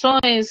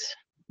dimensões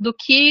do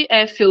que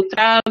é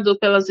filtrado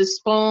pelas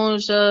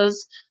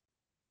esponjas,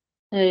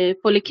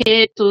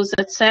 poliquetos,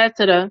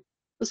 etc.,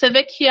 você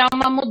vê que há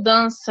uma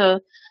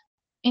mudança.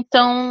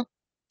 Então,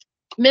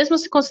 mesmo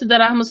se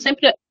considerarmos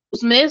sempre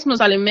os mesmos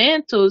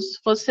alimentos,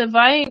 você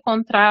vai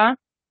encontrar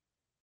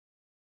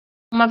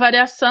uma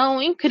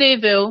variação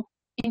incrível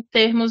em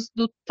termos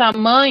do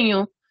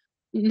tamanho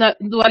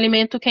do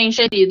alimento que é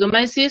ingerido.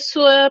 Mas isso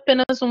é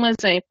apenas um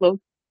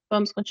exemplo.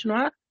 Vamos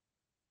continuar?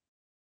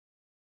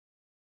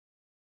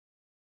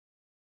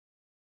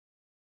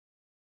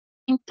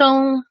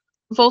 Então,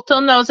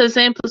 voltando aos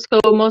exemplos que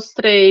eu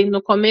mostrei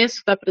no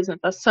começo da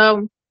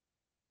apresentação,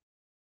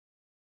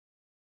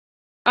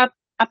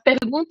 a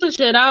pergunta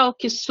geral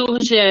que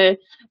surge é: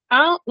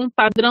 há um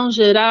padrão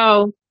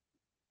geral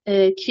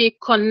que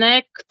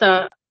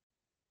conecta,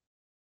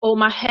 ou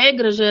uma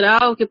regra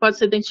geral que pode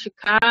ser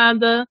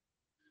identificada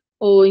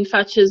ou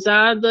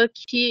enfatizada,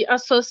 que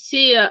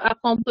associa a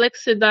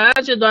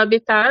complexidade do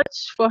habitat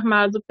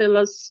formado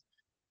pelas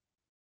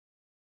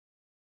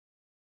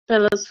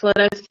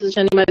florestas de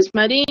animais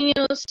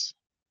marinhos,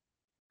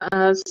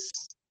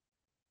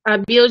 a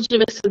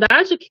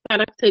biodiversidade que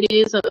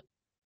caracteriza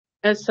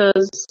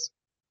essas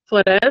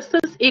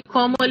florestas e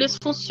como eles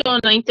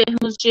funcionam em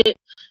termos de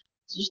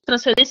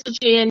transferência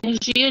de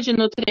energia e de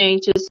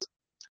nutrientes.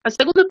 A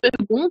segunda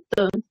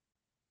pergunta: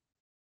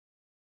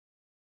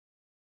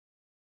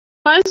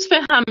 quais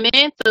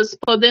ferramentas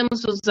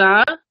podemos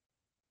usar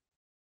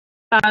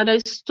para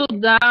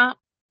estudar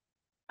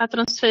a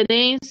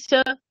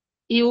transferência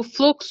e o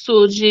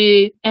fluxo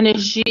de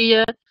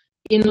energia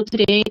e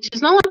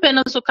nutrientes, não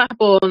apenas o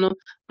carbono,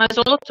 mas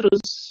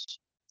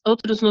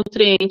outros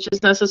nutrientes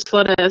nessas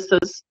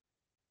florestas?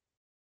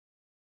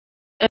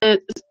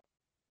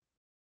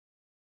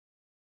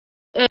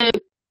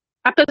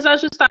 Apesar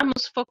de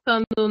estarmos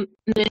focando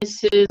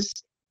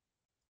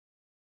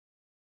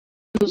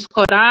nos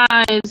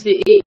corais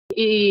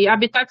e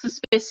habitats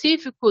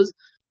específicos,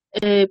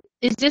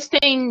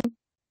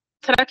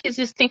 será que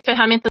existem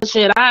ferramentas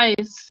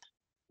gerais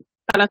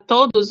para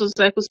todos os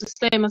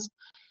ecossistemas?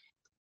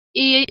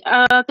 E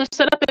a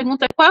terceira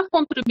pergunta é: qual a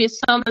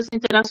contribuição das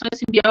interações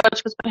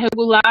simbióticas para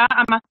regular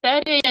a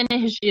matéria e a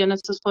energia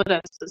nessas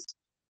florestas?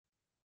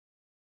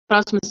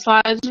 Próximo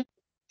slide.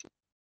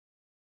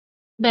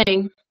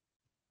 Bem,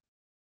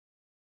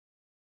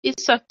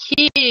 isso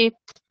aqui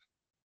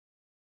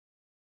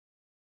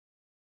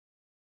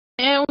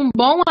é um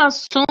bom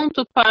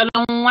assunto para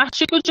um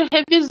artigo de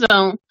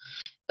revisão.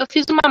 Eu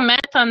fiz uma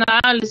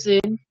meta-análise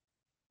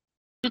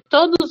de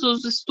todos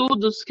os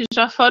estudos que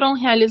já foram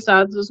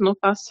realizados no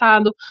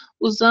passado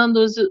usando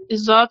os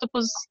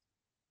isótopos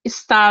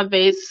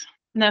estáveis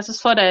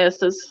nessas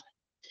florestas.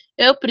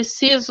 Eu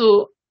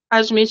preciso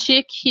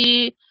admitir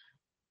que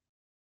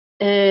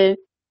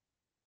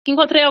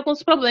encontrei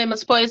alguns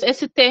problemas, pois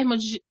esse termo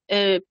de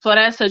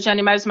floresta de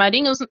animais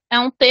marinhos é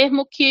um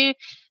termo que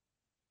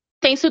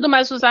tem sido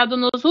mais usado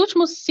nos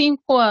últimos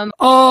 5 anos.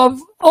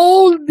 Of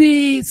all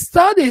the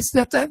studies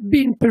that have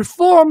been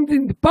performed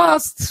in the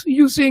past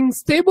using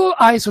stable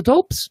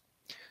isotopes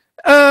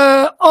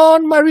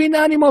on marine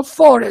animal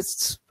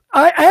forests,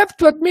 I have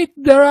to admit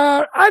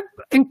I've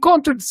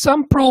encountered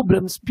some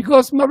problems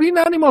because marine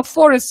animal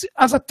forests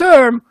as a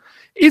term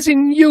is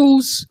in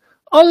use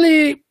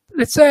only,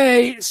 let's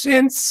say,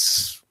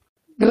 since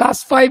the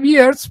last 5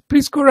 years.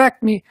 Please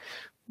correct me.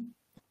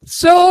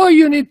 So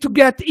you need to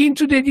get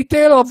into the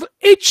detail of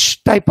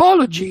each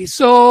typology.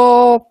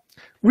 So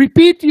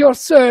repeat your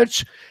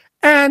search,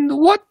 and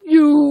what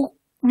you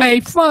may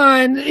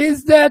find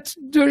is that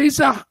there is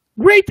a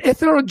great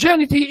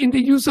heterogeneity in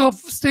the use of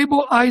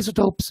stable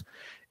isotopes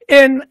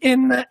for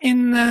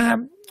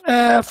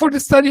the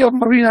study of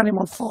marine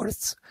animal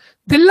forests.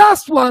 The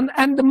last one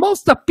and the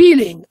most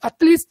appealing,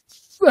 at least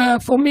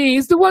for me,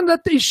 is the one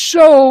that is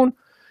shown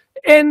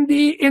in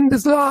the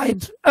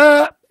slide.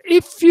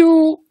 If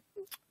you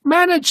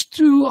manage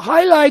to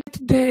highlight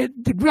the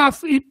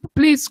graph,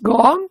 please go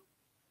on.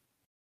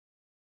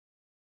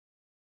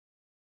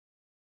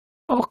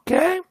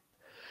 Okay.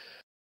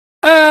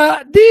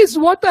 This is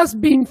what has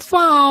been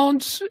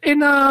found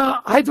in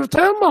a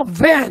hydrothermal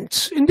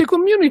vent in the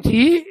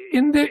community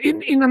in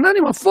an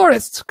animal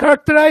forest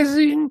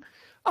characterizing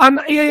an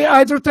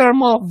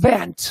hydrothermal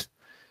vent.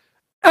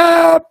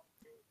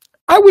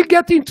 I will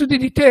get into the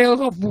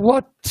details of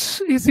what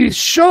is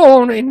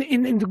shown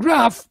in the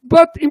graph,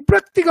 but in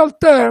practical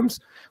terms,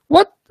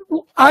 what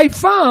I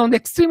found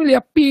extremely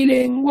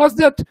appealing was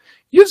that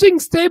using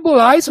stable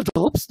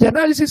isotopes, the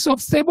analysis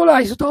of stable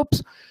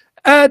isotopes,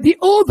 the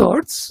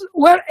authors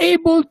were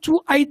able to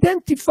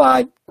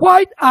identify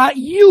quite a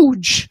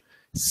huge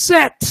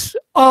set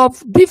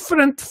of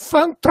different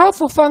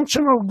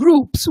trophofunctional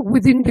groups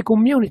within the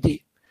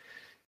community.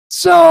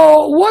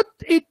 So what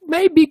it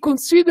may be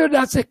considered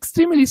as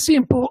extremely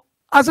simple,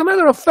 as a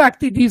matter of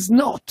fact, it is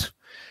not.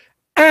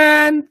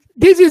 And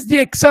this is the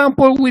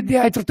example with the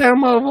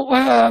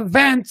hydrothermal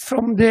vent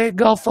from the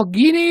Gulf of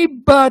Guinea,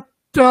 but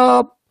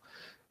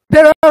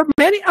there are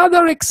many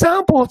other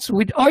examples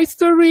with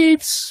oyster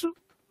reefs,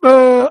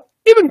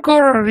 even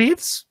coral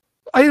reefs,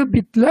 a little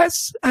bit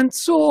less, and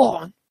so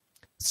on.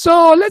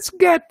 So let's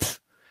get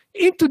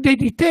into the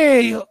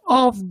detail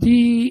of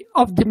the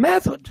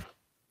method.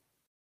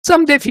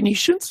 Some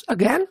definitions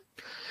again.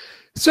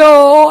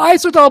 So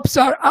isotopes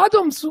are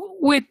atoms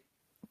with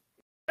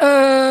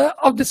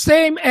of the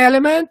same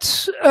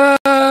element,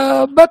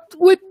 but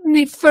with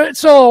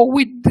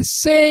the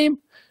same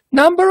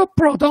number of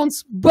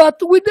protons, but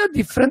with a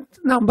different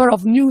number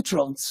of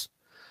neutrons.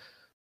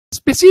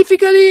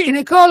 Specifically in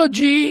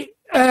ecology,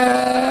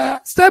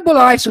 stable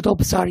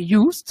isotopes are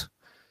used,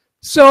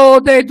 so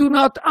they do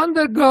not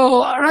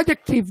undergo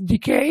radioactive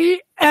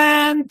decay.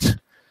 And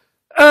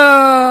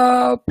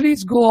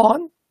please go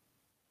on.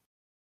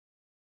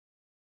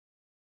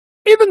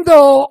 Even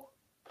though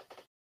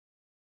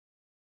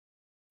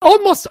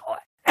almost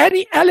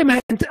any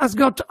element has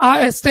got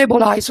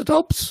stable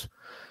isotopes,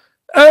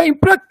 in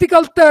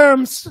practical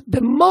terms,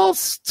 the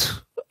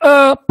most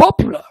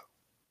popular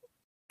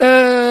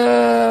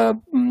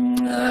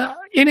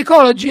in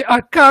ecology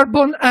are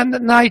carbon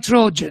and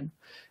nitrogen,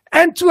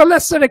 and to a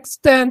lesser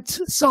extent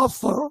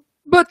sulfur,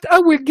 but I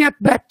will get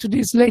back to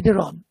this later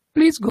on.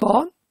 Please go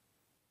on.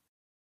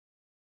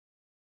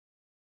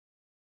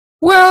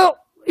 Well,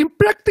 in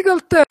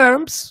practical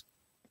terms,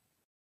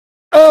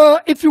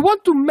 if you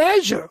want to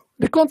measure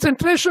the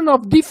concentration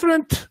of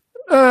different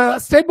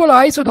stable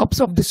isotopes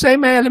of the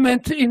same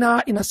element in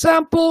a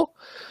sample,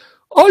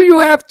 all you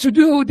have to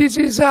do, this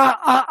is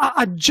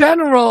a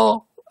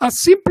general, a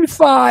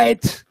simplified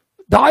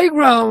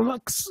diagram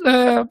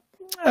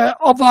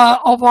of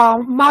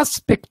a mass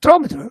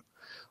spectrometer.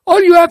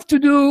 All you have to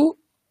do,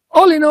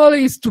 all in all,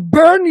 is to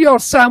burn your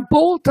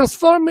sample,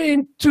 transform it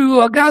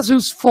into a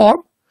gaseous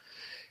form,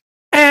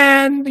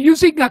 and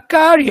using a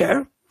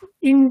carrier,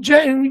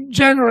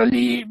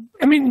 generally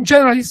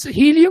it's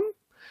helium.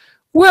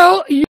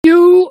 Well,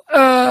 you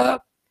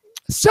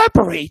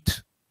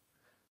separate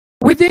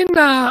within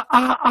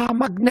a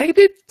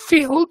magnetic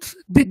field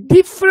the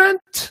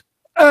different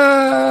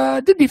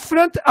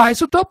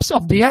isotopes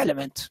of the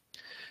element.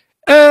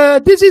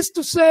 This is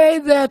to say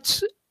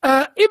that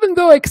even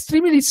though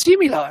extremely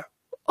similar,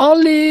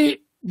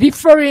 only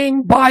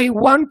differing by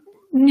one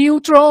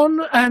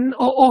neutron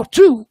or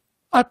two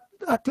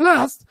at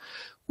last,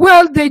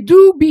 Well, they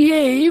do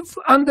behave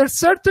under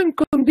certain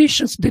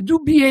conditions. They do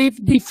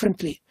behave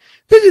differently.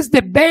 This is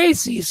the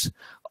basis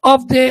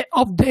of the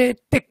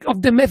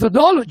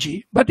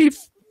methodology. But if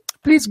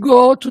please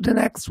go to the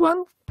next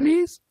one,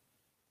 please.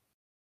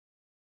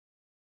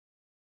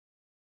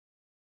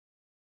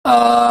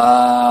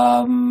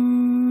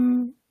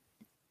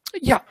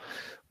 Yeah,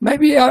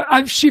 maybe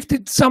I've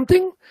shifted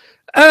something.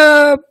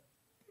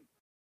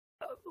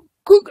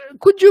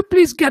 Could you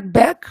please get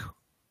back?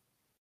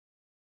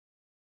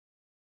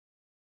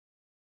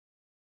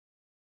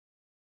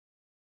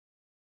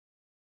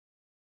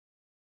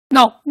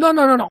 No.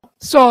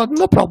 So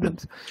no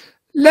problems.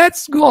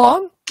 Let's go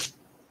on.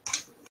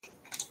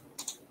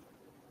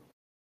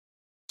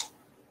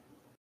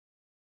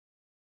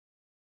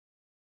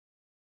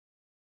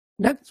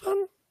 Next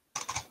one.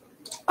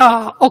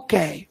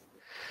 Okay.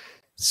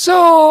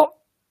 So,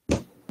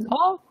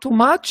 no, too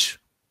much.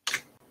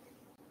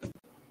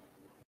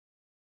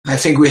 I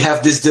think we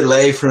have this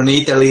delay from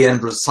Italy and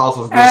south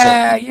of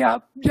Brazil.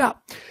 Yeah.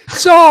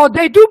 So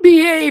they do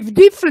behave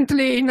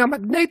differently in a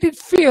magnetic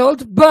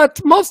field,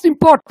 but most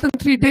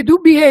importantly, they do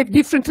behave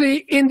differently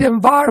in the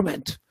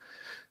environment.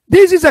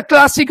 This is a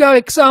classical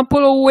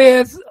example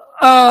with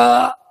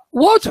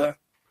water.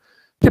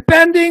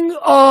 Depending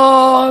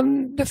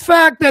on the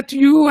fact that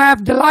you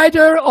have the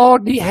lighter or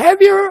the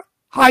heavier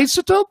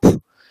isotope,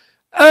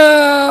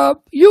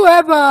 you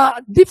have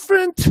a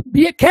different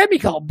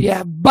chemical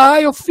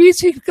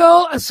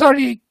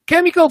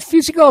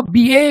physical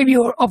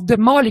behavior of the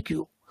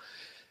molecule.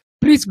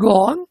 Please go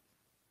on.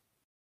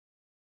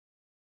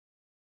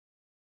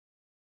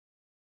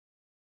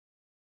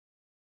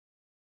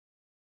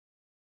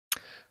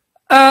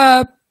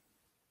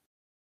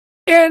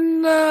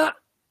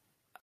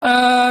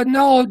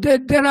 No,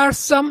 there are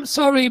some,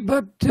 sorry,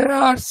 but there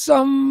are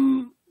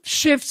some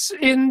shifts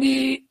in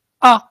the,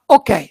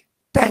 okay,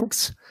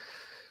 thanks.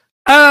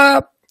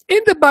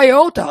 In the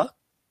biota,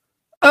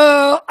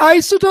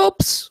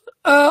 isotopes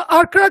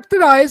are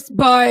characterized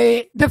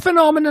by the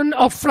phenomenon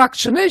of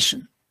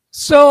fractionation.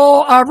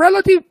 So a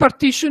relative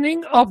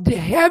partitioning of the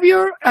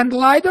heavier and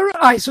lighter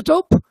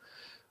isotope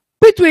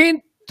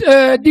between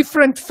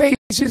different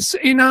phases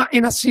in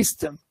a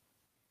system.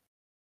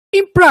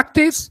 In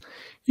practice,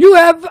 you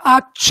have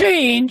a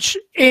change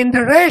in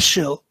the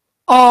ratio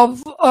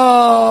of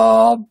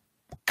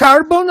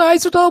carbon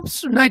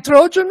isotopes,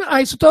 nitrogen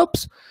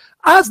isotopes,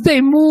 as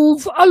they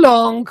move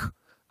along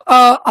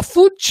a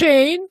food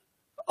chain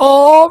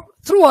or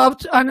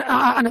throughout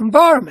an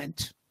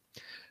environment.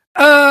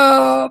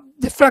 The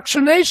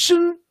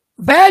fractionation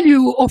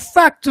value of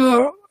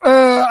factor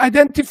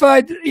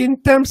identified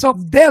in terms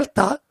of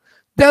delta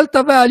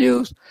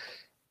values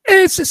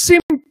is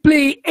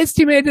simply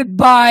estimated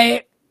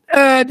by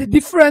the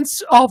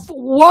difference of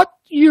what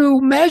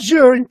you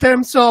measure in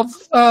terms of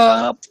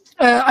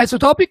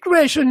isotopic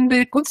ratio in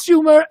the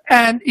consumer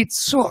and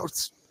its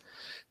source.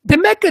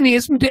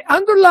 The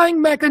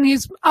underlying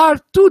mechanism are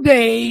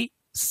today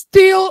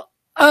still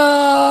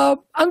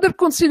under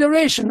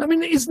consideration. I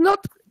mean, it's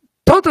not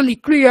totally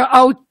clear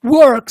how it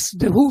works,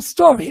 the whole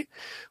story,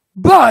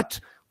 but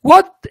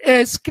what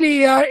is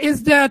clear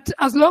is that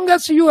as long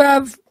as you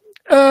have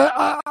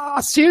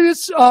a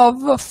series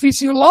of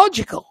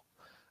physiological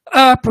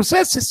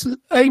processes,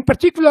 in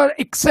particular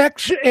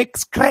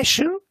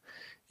excretion,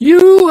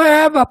 you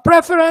have a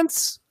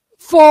preference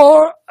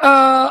for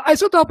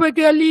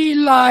isotopically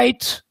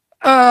light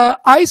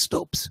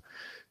isotopes.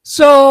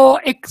 So,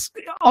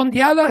 on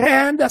the other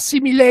hand,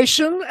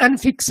 assimilation and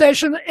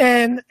fixation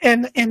in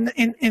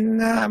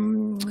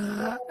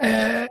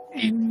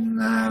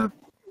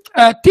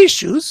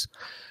tissues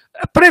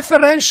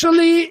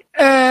preferentially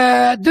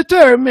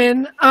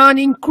determine an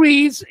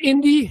increase in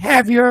the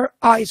heavier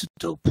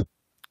isotope.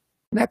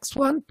 Next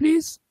one,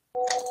 please.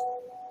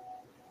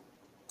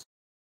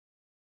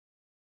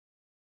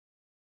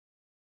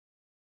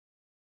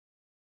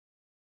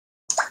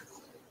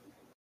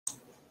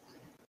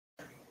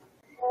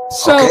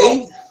 So,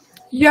 okay.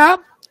 Yeah.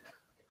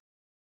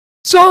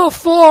 So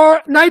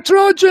for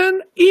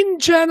nitrogen, in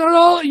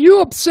general,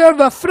 you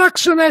observe a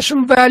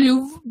fractionation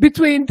value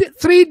between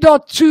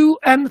 3.2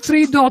 and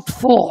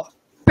 3.4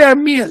 per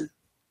mil.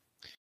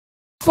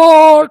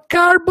 For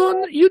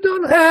carbon, you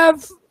don't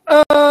have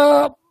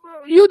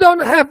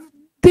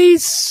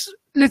this,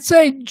 let's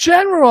say,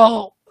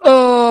 general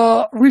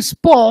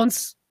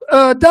response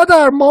that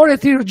are more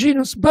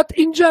heterogeneous, but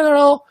in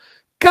general,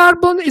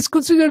 carbon is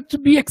considered to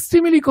be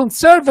extremely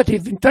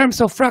conservative in terms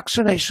of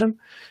fractionation.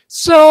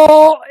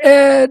 So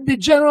the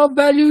general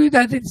value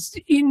that is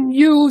in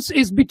use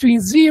is between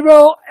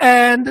 0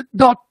 and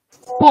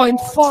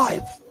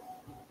 0.5.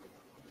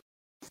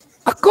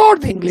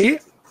 Accordingly,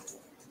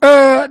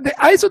 the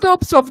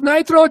isotopes of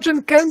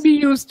nitrogen can be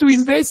used to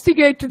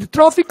investigate the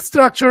trophic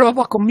structure of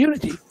a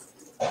community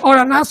or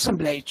an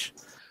assemblage,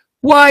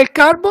 while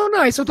carbon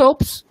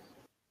isotopes,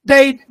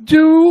 they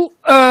do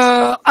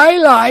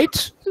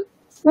highlight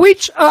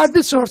which are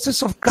the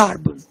sources of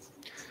carbon.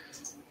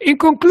 In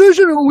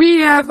conclusion,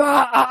 we have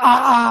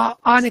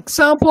an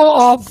example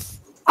of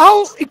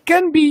how it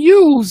can be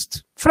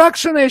used,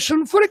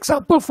 fractionation, for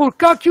example, for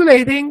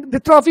calculating the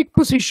trophic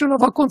position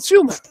of a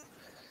consumer,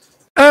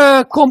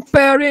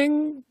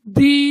 comparing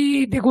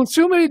the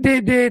consumer,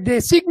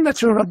 the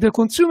signature of the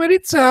consumer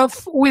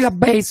itself with a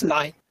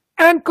baseline,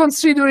 and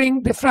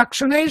considering the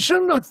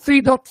fractionation of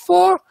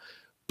 3.4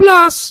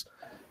 plus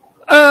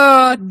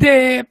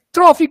the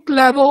trophic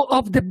level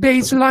of the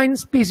baseline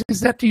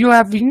species that you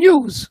have in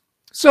use.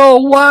 So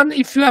 1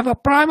 if you have a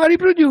primary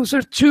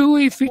producer, 2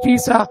 if it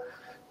is a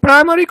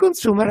primary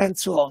consumer, and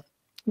so on.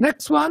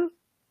 Next one.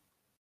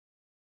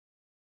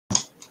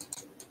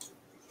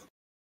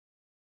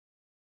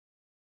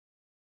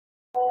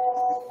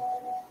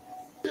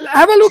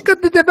 Have a look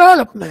at the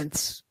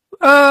developments.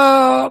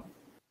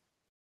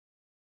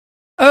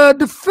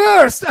 The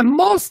first and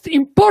most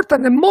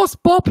important and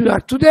most popular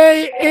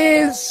today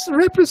is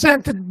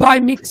represented by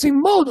mixing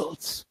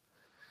models.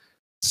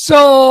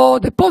 So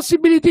the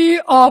possibility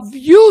of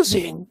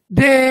using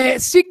the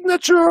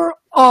signature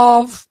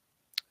of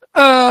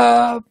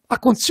a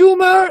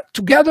consumer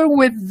together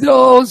with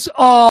those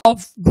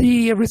of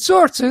the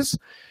resources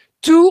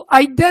to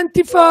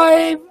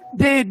identify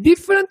the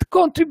different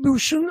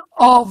contribution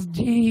of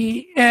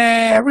the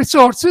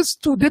resources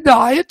to the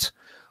diet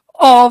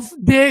of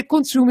the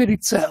consumer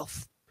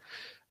itself.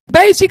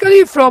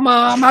 Basically, from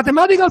a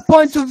mathematical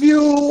point of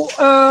view,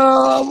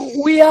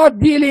 we are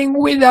dealing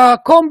with a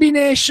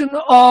combination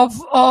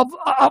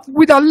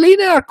with a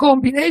linear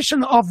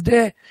combination of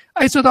the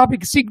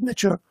isotopic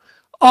signature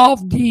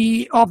of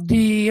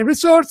the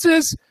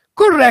resources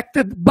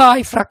corrected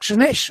by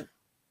fractionation.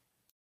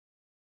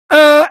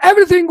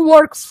 Everything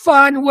works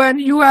fine when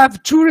you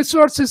have 2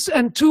 resources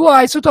and 2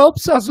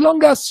 isotopes. As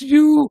long as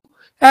you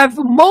have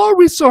more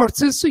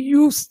resources,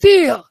 you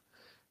still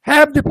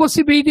have the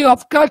possibility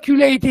of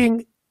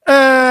calculating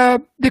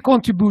the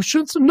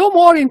contributions, no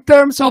more in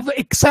terms of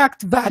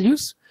exact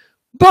values,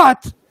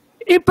 but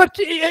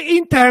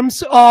in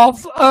terms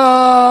of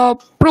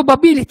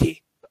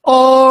probability.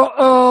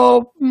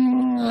 Or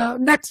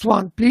next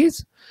one,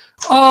 please.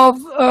 Of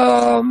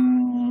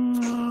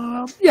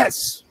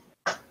yes,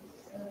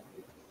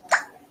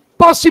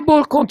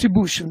 possible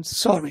contributions.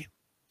 Sorry.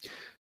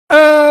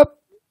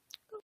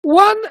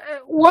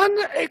 One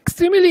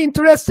extremely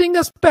interesting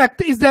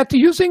aspect is that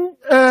using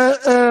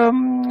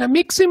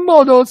mixing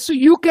models,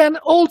 you can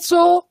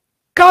also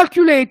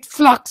calculate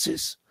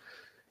fluxes,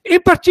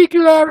 in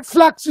particular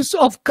fluxes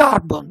of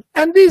carbon.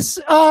 And these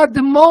are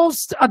the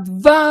most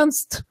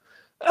advanced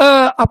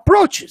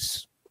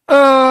approaches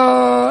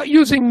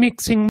using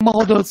mixing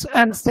models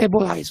and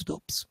stable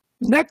isotopes.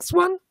 Next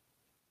one.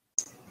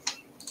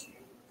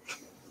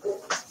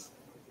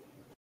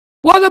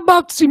 What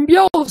about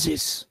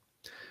symbiosis?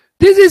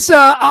 This is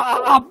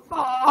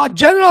a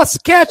general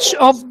sketch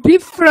of the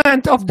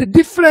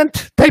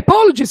different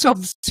typologies of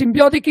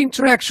symbiotic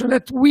interaction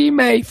that we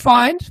may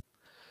find,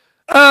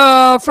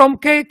 from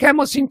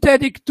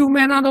chemosynthetic to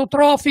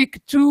menanotrophic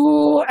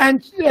to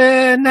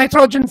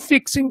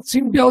nitrogen-fixing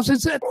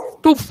symbiosis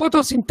to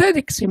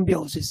photosynthetic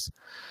symbiosis.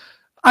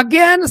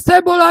 Again,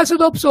 stable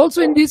isotopes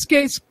also in this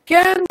case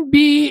can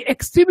be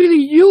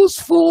extremely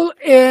useful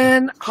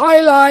in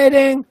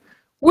highlighting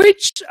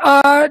which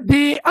are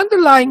the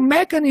underlying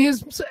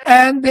mechanisms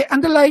and the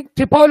underlying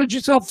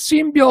typologies of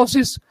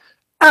symbiosis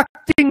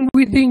acting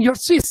within your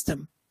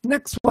system.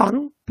 Next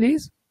one,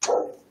 please.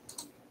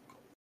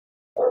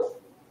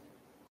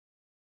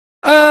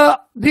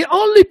 The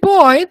only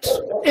point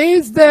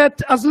is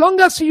that as long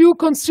as you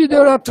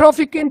consider a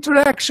trophic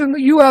interaction,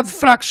 you have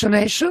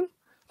fractionation,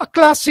 a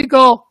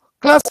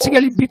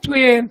classically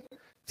between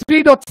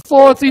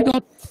 3.4,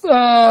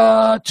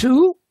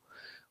 3.2.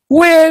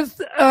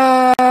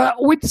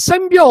 With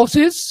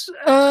symbiosis,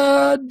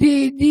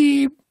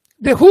 the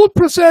whole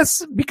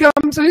process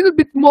becomes a little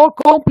bit more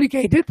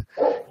complicated.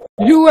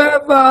 You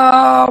have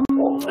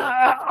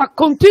a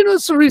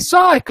continuous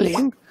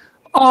recycling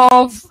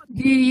of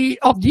the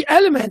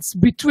elements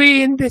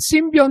between the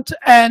symbiont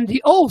and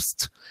the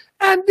host,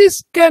 and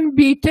this can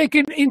be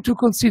taken into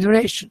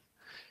consideration.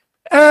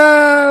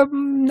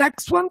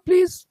 Next one,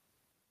 please.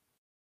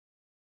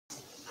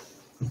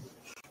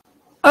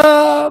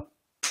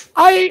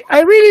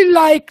 I really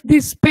like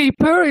this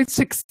paper. It's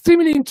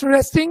extremely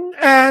interesting,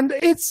 and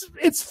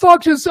it's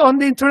focused on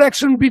the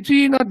interaction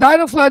between a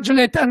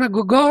dinoflagellate and a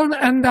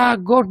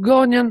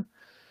Gorgonian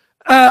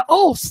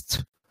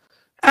host,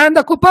 and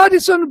a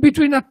comparison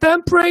between a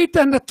temperate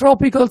and a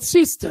tropical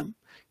system.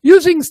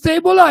 Using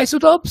stable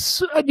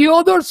isotopes, the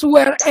authors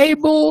were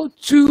able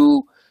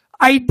to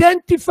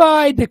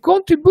identify the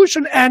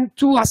contribution and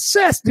to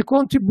assess the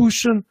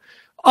contribution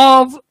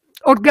of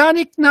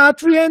organic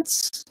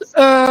nutrients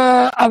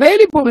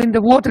available in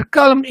the water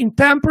column in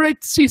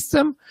temperate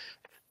system,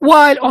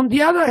 while on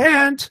the other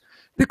hand,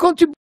 the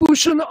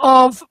contribution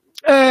of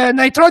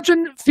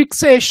nitrogen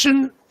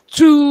fixation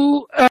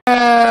to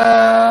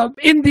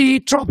in the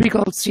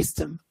tropical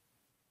system.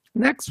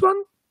 Next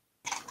one.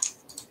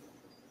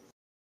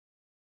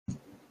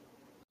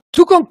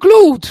 To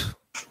conclude,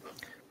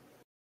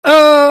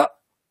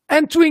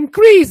 and to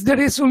increase the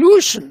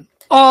resolution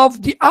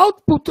of the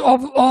output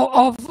of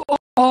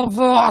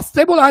a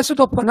stable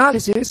isotope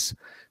analysis,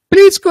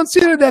 please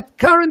consider that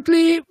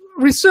currently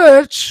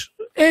research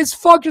is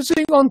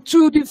focusing on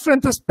two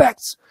different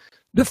aspects.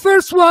 The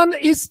first one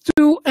is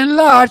to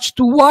enlarge,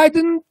 to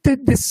widen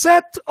the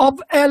set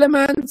of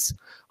elements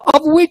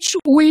of which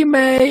we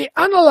may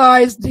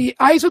analyze the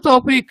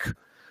isotopic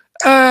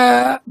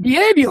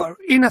behavior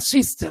in a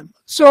system.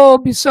 So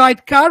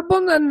beside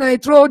carbon and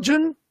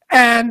nitrogen,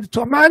 and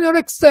to a minor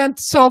extent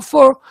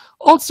sulfur,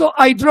 also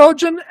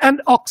hydrogen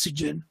and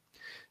oxygen.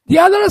 The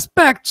other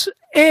aspect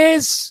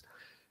is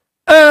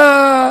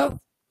the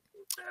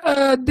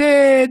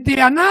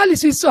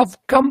analysis of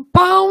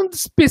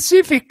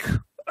compound-specific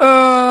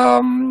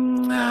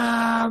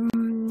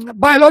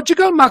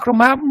biological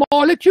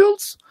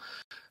macromolecules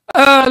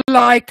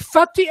like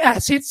fatty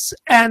acids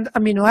and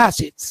amino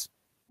acids.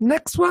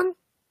 Next one.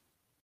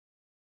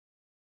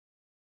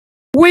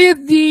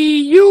 With the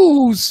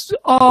use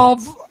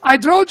of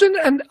hydrogen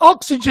and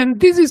oxygen,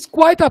 this is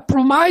quite a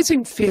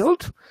promising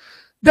field.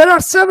 There are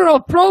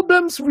several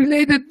problems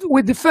related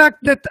with the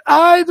fact that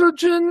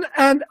hydrogen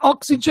and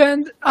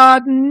oxygen are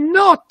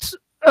not,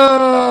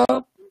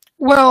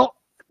 well,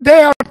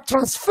 they are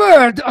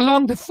transferred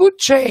along the food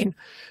chain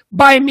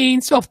by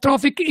means of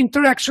trophic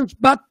interactions,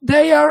 but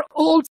they are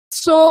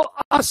also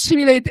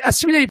assimilated.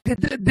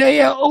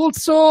 They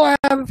also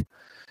have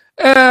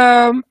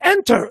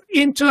enter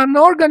into an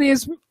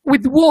organism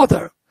with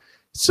water.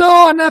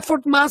 So an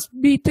effort must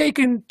be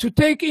taken to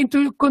take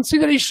into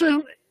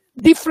consideration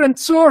different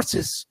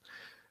sources,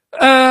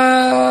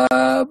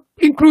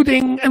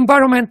 including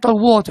environmental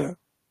water.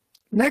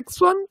 Next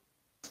one.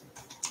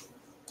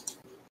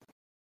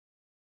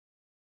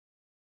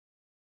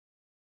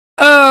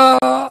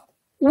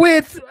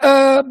 With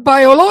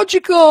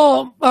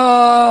biological,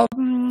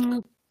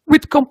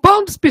 with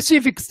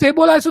compound-specific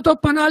stable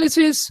isotope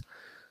analysis,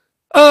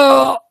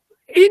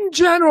 in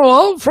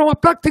general, from a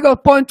practical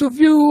point of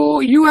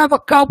view, you have a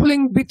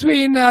coupling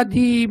between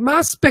the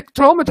mass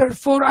spectrometer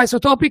for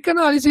isotopic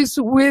analysis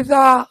with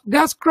a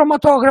gas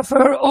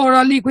chromatographer or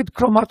a liquid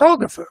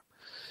chromatographer,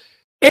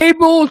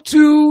 able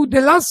to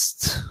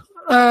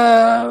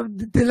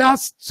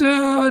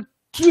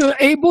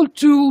able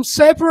to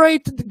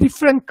separate the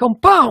different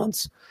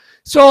compounds.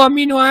 So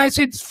amino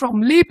acids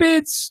from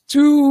lipids to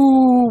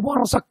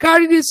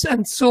monosaccharides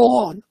and so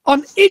on.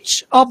 On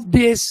each of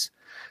these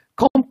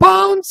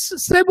compounds,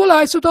 stable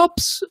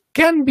isotopes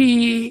can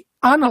be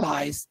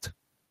analyzed.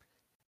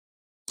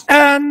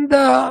 And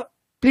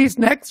please,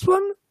 next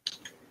one.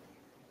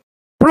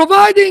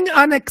 Providing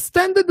an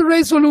extended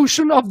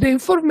resolution of the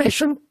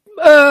information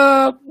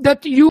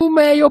that you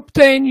may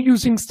obtain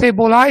using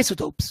stable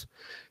isotopes.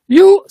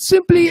 You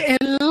simply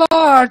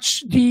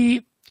enlarge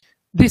the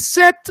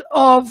set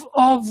of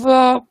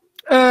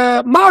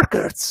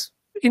markers,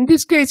 in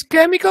this case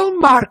chemical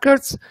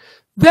markers,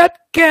 that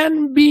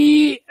can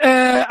be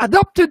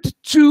adopted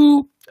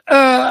to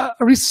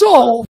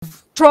resolve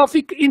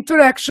trophic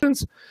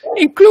interactions,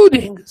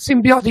 including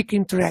symbiotic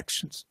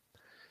interactions.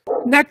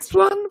 Next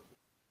one.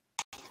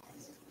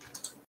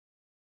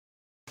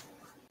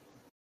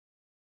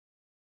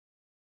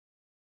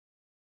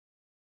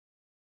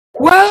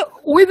 Well,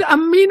 with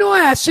amino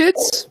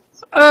acids,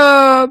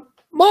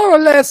 more or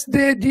less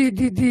the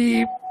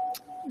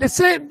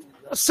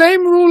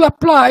same rule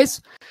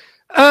applies.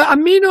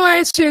 Amino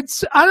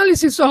acids,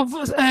 analysis of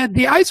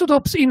the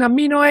isotopes in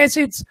amino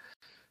acids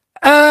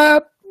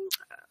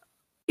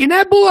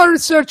enable a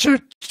researcher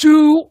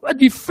to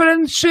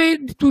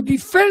differentiate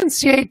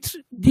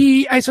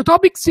the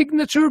isotopic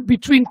signature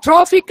between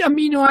trophic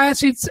amino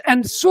acids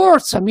and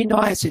source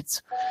amino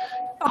acids.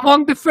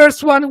 Among the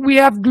first one, we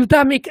have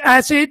glutamic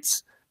acid,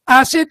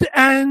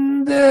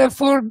 and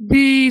for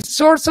the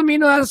source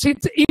amino acid,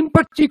 in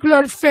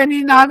particular,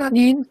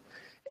 phenylalanine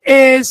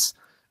is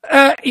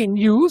in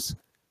use.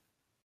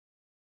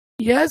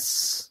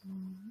 Yes.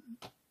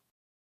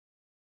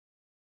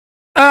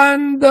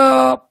 And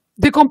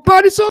the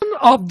comparison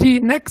of the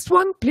next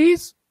one,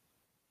 please.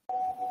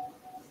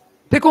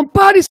 The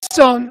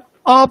comparison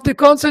of the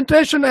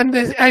concentration and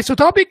the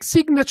isotopic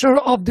signature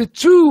of the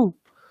two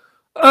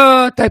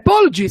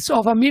typologies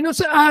of amino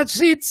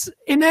acids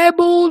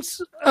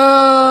enables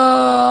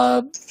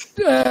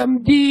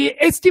the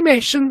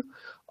estimation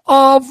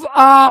of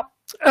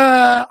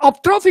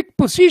trophic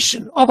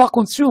position of a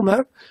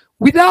consumer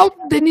without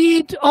the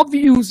need of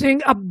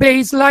using a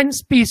baseline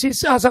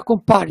species as a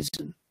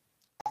comparison.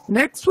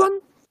 Next one.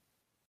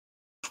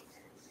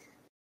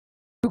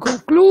 To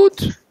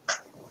conclude,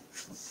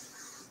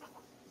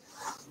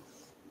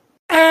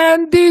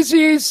 and this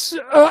is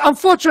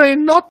unfortunately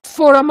not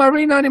for a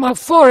marine animal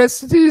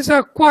forest. This is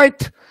a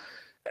quite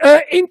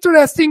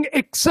interesting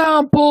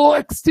example,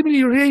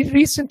 extremely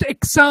recent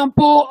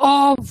example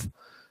of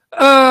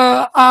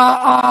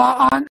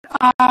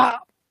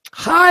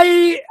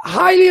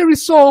highly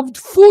resolved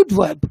food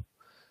web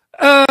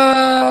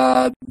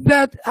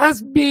that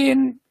has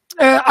been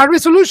a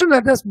resolution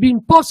that has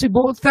been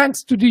possible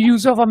thanks to the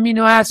use of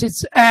amino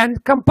acids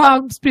and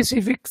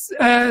compound-specific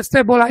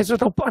stable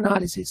isotope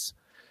analysis.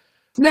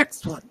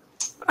 Next one.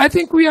 I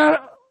think we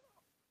are.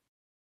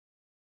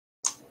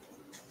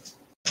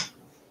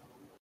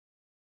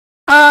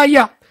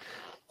 Yeah.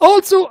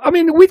 Also, I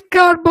mean, with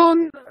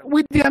carbon,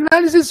 with the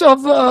analysis of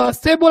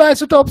stable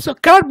isotopes,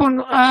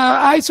 carbon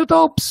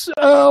isotopes,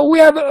 we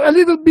have a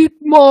little bit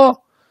more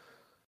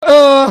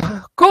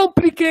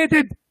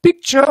complicated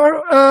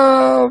picture.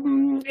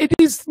 It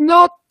is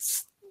not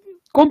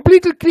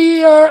completely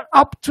clear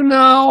up to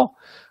now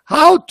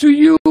how to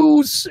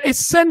use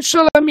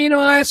essential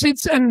amino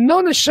acids and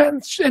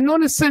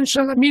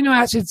non-essential amino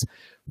acids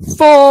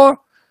for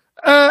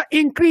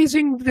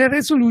increasing the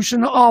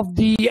resolution of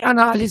the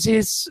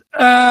analysis,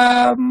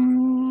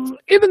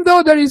 even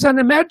though there is an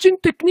emerging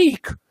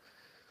technique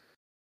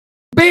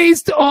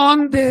based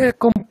on the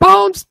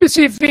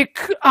compound-specific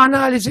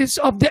analysis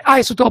of the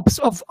isotopes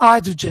of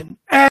hydrogen.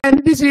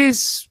 And this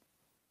is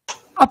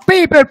a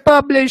paper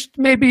published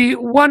maybe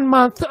 1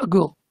 month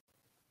ago.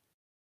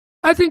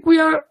 I think we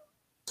are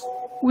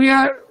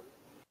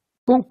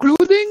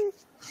concluding.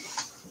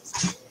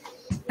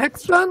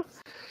 Next one.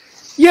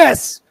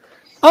 Yes.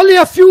 Only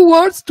a few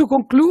words to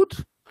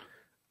conclude.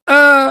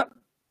 The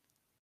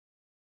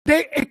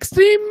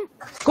extreme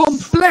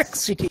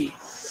complexity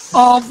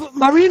of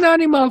marine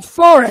animal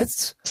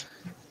forests,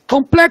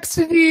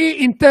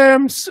 complexity in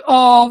terms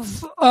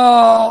of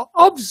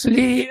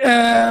obviously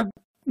the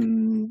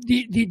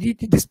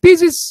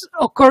species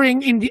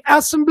occurring in the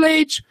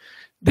assemblage,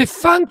 the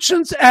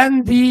functions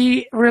and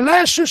the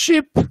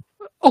relationship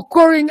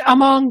occurring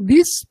among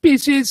these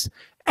species,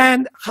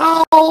 and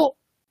how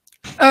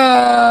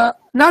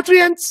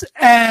nutrients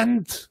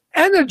and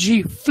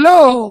energy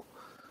flow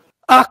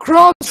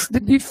across the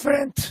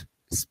different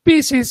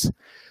species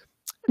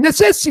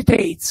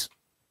necessitates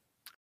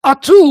a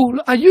tool,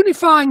 a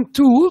unifying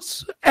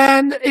tools,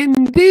 and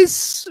in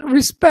this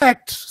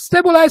respect,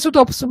 stable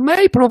isotopes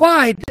may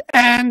provide,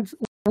 and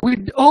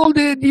with all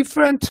the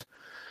different,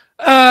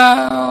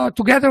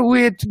 together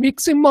with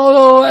mixing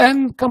model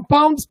and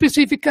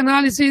compound-specific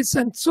analysis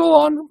and so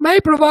on,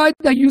 may provide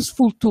a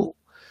useful tool.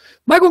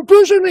 My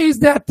conclusion is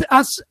that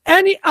as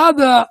any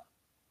other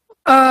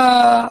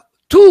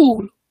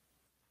tool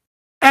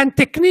and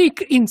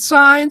technique in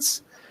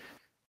science,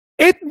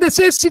 it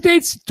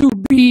necessitates to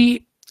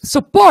be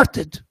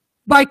supported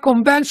by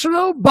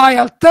conventional, by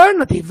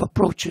alternative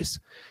approaches.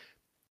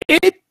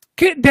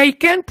 They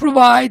can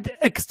provide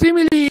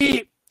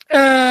extremely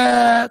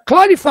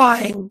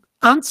clarifying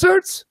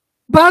answers,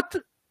 but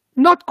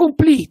not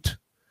complete.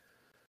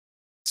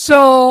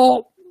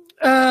 So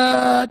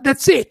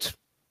that's it.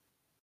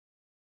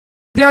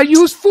 They are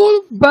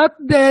useful, but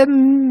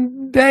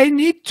then they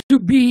need to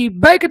be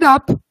backed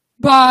up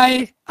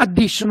by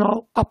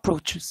additional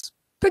approaches.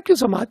 Thank you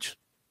so much.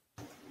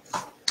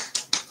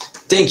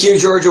 Thank you,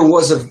 Giorgio. It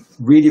was a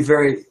really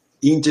very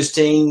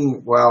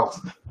interesting, well,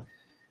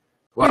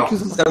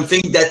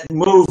 something that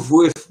moved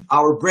with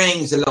our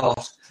brains a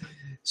lot.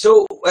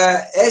 So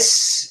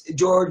as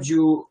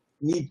Giorgio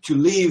need to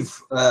leave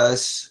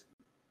us,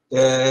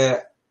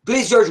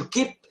 please, Giorgio,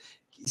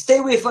 stay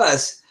with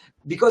us,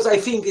 because I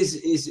think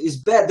is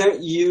better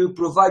you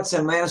provide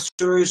some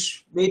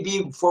answers,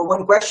 maybe for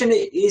one question.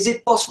 Is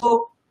it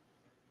possible?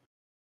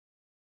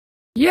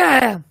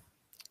 Yeah.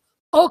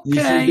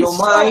 Okay. If you don't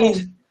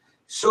mind.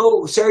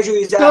 So Sergio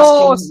is asking.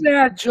 So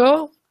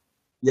Sergio.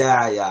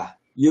 Yeah.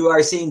 You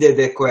are seeing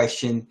the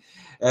question.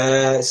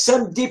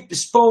 Some deep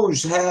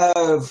sponges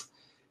have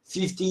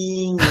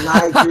 15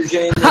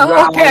 nitrogen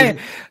around. Okay.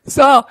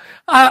 So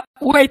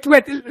wait.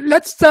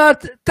 Let's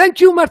start. Thank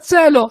you,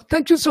 Marcelo.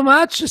 Thank you so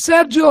much,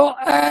 Sergio.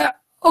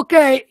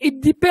 Okay,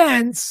 it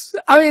depends.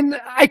 I mean,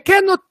 I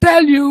cannot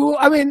tell you.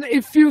 I mean,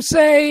 if you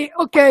say,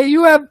 okay,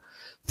 you have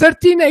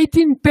 13,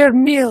 18 per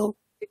mil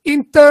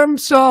in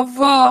terms of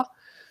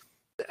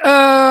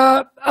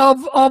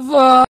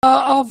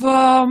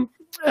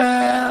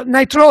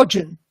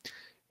nitrogen.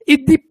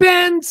 It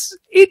depends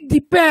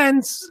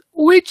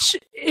which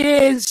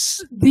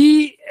is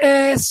the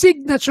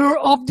signature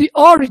of the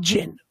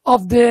origin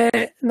of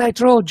the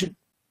nitrogen.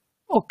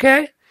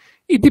 Okay,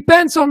 it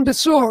depends on the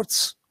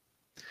source.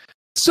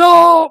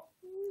 So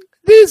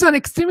this is an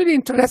extremely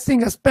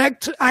interesting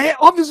aspect.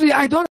 Obviously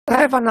I don't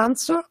have an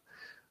answer.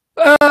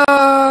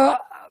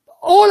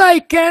 All I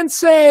can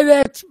say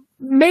that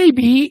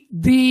maybe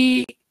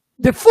the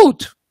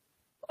food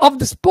of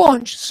the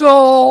sponge,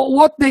 so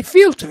what they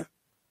filter,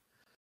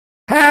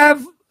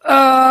 have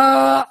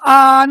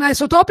an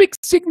isotopic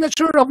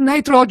signature of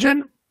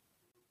nitrogen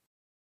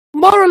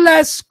more or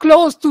less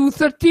close to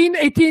 13,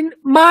 18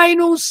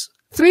 minus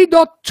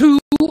 3.2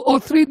 or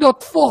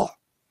 3.4.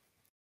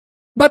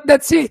 But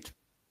that's it.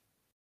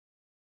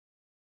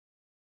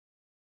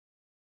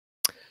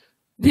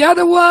 The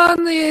other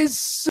one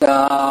is,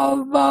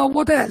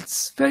 what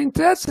else? Very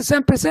interesting,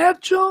 sempre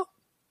Sergio.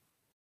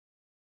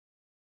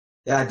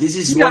 Yeah, this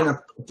is one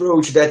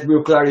approach that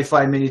will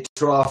clarify many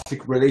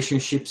trophic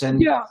relationships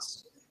and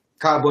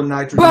carbon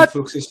nitrogen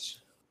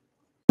fluxes.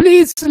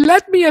 Please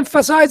let me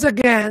emphasize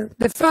again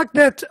the fact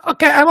that,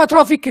 okay, I'm a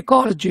trophic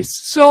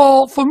ecologist,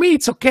 so for me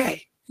it's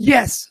okay.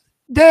 Yes,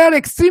 they are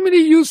extremely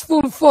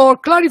useful for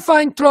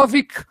clarifying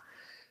trophic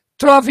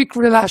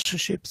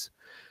relationships.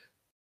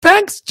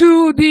 Thanks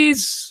to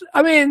this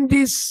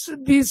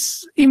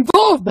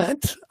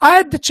involvement, I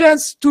had the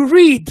chance to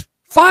read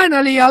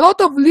finally a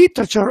lot of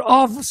literature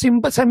of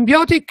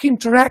symbiotic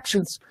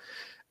interactions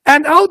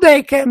and how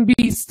they can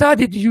be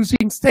studied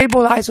using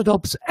stable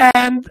isotopes,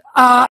 and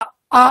a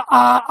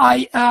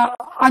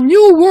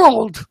new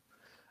world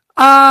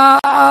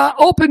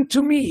opened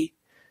to me.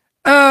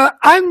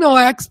 I'm no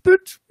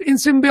expert in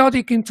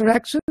symbiotic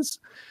interactions,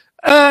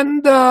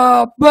 and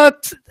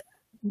but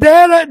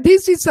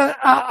this is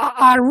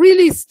a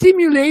really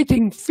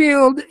stimulating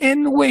field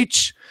in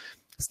which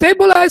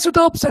stable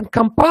isotopes and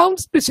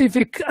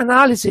compound-specific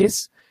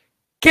analysis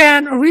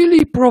can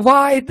really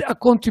provide a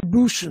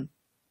contribution.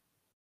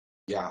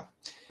 Yeah.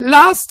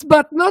 Last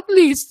but not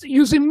least,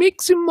 using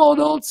mixing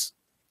models,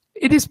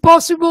 it is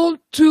possible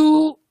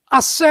to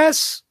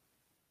assess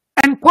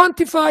and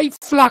quantify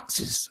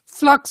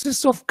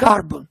fluxes of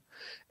carbon.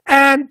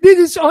 And this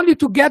is only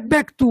to get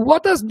back to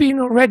what has been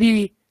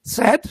already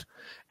said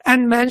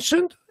and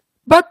mentioned,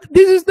 but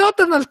this is not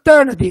an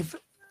alternative.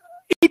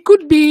 It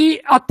could be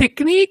a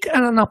technique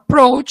and an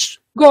approach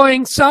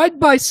going side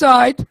by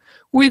side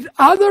with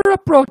other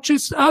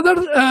approaches, other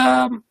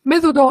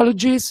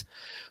methodologies,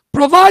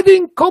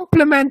 providing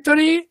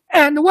complementary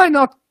and, why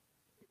not,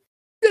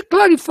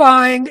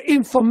 clarifying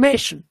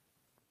information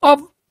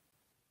of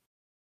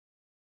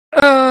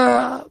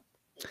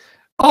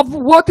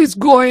what is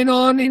going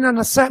on in an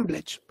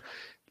assemblage.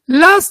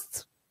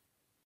 Last,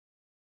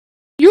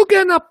 you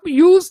can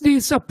use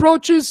these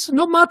approaches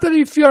no matter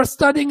if you are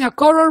studying a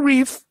coral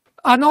reef,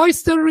 an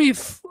oyster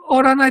reef,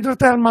 or an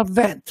hydrothermal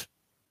vent.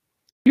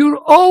 You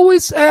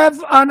always have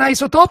an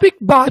isotopic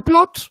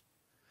biplot,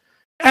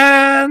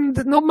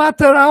 and no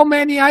matter how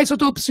many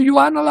isotopes you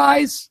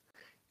analyze,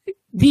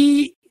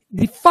 the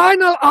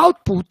final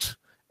output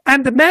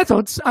and the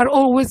methods are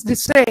always the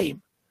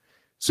same.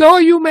 So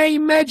you may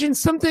imagine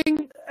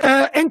something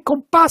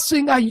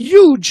encompassing a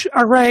huge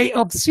array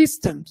of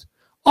systems,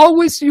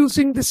 always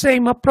using the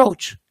same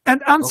approach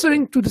and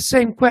answering to the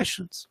same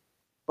questions.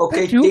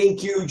 Okay,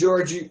 thank you,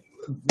 George. It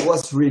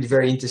was really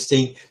very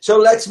interesting. So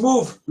let's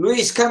move.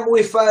 Luis, come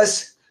with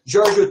us.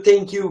 Giorgio,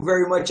 thank you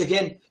very much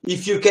again.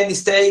 If you can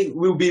stay,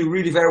 we'll be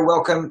really very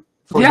welcome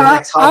for the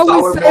next half hour. I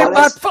will stay,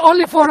 but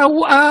only for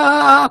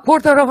a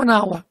quarter of an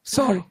hour.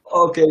 Sorry.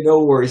 Okay,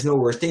 no worries, no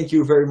worries. Thank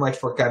you very much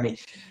for coming.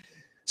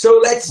 So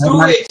let's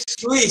do it.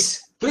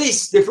 Luis,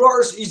 please, the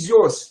floor is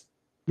yours.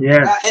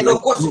 Yeah. And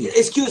of course,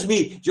 excuse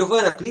me,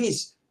 Giovanna,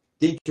 please,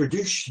 the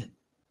introduction.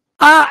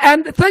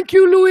 And thank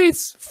you,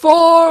 Luis,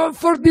 for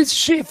this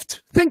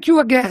shift. Thank you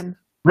again.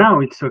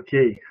 No, it's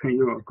okay.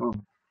 You're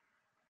welcome.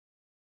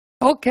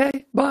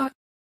 Okay, bye.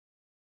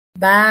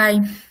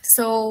 Bye.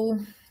 So,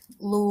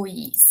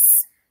 Luis.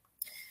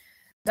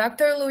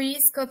 Dr.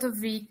 Luis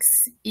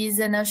Kotovics is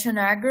an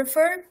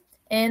oceanographer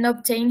and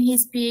obtained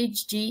his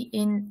PhD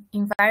in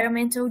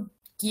environmental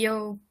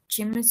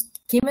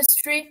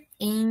geochemistry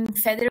in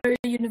Federal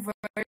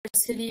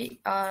University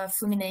of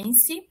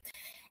Fluminense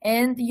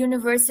and the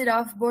University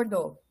of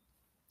Bordeaux.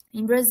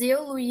 In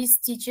Brazil, Luis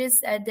teaches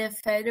at the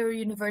Federal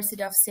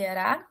University of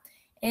Ceará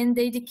and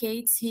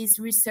dedicates his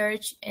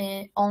research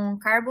on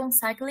carbon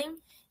cycling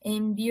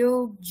and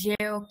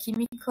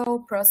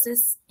biogeochemical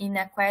process in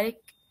aquatic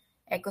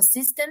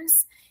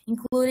ecosystems,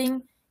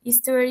 including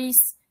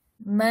estuaries,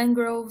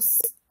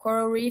 mangroves,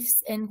 coral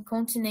reefs, and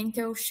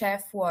continental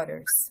shelf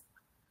waters.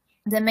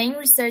 The main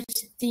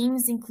research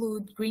themes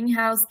include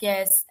greenhouse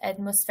gas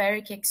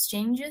atmospheric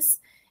exchanges,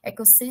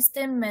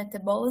 ecosystem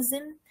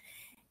metabolism,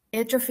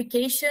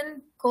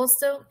 eutrophication,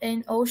 coastal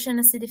and ocean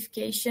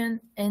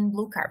acidification, and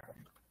blue carbon.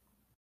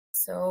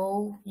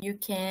 So you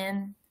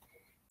can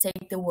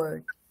take the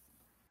word.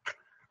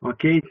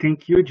 Okay,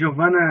 thank you,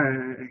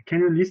 Giovanna.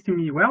 Can you listen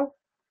me well?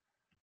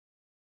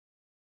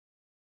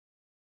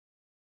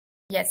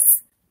 Yes.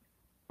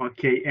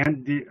 Okay,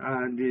 and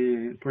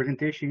the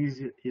presentation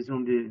is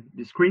on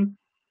the screen?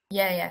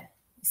 Yeah,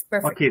 it's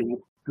perfect. Okay,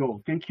 let's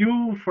go. Thank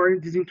you for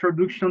this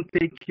introduction.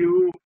 Thank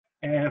you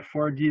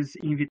for this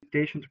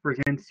invitation to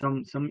present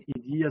some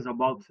ideas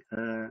about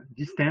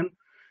this theme.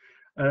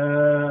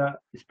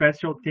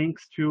 Special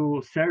thanks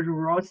to Sergio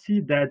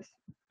Rossi that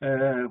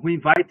who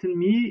invited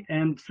me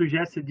and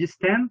suggested this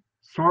theme: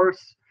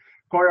 source,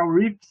 coral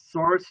reef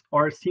source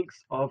or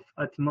sinks of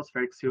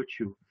atmospheric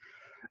CO2.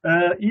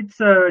 It's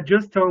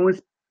just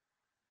a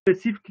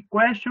specific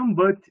question,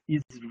 but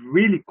it's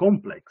really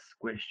complex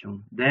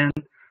question. Then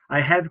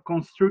I have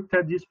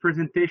constructed this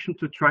presentation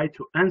to try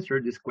to answer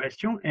this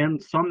question,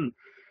 and some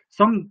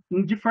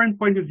different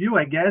point of view,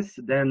 I guess,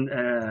 than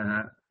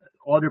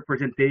other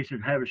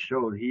presentations have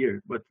shown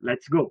here. But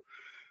let's go.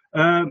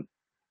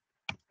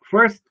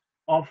 First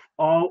of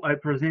all, I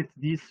present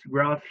this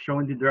graph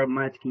showing the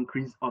dramatic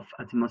increase of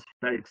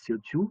atmospheric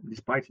CO2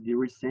 despite the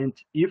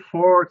recent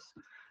efforts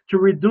to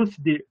reduce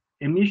the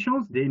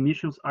emissions. The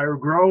emissions are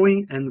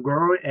growing and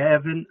growing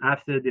even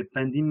after the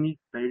pandemic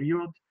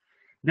period.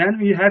 Then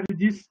we have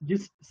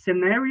this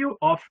scenario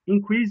of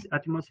increased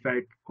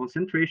atmospheric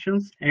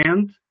concentrations,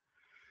 and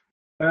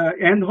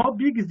how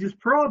big is this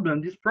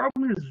problem? This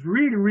problem is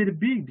really, really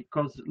big,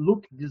 because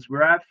look, this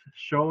graph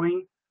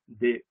showing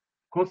the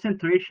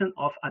concentration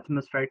of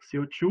atmospheric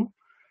CO2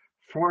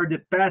 for the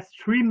past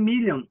 3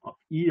 million of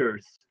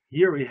years.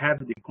 Here we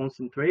have the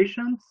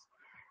concentrations,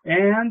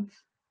 and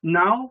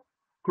now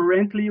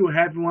currently we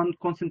have one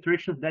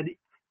concentration that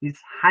is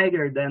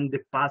higher than the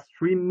past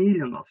 3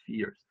 million of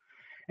years.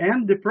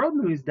 And the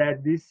problem is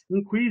that this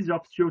increase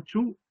of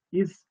CO2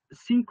 is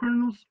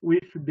synchronous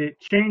with the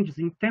changes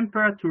in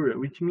temperature,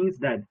 which means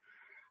that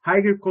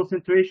higher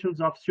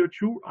concentrations of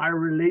CO2 are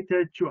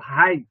related to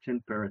high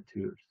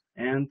temperatures.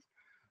 And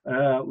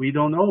we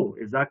don't know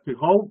exactly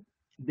how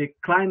the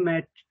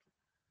climate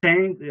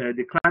change,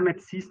 the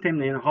climate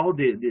system, and how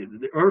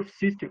the Earth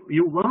system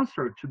will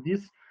answer to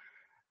this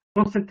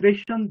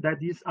concentration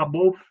that is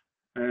above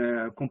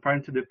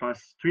compared to the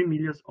past 3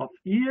 million of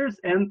years.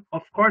 And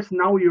of course,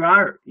 now we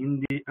are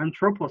in the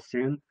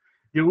Anthropocene,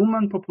 the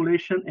human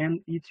population and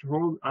its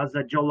role as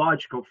a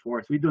geological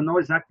force. We don't know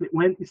exactly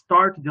when it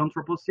started the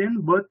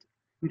Anthropocene, but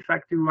in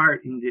fact, we are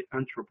in the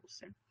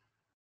Anthropocene.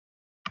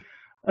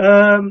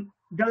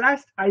 The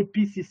last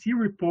IPCC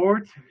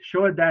report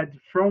showed that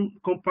from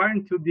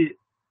comparing to the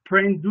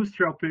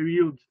pre-industrial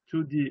period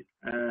to the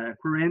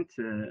current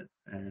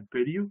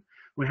period,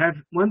 we have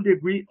 1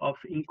 degree of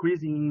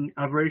increase in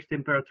average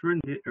temperature in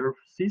the Earth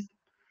system.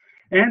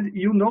 And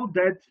you know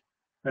that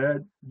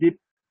the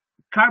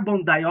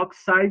carbon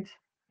dioxide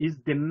is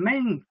the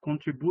main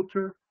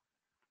contributor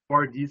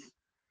for this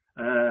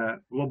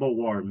global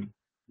warming.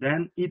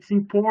 Then it's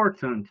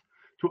important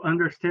to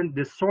understand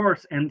the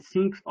source and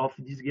sinks of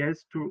this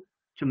gas to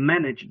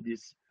manage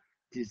this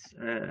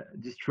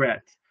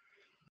threat.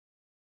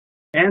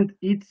 And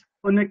it's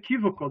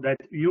unequivocal that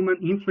human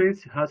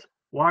influence has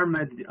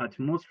warmed the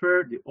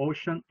atmosphere, the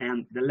ocean,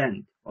 and the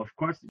land. Of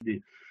course, the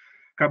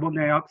carbon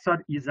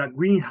dioxide is a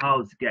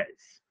greenhouse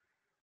gas.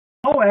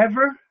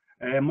 However,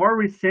 more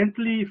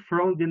recently,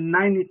 from the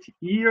 90s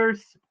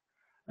years,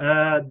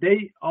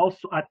 they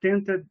also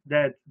attempted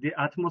that the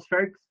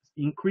atmospheric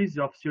increase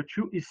of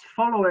CO2 is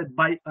followed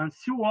by a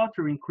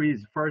seawater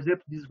increase. For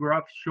example, this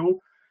graph shows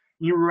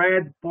in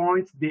red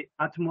points the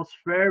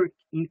atmospheric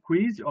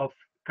increase of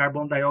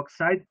carbon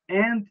dioxide,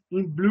 and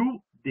in blue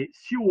the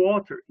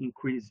seawater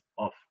increase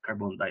of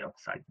carbon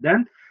dioxide.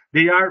 Then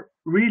they are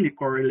really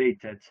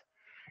correlated.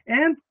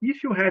 And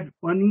if you have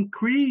an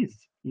increase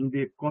in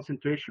the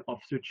concentration of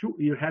CO2,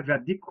 you have a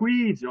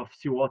decrease of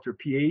seawater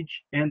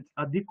pH and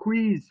a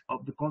decrease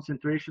of the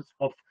concentrations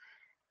of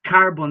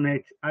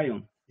carbonate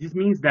ion. This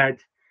means that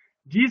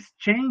these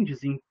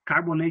changes in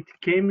carbonate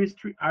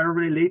chemistry are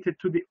related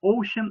to the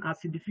ocean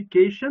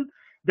acidification.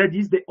 That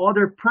is the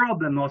other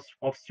problem of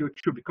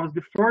CO2, because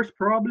the first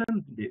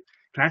problem, the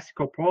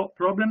classical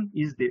problem,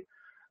 is the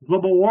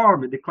global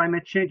warming, the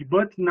climate change.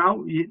 But now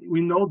we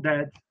know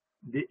that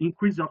the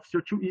increase of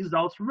CO2 is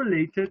also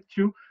related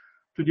to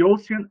the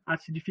ocean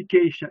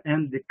acidification,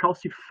 and the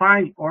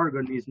calcifying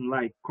organisms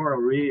like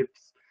coral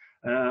reefs,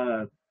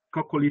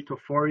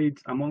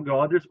 coccolithophorids, among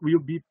others, will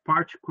be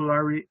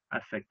particularly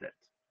affected.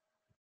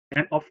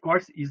 And of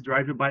course, is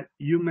driven by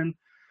human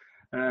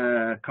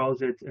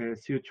caused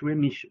CO2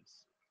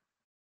 emissions.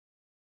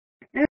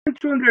 And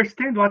to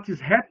understand what is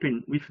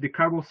happening with the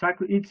carbon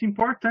cycle, it's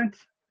important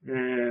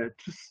to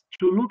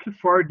look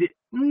for the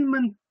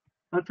human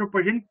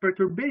anthropogenic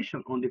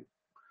perturbation on the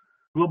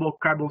global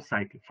carbon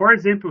cycle. For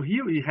example,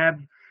 here we have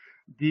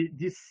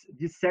these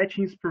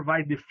settings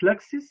provide the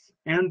fluxes,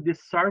 and the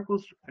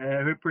circles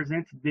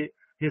represent the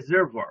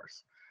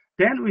reservoirs.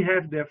 Then we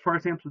have for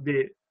example,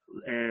 the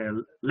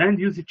land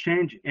use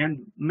change, and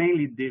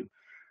mainly the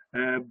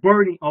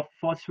burning of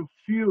fossil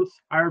fuels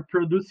are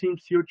producing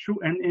CO2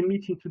 and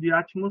emitting to the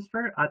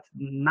atmosphere at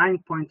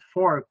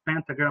 9.4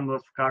 pentagrams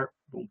of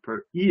carbon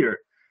per year.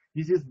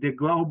 This is the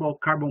global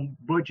carbon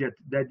budget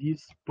that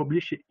is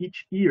published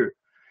each year.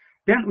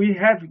 Then we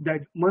have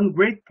that one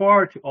great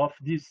part of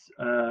these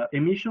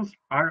emissions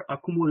are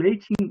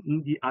accumulating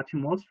in the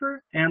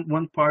atmosphere, and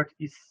one part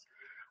is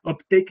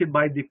uptaken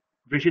by the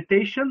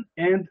vegetation,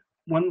 and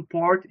one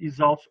part is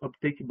also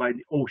uptaken by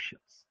the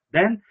oceans.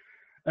 Then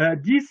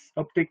this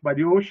uptake by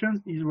the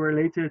oceans is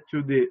related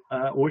to the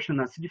ocean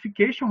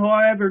acidification.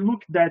 However,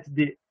 look that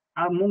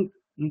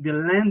in the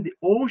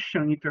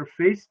land-ocean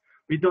interface,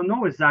 we don't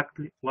know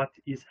exactly what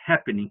is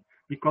happening,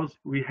 because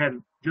we have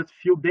just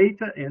few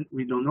data and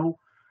we don't know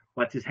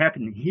what is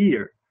happening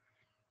here.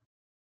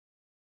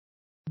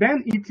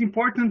 Then it's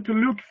important to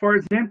look, for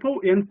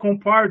example, and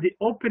compare the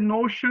open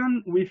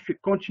ocean with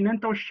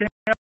continental shelf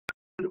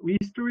and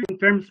history in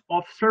terms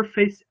of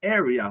surface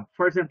area.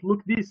 For example,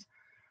 look this.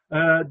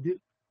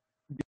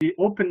 The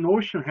open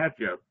ocean have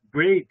a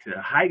great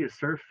higher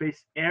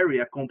surface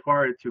area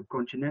compared to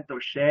continental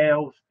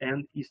shelves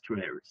and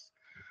estuaries.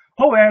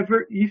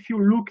 However, if you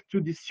look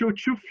to the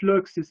CO2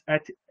 fluxes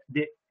at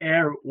the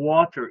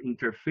air-water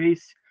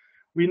interface,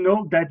 we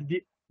know that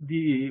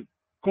the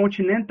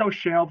continental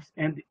shelves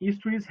and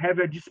estuaries have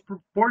a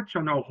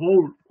disproportional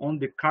role on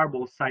the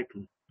carbon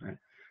cycle.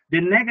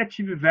 The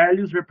negative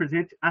values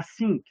represent a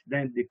sink,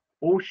 then the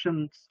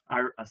oceans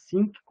are a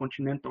sink,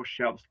 continental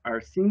shelves are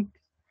sinks,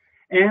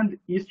 and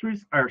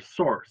estuaries are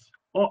source.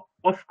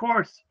 Of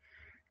course,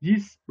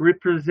 this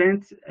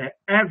represents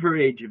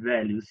average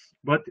values,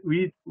 but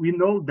we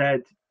know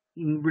that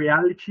in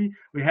reality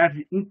we have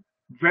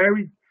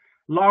very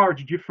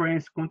large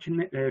difference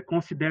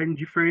considering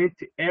different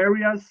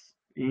areas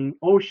in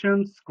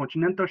oceans,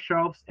 continental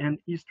shelves, and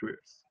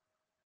estuaries.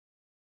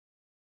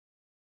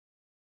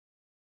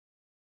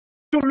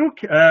 To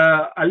look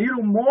a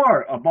little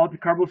more about the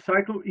carbon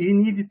cycle, you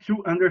need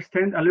to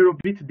understand a little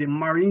bit the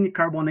marine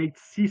carbonate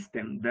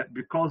system,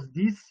 because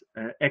this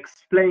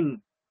explains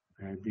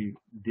the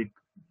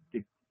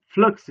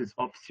fluxes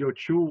of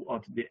CO2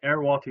 of the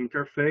air-water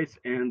interface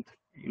and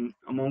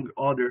among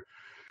other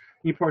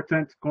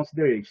important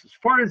considerations.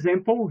 For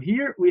example,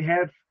 here we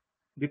have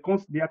the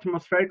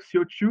atmospheric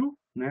CO2,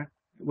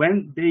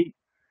 when they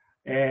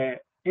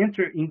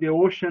enter in the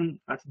ocean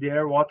at the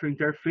air-water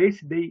interface,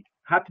 they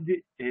have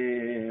the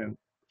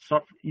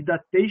soft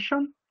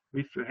adaptation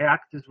with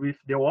reacts with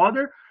the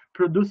water,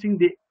 producing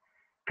the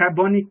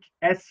carbonic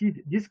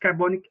acid. This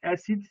carbonic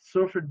acid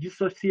sulfur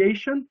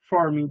dissociation,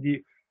 forming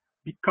the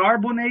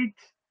bicarbonate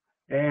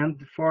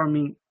and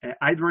forming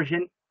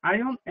hydrogen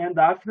ion, and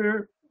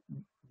after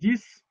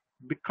this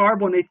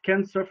bicarbonate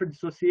can suffer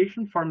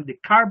dissociation, form the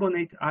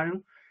carbonate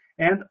ion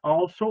and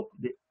also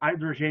the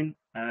hydrogen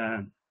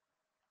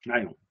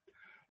ion.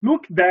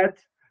 Look that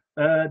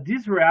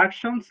these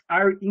reactions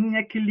are in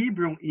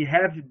equilibrium. You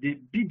have the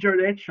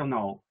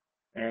bidirectional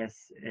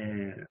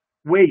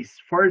ways.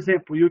 For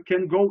example, you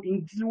can go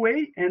in this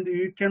way and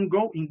you can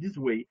go in this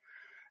way.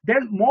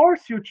 Then more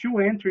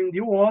CO2 entering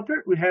the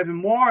water, we have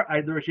more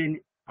hydrogen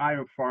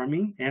ion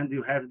forming, and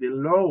you have the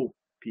low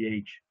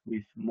pH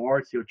with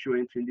more CO2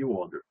 entering the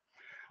water.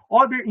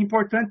 Other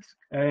important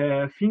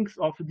things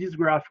of this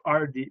graph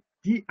are the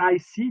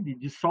DIC, the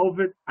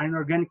dissolved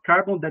inorganic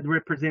carbon, that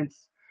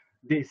represents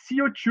the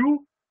CO2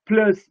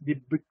 plus the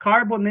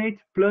bicarbonate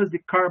plus the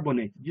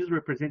carbonate. This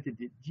represented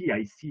the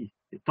DIC,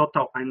 the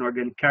total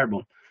inorganic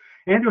carbon.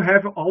 And you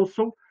have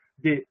also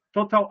the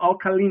total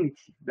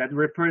alkalinity that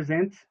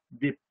represents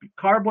the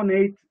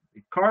carbonate,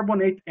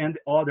 and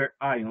other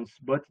ions,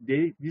 but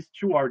these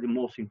two are the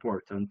most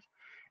important.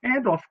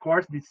 And of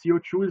course, the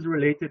CO2 is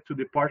related to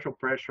the partial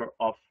pressure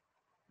of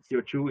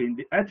CO2 in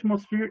the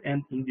atmosphere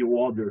and in the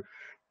water.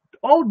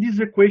 All these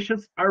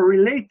equations are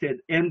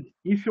related, and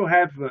if you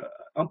have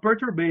a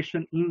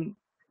perturbation in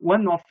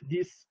one of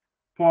these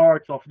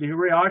parts of the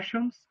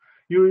reactions,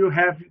 you will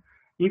have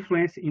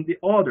influence in the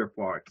other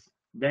parts.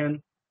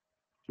 Then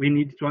we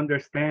need to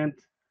understand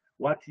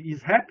what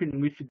is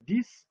happening with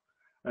these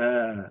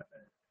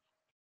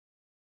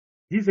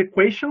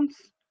equations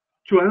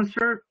to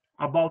answer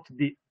about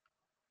the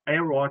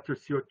air-water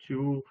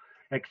CO2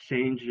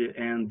 exchange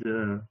and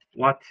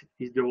what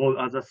is the role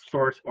as a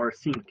source or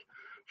sink.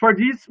 For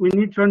this, we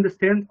need to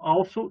understand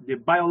also the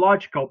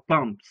biological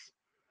pumps.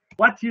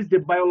 What is the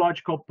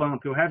biological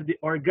pump? You have the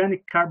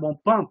organic carbon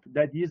pump,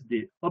 that is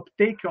the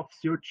uptake of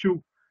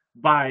CO2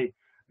 by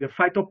the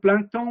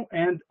phytoplankton,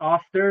 and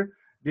after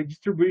the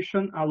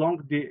distribution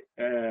along the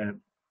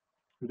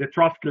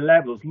trophic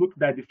levels. Look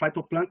that the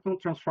phytoplankton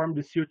transform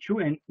the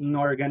CO2 in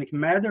organic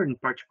matter, in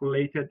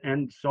particulated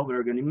and dissolved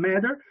organic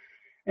matter.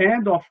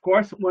 And of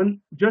course,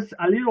 just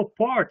a little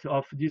part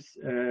of this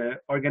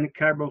organic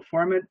carbon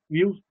format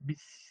will be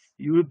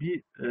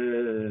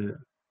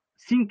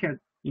sunk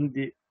in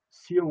the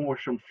sea and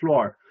ocean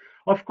floor.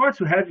 Of course,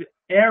 we have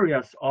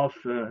areas of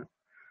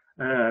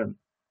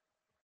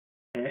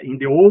in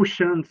the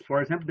oceans,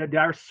 for example, that they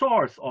are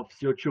source of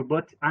CO2,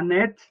 but a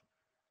net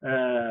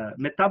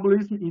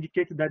metabolism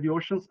indicated that the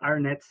oceans are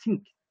net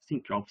sink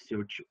of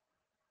CO2.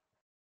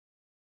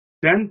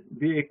 Then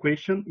the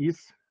equation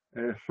is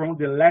from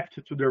the left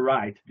to the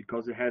right,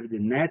 because we have the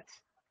net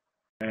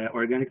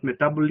organic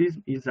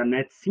metabolism is a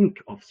net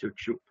sink of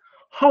CO2.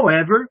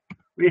 However,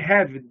 we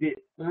have the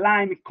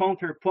lime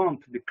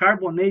counterpump, the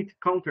carbonate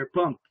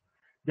counterpump,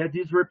 that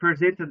is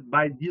represented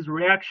by this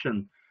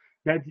reaction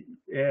that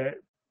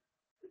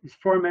is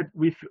formed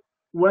with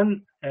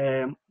one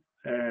ion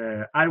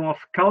of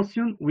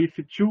calcium with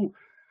two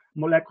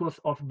molecules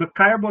of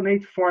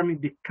bicarbonate, forming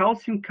the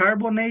calcium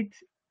carbonate,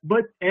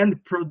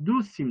 and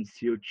producing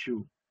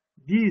CO2.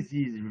 This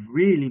is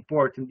really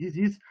important. This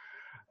is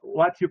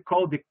what you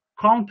call the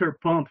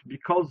counterpump,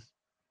 because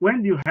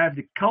when you have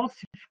the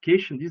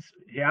calcification, this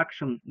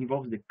reaction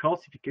involves the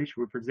calcification,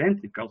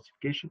 represents the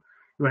calcification,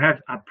 you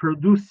have a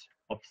produce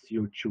of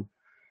CO2.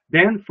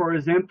 Then, for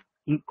example,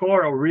 in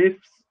coral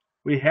reefs,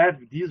 we have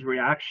this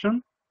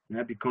reaction,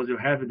 because you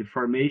have the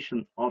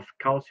formation of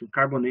calcium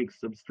carbonate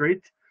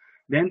substrate.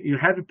 Then you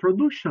have a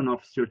production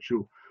of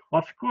CO2.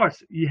 Of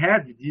course, you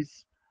have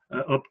this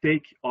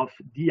uptake of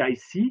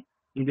DIC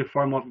in the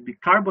form of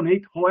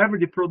bicarbonate. However,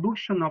 the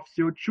production of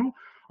CO2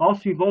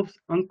 also involves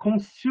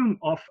consume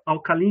of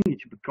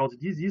alkalinity, because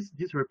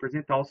this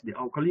represents also the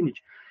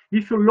alkalinity.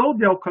 If you load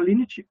the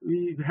alkalinity,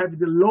 we have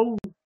the low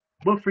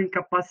buffering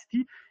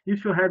capacity.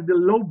 If you have the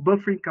low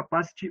buffering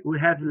capacity, we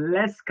have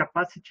less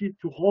capacity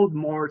to hold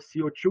more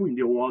CO2 in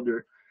the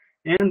water.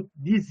 And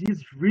this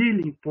is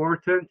really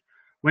important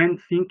when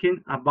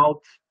thinking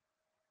about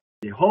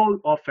the whole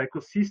of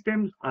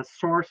ecosystems as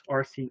source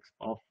or sinks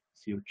of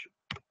CO2.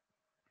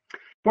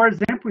 For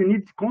example, we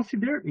need to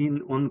consider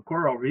on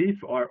coral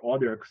reef or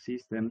other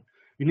ecosystem,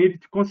 you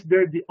need to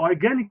consider the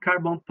organic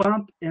carbon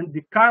pump and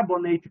the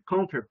carbonate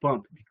counter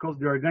pump, because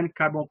the organic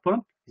carbon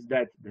pump is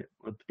that the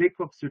uptake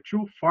of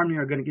CO2 forming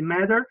organic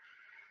matter,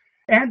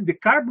 and the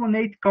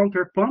carbonate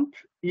counter pump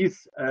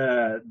is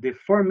the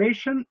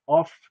formation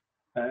of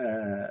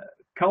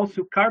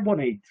calcium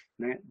carbonate.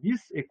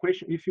 This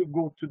equation, if you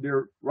go to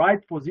the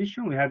right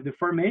position, we have the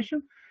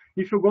formation.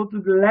 If you go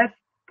to the left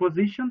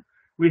position,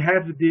 we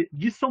have the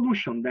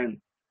dissolution. Then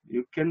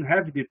you can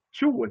have the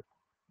two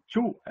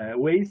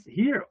ways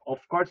here. Of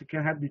course, you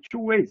can have the two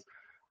ways: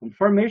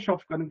 formation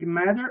of organic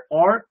matter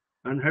or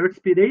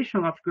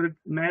respiration of organic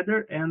matter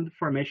and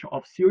formation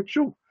of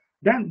CO2.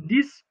 Then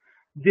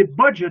the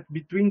budget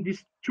between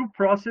these two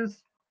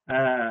processes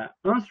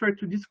answer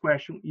to this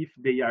question if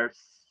they are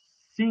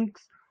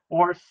sinks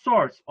or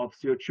source of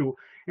CO2.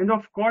 And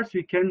of course,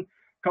 we can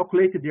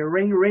calculate the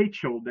rain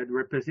ratio that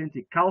represents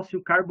the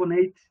calcium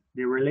carbonate,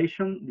 the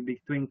relation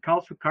between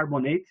calcium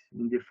carbonate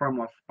in the form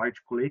of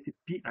particulate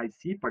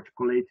PIC,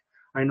 particulate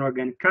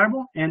inorganic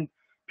carbon, and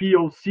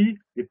POC,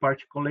 the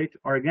particulate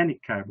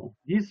organic carbon.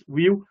 This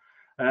will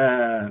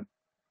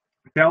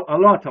tell a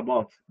lot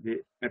about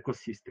the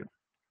ecosystem.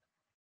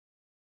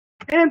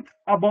 And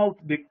about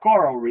the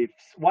coral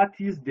reefs, what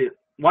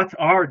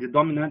are the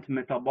dominant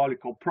metabolic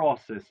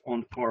process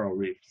on coral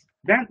reefs?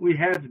 Then we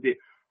have the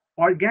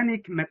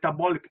organic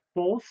metabolic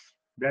pulse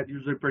that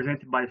is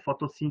represented by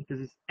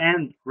photosynthesis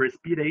and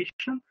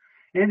respiration,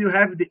 and you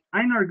have the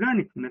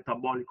inorganic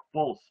metabolic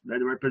pulse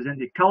that represents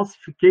the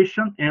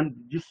calcification and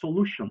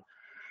dissolution.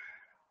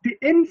 The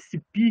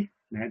NCP,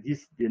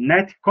 the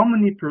net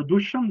community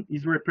production,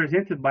 is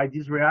represented by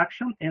this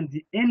reaction, and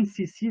the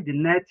NCC, the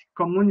net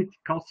community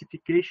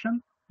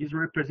calcification, is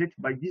represented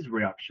by this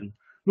reaction.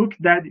 Look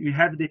that we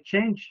have the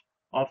change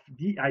of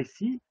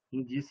DIC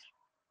in this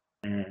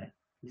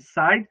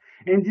side,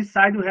 and this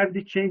side we have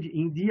the change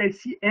in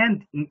DIC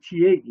and in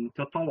TA, in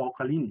total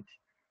alkalinity.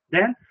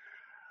 Then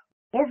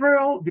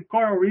overall, the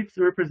coral reefs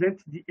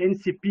represent the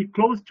NCP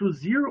close to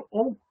zero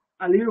or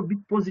a little bit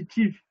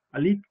positive,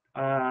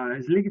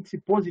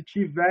 slightly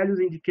positive values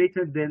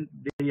indicated that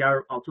they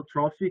are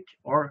autotrophic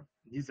or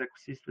this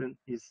ecosystem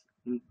is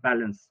in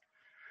balance.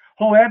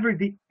 However,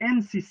 the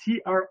NCC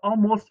are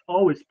almost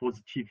always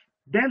positive.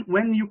 Then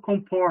when you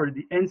compare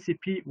the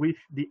NCP with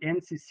the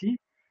NCC,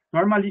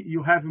 normally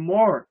you have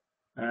more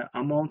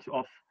amount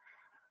of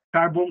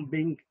carbon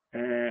being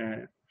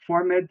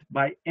formed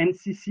by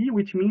NCC,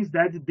 which means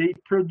that they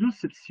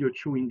produce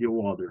CO2 in the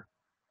water.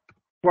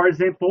 For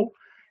example,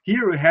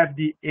 here we have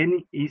the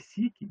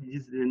NEC,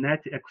 this is the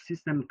net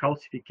ecosystem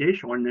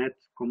calcification or net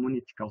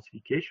community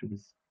calcification,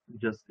 is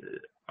just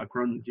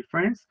acronym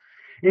difference.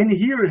 And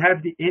here we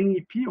have the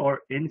NEP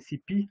or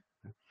NCP.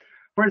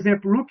 For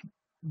example, look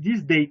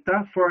this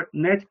data for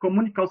net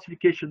community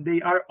calcification,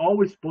 they are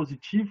always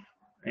positive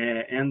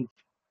and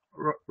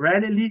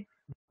rarely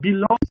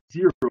below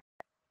zero.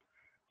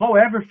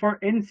 However, for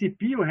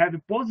NCP, we have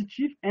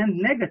positive and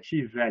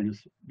negative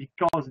values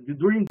because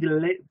during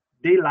the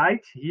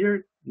daylight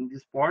here in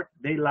this part,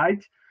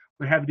 daylight,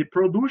 we have the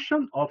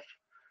production of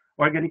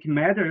organic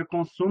matter,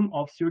 consume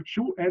of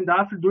CO2, and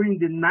after during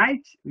the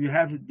night, we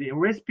have the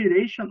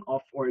respiration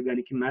of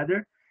organic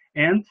matter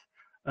and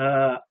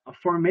a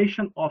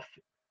formation of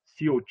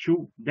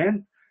CO2.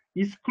 Then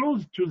it's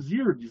close to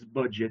zero, this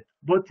budget,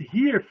 but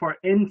here for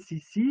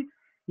NCC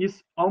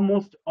is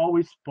almost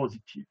always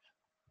positive.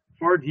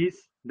 For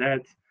this,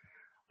 that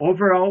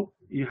overall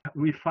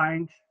we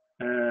find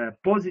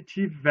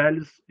positive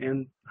values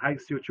and high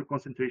CO2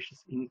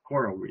 concentrations in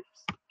coral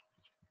reefs.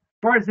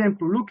 For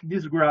example, look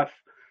this graph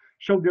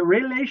show the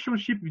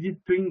relationship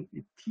between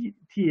TA,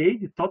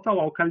 the total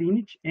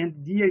alkalinity,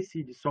 and DIC,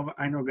 the dissolved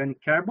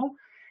inorganic carbon.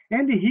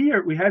 And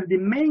here we have the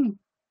main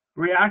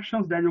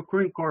reactions that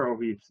occur in coral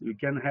reefs. We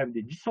can have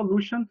the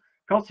dissolution,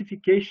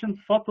 calcification,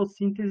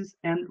 photosynthesis,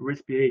 and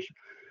respiration.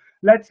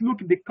 Let's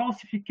look at the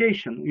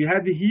calcification. We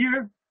have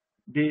here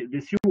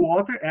the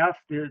seawater.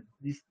 After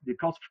the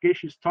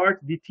calcification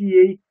starts, the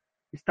TA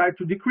start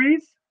to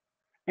decrease,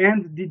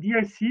 and the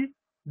DIC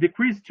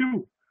decrease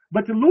too.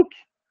 But look,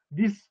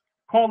 this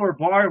color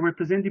bar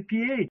represents the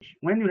pH.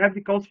 When you have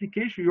the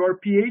calcification, your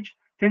pH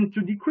tends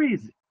to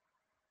decrease.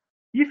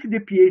 If the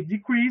pH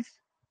decrease,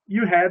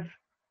 you have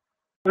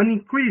an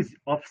increase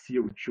of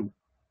CO2.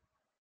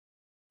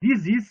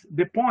 This is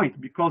the point,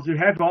 because you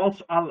have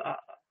also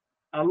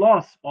a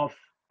loss of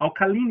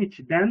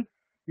alkalinity. Then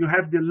you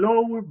have the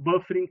lower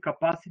buffering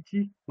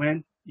capacity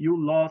when you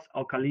lose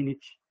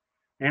alkalinity,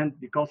 and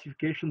the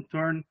calcification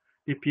turn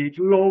the pH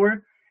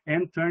lower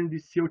and turn the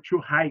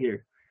CO2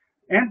 higher.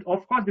 And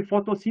of course, the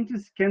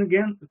photosynthesis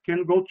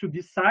can go to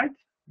this side.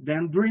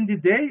 Then during the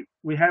day,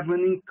 we have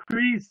an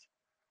increase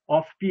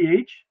of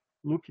pH.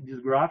 Look at this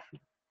graph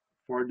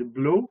for the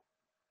blue.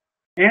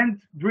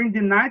 And during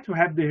the night, we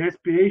have the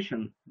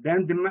respiration.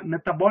 Then the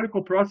metabolic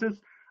process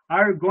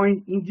are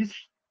going in these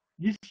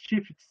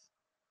shifts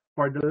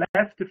for the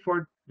left,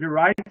 for the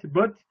right.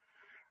 But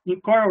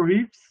in coral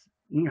reefs,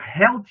 in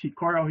healthy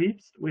coral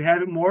reefs, we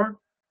have more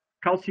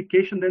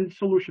calcification than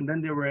dissolution.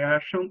 Then the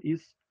reaction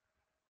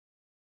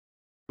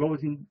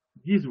goes in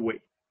this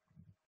way.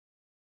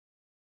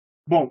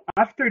 Well,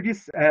 after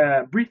this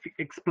brief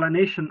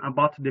explanation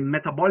about the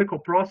metabolic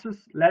process,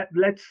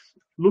 let's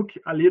look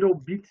a little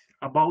bit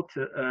about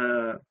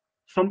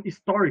some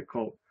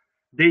historical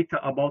data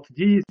about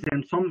this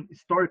and some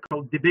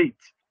historical debate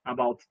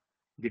about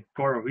the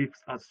coral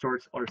reefs as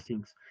source or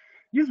sinks.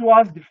 This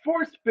was the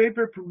first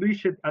paper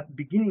published at the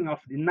beginning of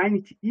the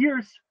 90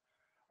 years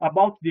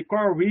about the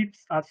coral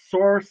reefs as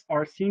source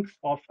or sinks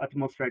of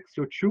atmospheric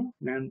CO2,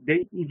 and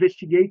they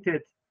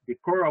investigated the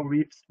coral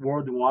reefs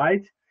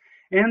worldwide,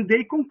 and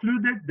they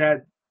concluded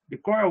that the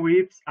coral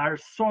reefs are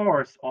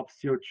source of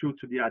CO2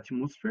 to the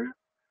atmosphere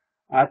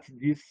at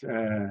this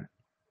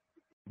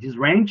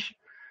range.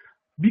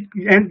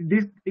 And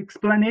this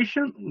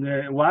explanation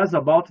was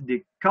about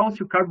the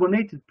calcium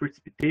carbonated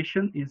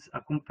precipitation is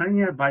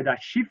accompanied by the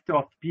shift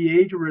of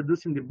pH,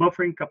 reducing the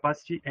buffering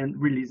capacity and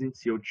releasing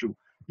CO2.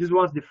 This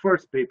was the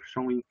first paper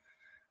showing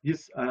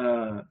this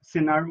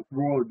scenario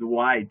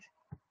worldwide.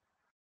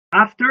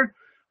 After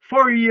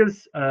 4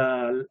 years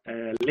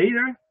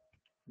later,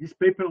 this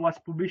paper was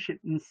published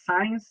in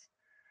Science,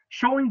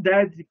 showing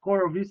that the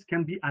coral reefs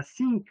can be a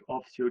sink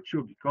of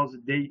CO2 because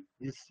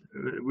these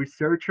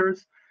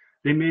researchers,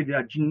 they made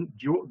a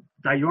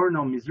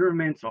diurnal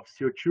measurements of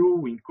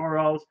CO2 in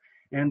corals,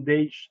 and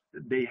they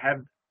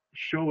have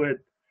showed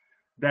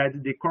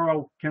that the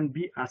coral can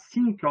be a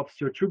sink of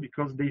CO2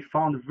 because they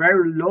found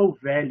very low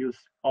values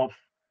of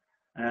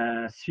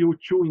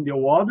CO2 in the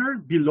water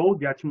below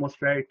the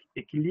atmospheric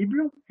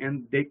equilibrium,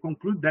 and they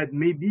conclude that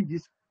maybe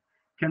this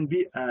can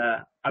be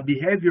a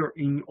behavior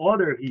in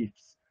other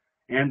reefs,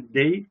 and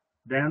they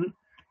then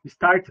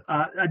start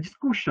a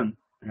discussion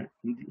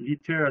in the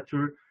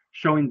literature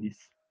showing this.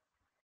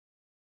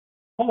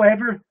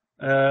 However,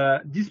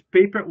 this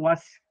paper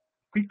was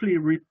quickly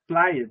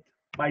replied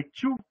by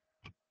 2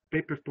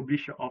 papers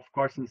published, of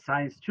course, in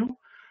Science too,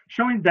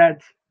 showing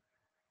that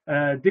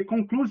the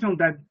conclusion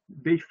that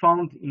they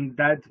found in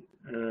that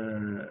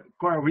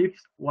coral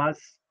reefs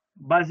was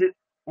based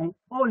on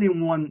only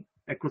one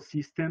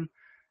ecosystem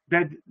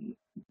that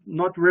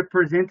not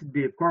represent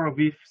the coral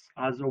reefs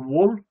as a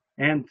whole,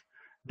 and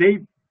they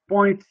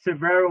point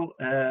several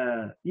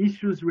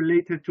issues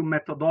related to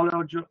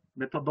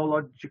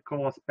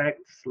methodological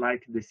aspects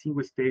like the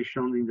single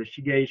station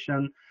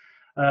investigation.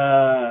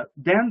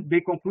 Then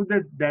they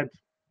concluded that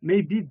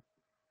maybe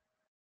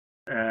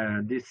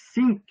the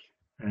sink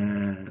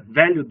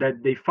value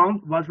that they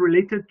found was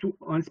related to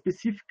a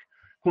specific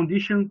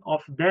condition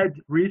of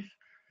dead reef.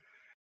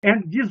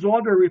 And this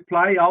other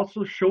reply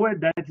also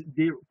showed that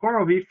the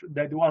coral reef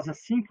that was a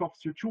sink of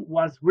CO2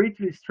 was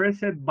greatly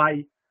stressed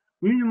by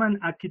human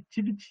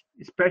activity,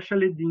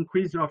 especially the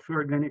increase of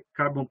organic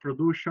carbon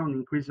production,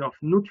 increase of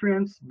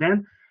nutrients.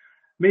 Then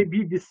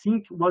maybe the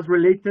sink was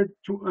related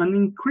to an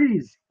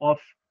increase of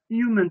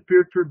human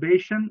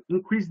perturbation,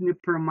 increasing the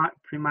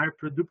primary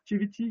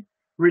productivity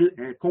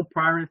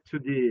compared to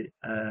the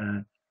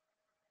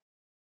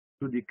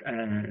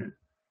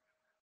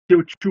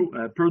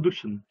CO2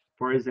 production,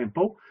 for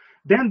example.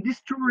 Then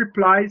these 2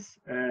 replies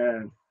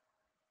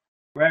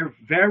were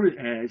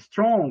very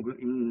strong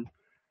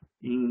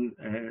in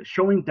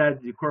showing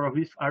that the coral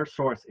reefs are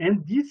source.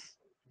 And this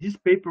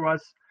paper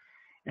was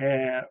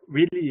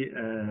really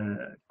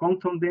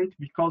contundent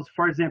because,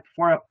 for example,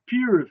 for a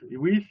pure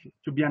reef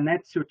to be a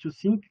net CO2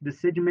 sink, the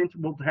sediment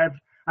would have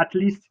at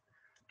least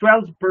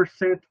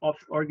 12% of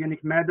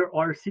organic matter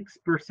or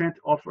 6%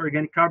 of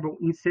organic carbon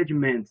in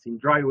sediments, in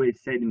dry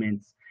waste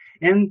sediments.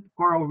 And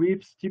coral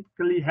reefs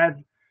typically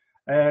have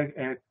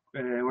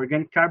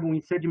organic carbon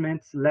in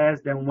sediments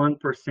less than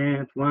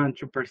 1%,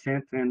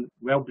 2%, and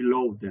well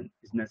below them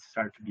is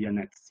necessary to be a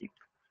net sink.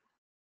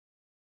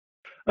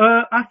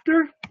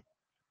 After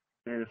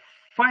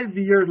 5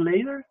 years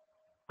later,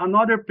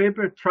 another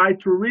paper tried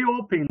to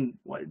reopen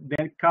what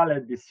they call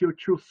it the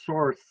CO2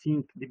 source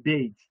sink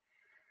debate,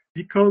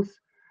 because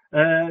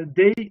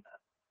they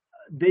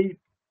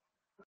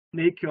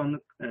make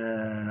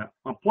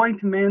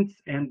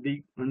appointments and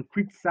they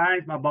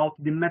criticize about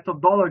the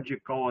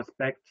methodological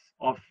aspects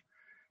of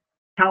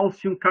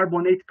calcium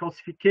carbonate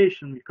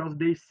calcification, because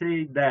they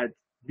say that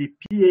the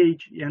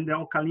pH and the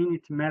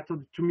alkalinity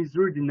method to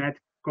measure the net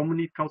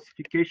carbonate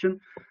calcification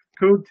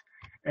could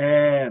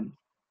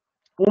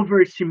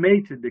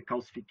overestimate the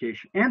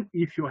calcification. And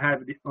if you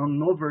have an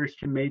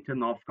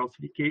overestimation of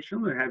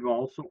calcification, you have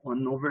also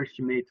an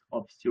overestimate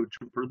of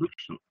CO2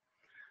 production.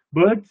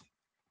 But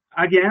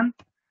again,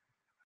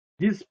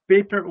 this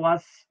paper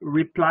was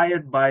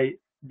replied by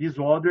this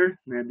other,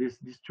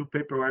 these 2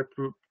 papers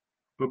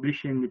were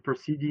published in the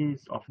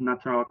Proceedings of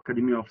National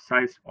Academy of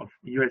Science of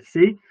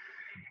USA,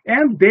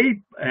 and they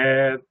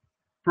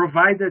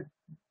provided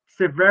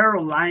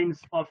several lines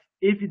of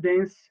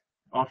evidence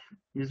of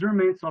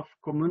measurements of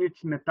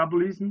community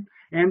metabolism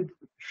and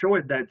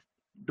showed that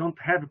don't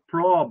have a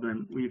problem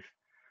with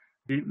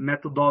the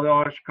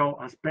methodological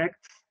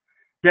aspects.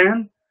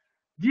 Then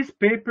this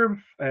paper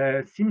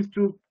seems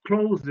to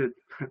close it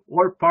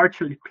or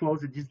partially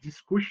close this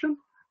discussion.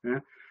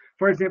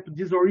 For example,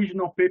 this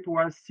original paper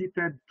was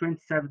cited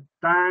 27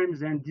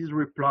 times and this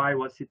reply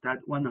was cited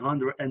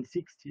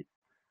 160,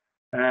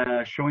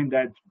 showing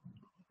that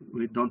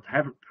we don't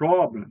have a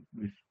problem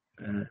with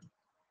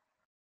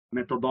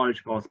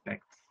methodological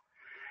aspects.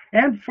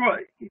 And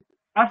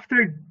after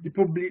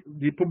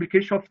the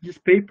publication of this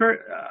paper,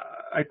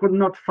 I could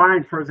not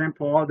find, for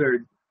example,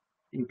 other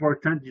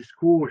important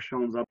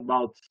discussions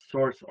about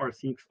source or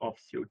sinks of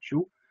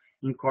CO2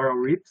 in coral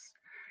reefs.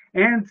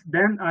 And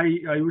then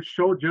I will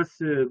show just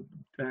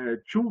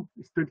two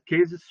study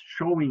cases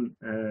showing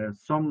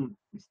some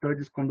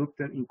studies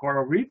conducted in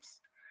coral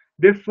reefs.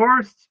 The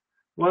first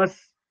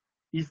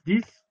is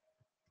this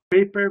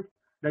paper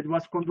that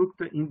was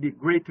conducted in the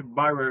Great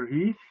Barrier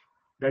Reef,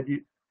 that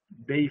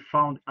they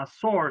found a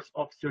source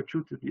of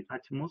CO2 to the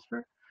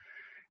atmosphere.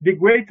 The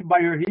Great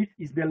Barrier Reef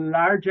is the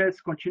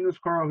largest continuous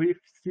coral reef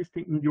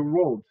system in the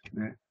world.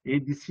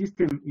 And the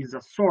system is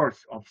a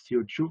source of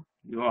CO2.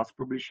 It was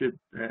published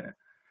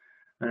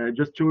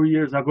just 2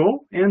 years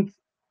ago. And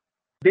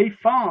they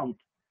found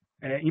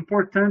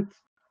important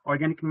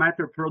organic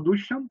matter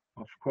production,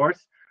 of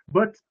course,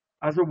 but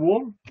as a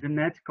whole, the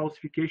net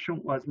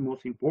calcification was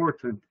most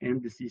important,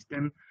 and the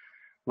system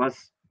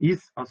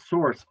is a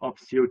source of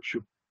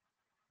CO2.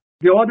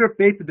 The other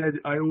paper that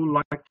I would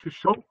like to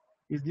show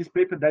is this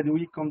paper that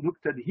we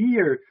conducted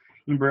here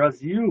in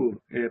Brazil,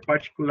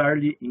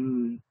 particularly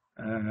in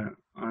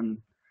an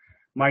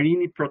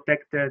marine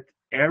protected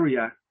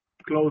area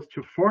close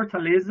to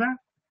Fortaleza.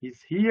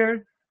 Is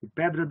here, the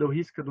Pedra do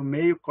Risca do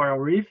Meio coral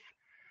reef,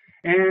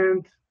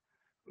 and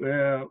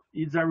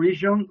it's a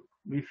region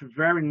with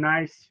very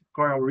nice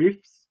coral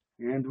reefs,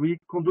 and we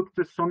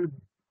conducted some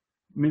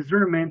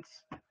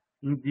measurements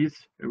in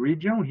this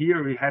region.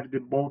 Here we have the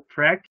boat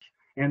track,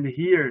 and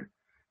here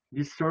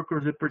these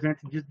circles represent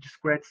this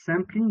discrete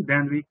sampling.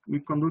 Then we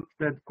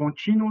conducted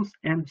continuous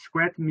and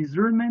discrete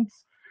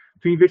measurements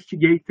to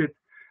investigate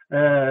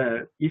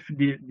if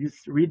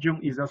this region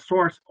is a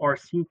source or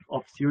sink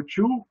of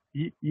CO2.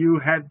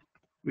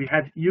 We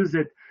have used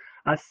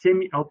a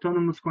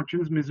semi-autonomous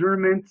continuous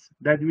measurement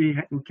that we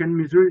can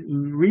measure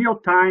in real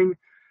time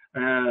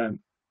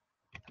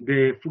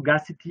the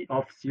fugacity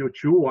of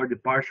CO2 or the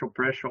partial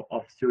pressure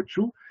of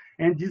CO2.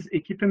 And this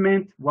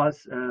equipment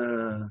was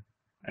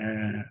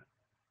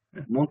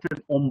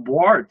mounted on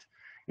board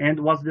and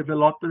was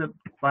developed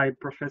by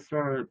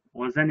Professor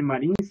Rosane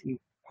Marins in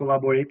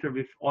collaboration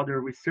with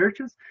other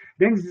researchers.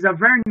 Then this is a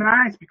very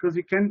nice because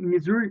you can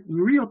measure in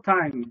real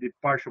time the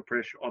partial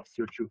pressure of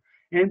CO2.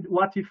 And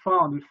what we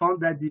found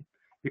that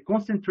the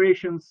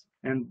concentrations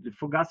and the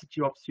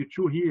fugacity of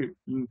CO2 here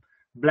in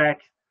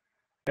black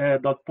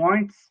dot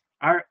points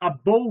are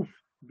above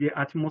the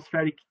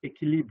atmospheric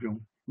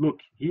equilibrium.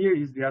 Look, here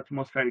is the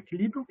atmospheric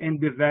equilibrium,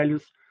 and the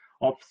values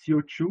of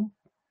CO2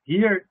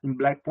 here in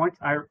black points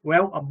are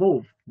well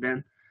above.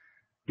 Then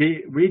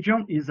the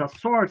region is a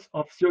source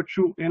of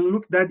CO2, and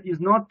look, that is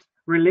not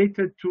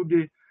related to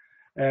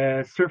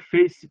the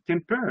surface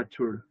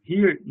temperature.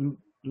 Here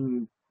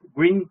in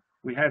green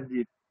we have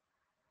the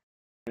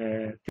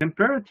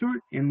temperature,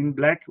 and in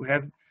black we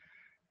have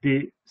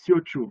the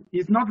CO2.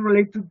 Is not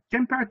related to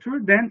temperature,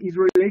 then is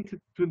related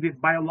to the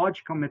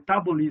biological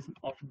metabolism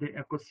of the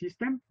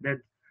ecosystem that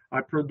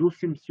are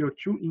producing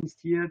CO2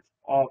 instead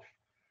of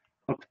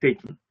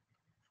uptaking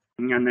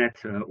in a net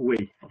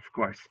way, of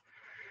course.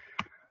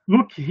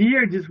 Look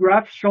here, this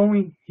graph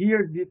showing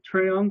here the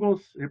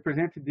triangles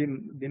represent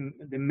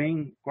the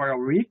main coral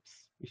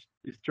reefs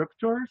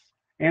structures,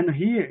 and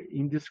here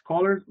in this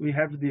color we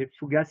have the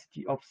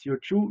fugacity of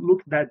CO2.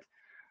 Look that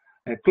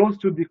close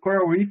to the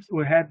coral reefs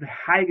we have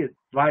higher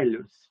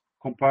values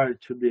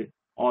compared to the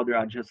other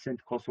adjacent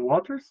coastal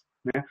waters.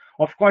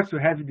 Of course, we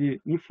have the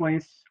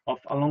influence of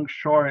along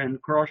shore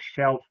and cross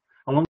shelf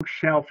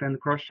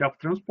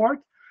transport,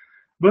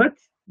 but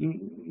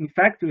in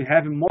fact we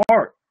have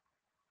more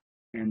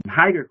and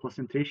higher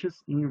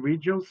concentrations in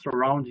regions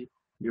surrounding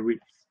the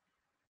reefs.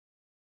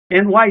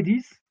 And why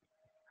this?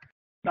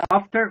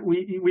 After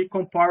we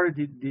compare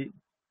the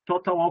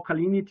total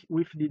alkalinity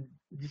with the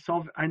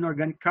dissolved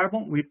inorganic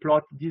carbon, we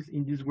plot this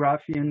in this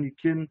graph, and you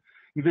can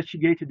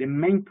investigate the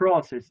main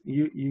process.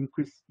 You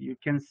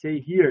can say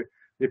here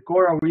the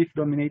coral reef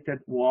dominated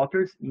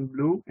waters in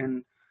blue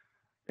and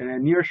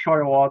near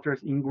shore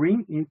waters in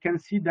green. You can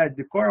see that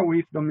the coral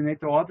reef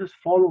dominated waters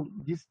follow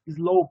this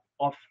slope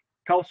of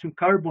calcium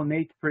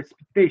carbonate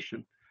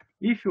precipitation.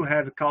 If you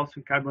have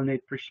calcium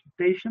carbonate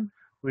precipitation,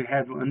 we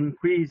have an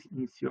increase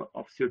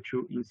of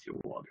CO2 in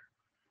seawater.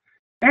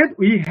 And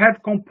we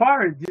have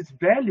compared these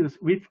values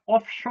with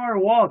offshore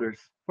waters.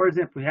 For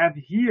example, we have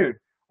here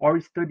our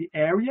study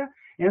area,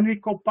 and we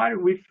compare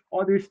with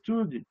other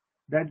studies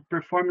that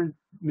perform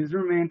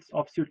measurements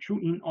of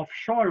CO2 in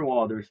offshore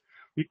waters.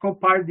 We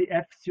compare the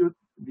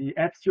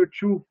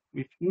FCO2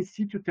 with in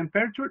situ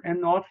temperature,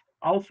 and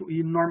also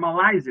we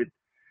normalize it,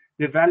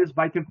 the values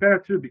by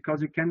temperature,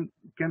 because you can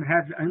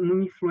have an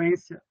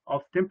influence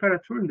of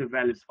temperature in the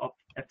values of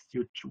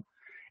FCO2.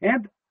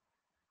 And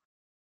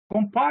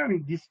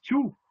comparing these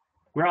two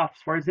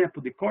graphs, for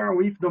example, the coral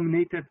reef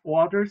dominated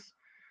waters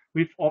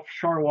with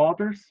offshore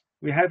waters,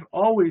 we have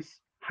always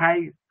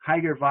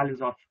higher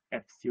values of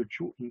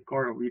FCO2 in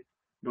coral reef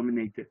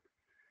dominated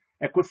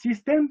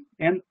ecosystem,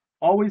 and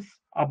always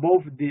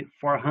above the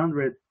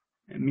 400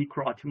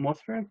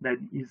 microatmosphere, that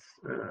is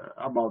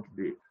about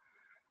the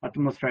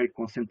atmospheric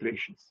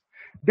concentrations.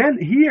 Then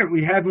here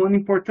we have one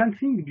important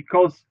thing,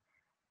 because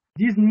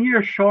this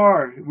near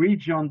shore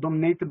region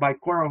dominated by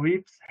coral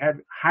reefs have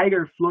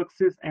higher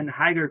fluxes and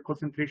higher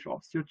concentration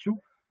of CO2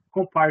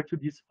 compared to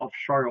these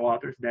offshore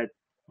waters that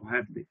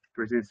have the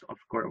presence of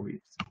coral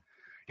reefs.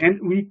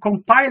 And we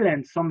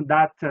compiled some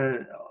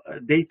data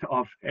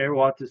of air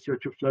water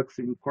CO2 flux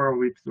in coral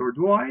reefs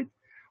worldwide.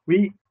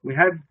 We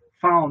have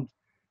found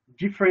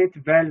different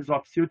values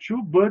of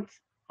CO2, but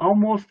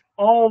almost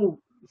all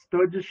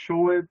studies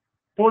showed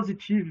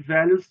positive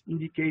values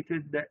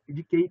indicating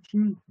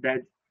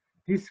that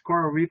these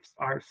coral reefs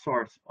are a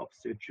source of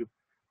CO2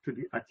 to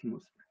the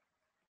atmosphere.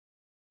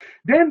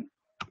 Then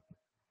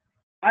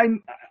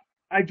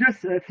I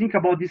just think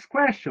about this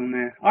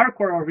question: are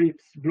coral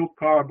reefs blue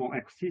carbon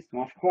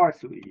ecosystem? Of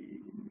course,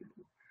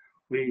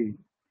 we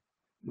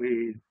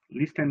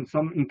listened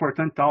some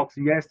important talks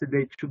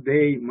yesterday,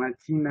 today,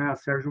 Martina,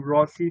 Sergio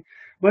Rossi,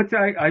 but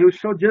I will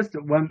show just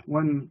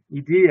one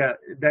idea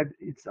that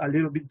it's a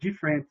little bit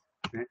different.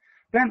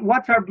 Then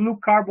what are blue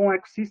carbon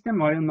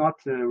ecosystem? I will not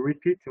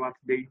repeat what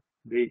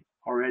they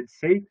already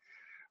said,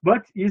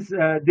 but is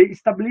the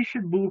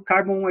established blue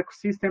carbon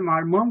ecosystem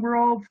are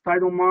mangroves,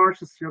 tidal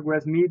marshes,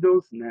 seagrass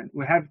meadows. And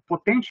we have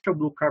potential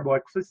blue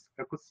carbon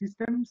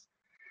ecosystems.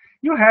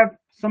 You have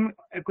some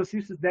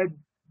ecosystems that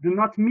do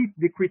not meet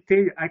the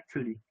criteria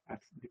actually at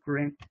the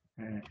current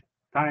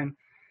time,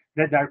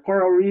 that are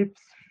coral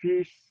reefs,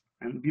 fish,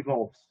 and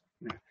bivalves.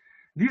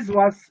 This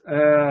was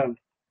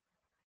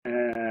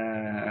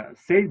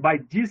said by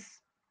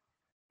this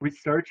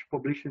research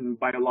published in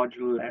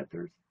Biological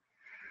Letters,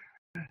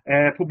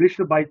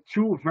 published by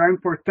two very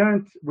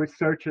important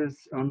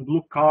researchers on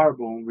blue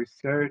carbon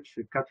research,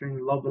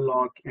 Catarina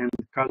and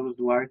Carlos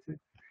Duarte,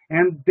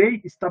 and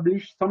they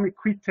established some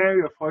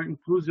criteria for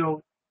inclusion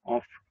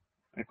of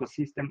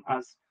ecosystem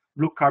as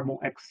blue carbon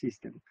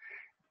ecosystem.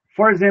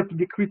 For example,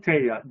 the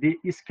criteria: the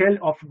scale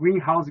of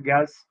greenhouse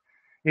gas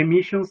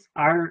emissions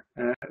are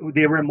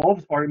they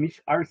remove or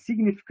emission are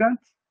significant.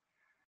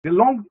 The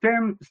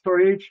long-term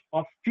storage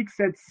of fixed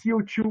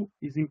CO2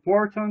 is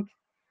important.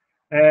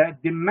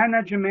 The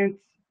management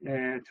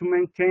to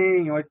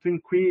maintain or to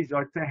increase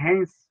or to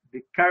enhance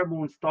the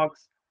carbon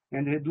stocks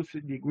and reduce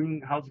the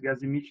greenhouse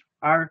gas emissions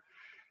are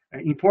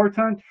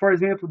important. For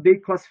example, they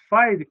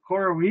classify the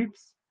coral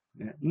reefs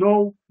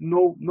no,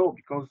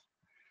 because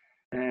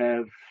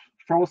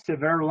from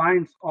several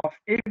lines of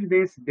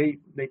evidence,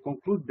 they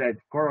conclude that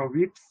coral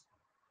reefs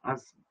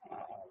as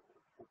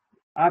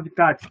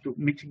habitats to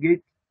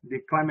mitigate the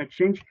climate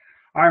change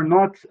are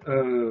not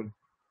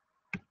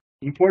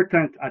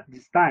important at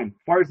this time.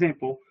 For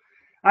example,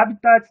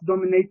 habitats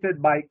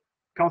dominated by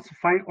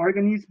calcifying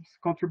organisms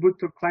contribute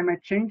to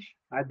climate change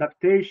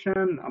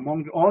adaptation,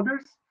 among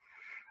others,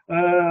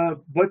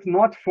 but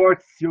not for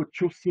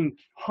CO2 sink.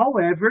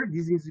 However,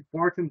 this is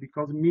important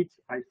because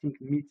I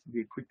think meets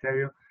the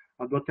criteria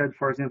adopted,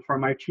 for example, for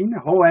Martina.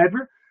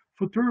 However,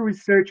 future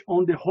research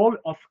on the role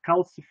of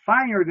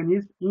calcifying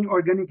organisms in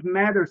organic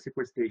matter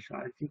sequestration,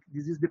 I think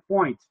this is the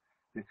point,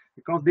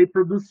 because they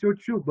produce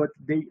CO2, but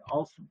they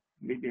also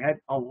maybe have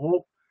a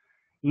role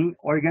in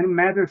organic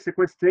matter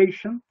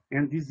sequestration,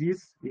 and this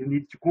is, you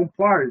need to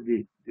compare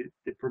the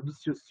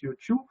produced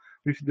CO2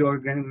 with the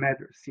organic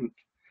matter sink.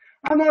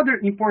 Another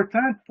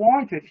important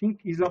point, I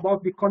think, is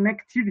about the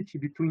connectivity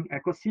between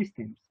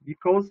ecosystems,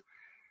 because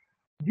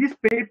this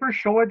paper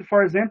showed,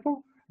 for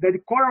example, that the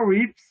coral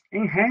reefs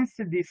enhance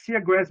the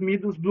seagrass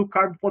meadows blue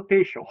carbon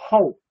potential.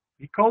 How?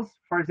 Because,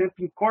 for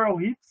example, in coral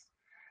reefs,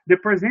 the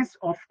presence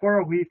of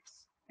coral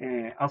reefs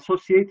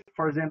associated,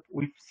 for example,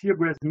 with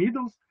seagrass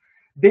meadows,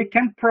 they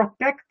can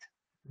protect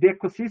the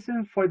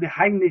ecosystem for the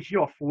high energy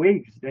of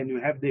waves. Then you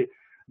have the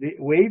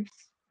waves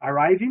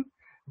arriving,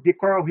 the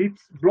coral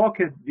reefs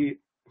blocked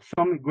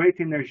some great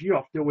energy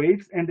of the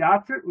waves, and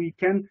after we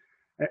can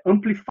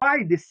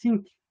amplify the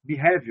sink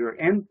behavior.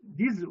 And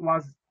this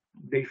was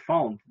they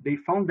found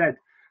that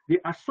the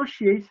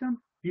association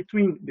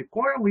between the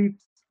coral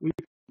reefs with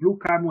blue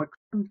carbon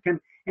can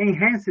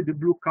enhance the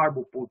blue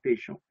carbon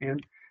potential,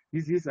 and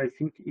this is, I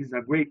think, is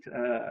a great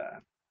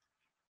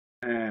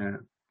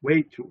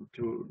way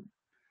to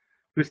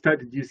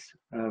study this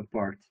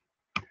part.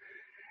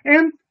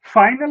 And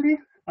finally,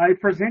 I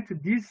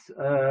presented this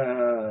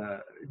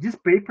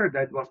paper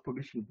that was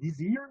published this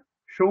year,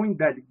 showing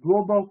that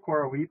global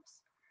coral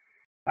reefs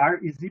are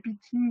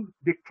exhibiting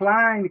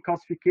decline in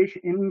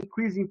calcification and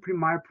increase in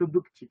primary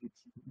productivity.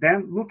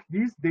 Then look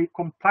this, they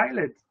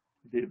compiled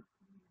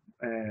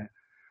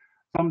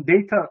some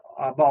data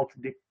about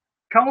the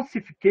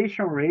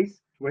calcification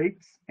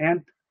rates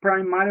and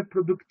primary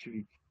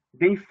productivity.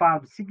 They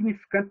found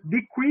significant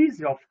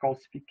decrease of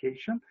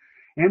calcification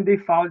and they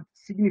found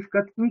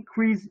significant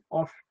increase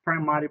of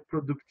primary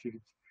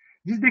productivity.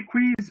 This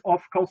decrease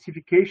of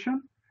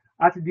calcification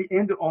at the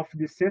end of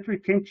the century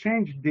can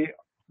change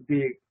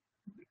the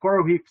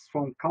coral reefs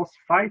from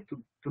calcified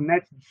to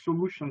net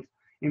solutions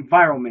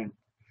environment.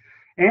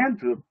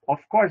 And of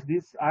course,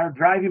 these are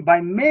driven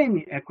by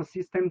many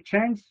ecosystem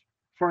changes,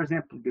 for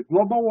example, the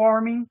global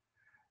warming,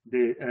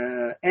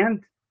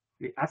 and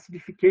the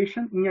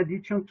acidification in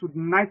addition to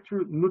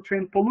the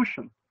nutrient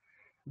pollution.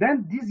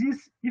 Then this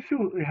is, if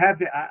you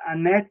have a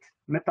net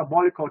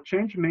metabolic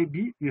change,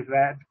 maybe you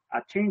have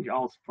a change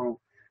also from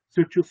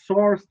CO2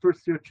 source to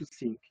CO2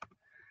 sink.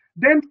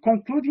 Then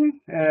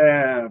concluding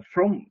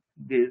from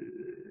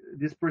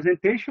this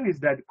presentation is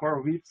that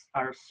coral reefs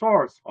are a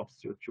source of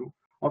CO2.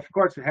 Of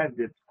course, you have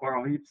the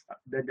coral reefs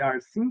that are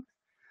sinks,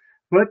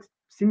 but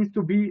seems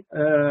to be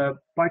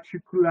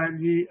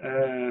particularly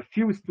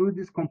few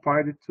studies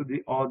compared to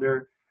the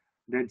other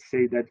that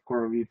say that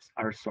coral reefs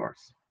are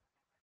source.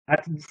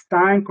 At this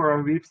time,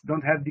 coral reefs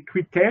don't have the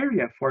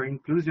criteria for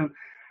inclusion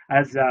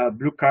as a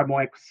blue carbon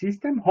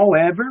ecosystem.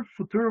 However,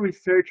 future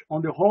research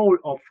on the role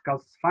of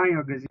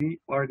calcifying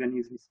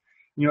organisms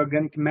in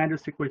organic matter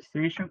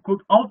sequestration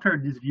could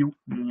alter this view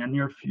in the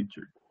near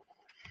future.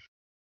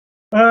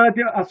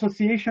 The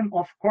association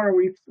of coral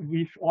reefs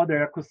with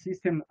other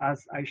ecosystems,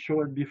 as I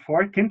showed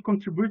before, can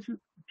contribute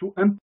to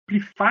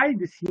amplify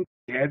the sink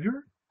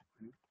behavior.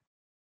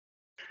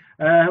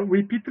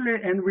 Repeatedly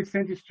and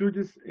recent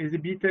studies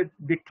exhibited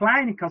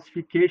decline in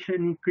calcification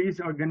and increased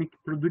organic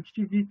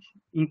productivity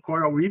in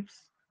coral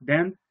reefs.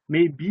 Then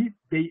maybe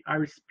they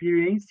are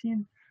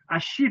experiencing a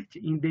shift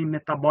in the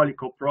metabolic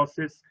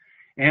process,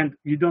 and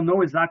we don't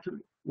know exactly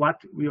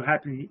what will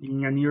happen in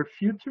the near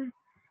future.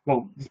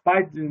 Well,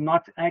 despite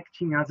not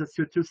acting as a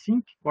CO2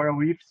 sink, coral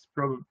reefs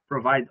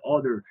provide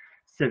other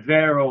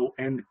several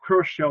and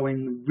crucial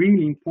and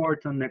really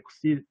important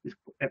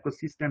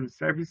ecosystem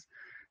service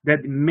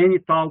that many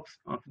talks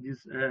of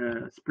this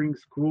spring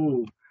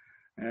school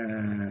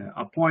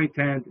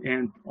appointed,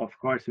 and of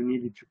course we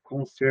needed to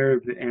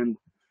conserve and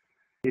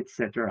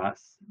etc.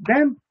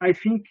 Then I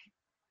think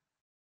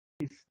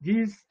it's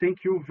this.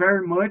 Thank you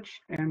very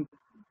much, and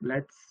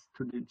let's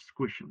to the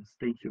discussions.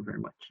 Thank you very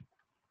much.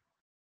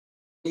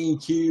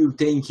 Thank you.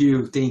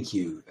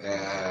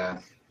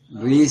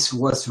 This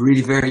was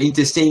really very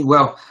interesting.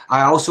 Well,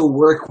 I also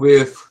work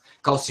with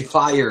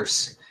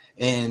calcifiers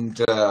and,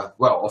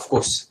 well, of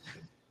course,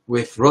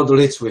 with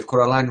rhodoliths, with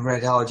coralline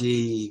red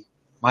algae.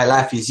 My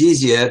life is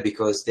easier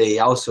because they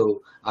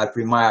also are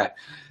primary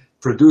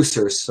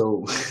producers.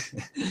 So,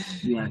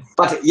 yes.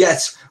 But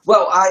yes,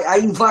 well, I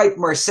invite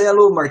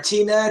Marcelo,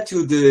 Martina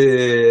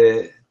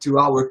to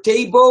our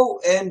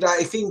table, and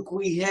I think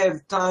we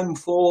have time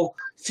for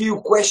few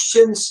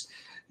questions.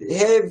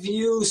 Have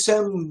you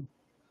some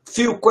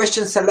few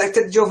questions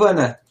selected,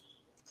 Giovanna?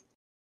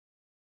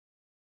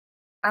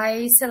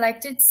 I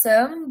selected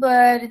some,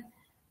 but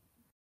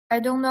I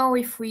don't know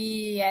if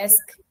we ask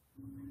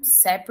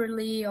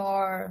separately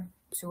or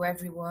to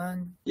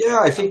everyone. Yeah,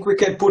 I think we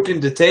can put in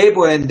the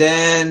table, and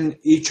then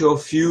each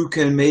of you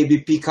can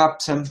maybe pick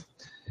up some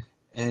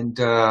and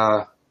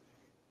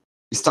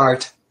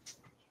start.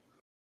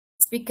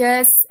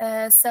 Because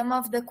some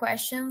of the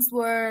questions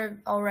were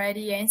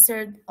already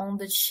answered on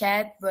the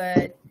chat,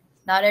 but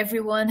not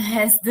everyone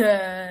has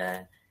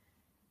the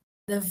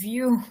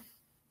view.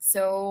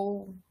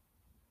 So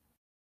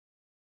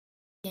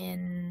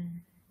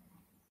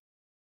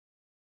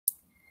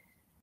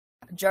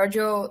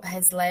Giorgio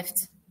has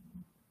left.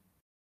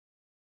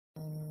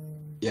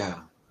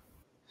 Yeah.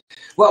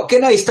 Well,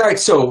 can I start?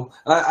 So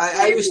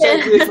I will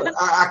start with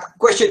a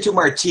question to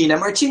Martina.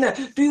 Martina,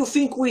 do you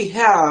think we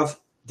have...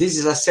 This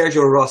is a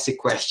Sergio Rossi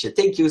question.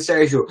 Thank you,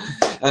 Sergio.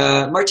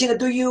 Martina,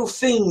 do you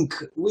think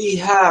we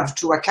have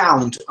to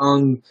account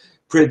on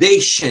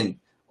predation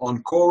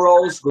on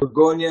corals,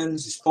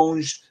 gorgonians,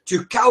 sponge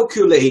to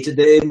calculate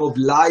the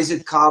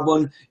mobilized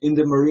carbon in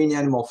the marine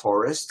animal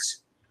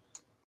forests?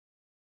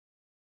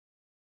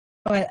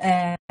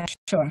 Well,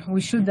 sure.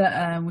 We should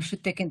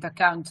take into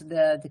account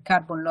the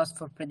carbon loss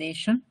for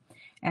predation.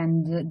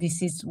 And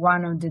this is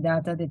one of the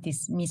data that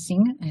is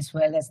missing, as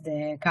well as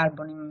the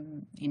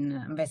carbon in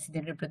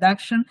invested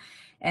reproduction.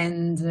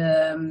 And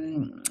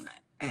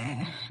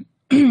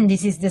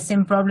this is the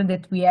same problem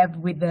that we have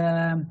with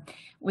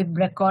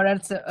black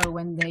corals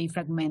when they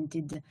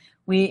fragmented.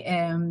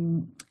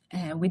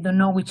 We don't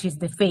know which is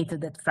the fate of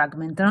that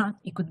fragment.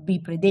 It could be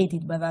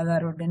predated by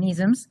other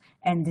organisms,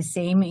 and the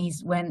same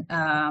is when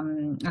a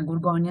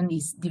gorgonian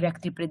is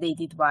directly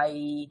predated by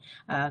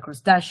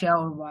crustacea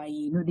or by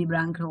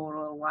nudibranch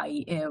or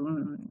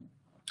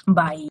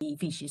by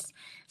fishes.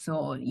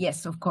 So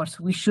yes, of course,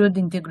 we should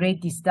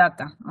integrate this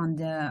data on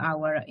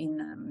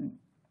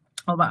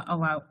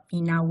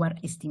in our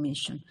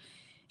estimation.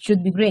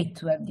 Should be great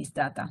to have this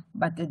data,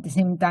 but at the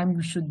same time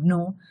we should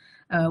know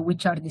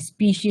which are the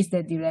species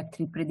that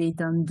directly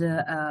predate on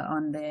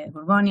the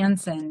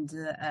gorgonians, and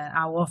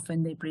how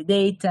often they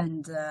predate,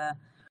 and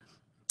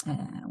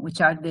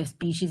which are the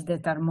species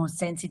that are most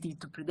sensitive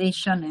to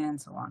predation, and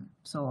so on.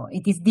 So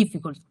it is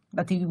difficult,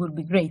 but it would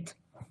be great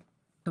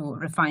to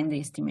refine the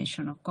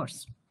estimation, of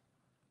course.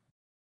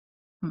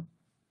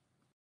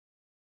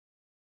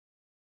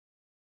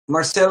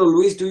 Marcelo,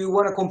 Luis, do you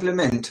want to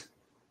complement?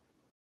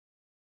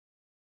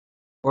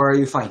 Or are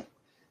you fine?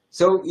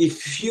 So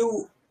if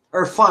you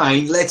are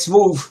fine, let's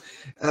move.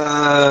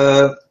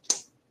 Wow.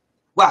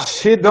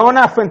 She done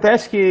a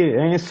fantastic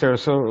answer,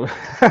 so.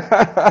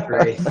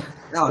 Great.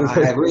 No,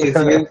 I agree with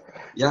you.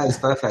 Yeah, it's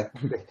perfect.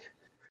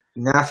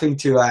 Nothing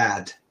to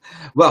add.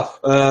 Well,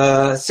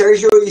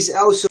 Sergio is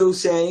also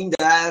saying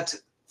that,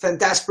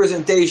 fantastic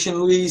presentation,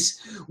 Luis.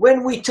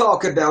 When we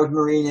talk about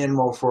marine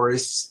animal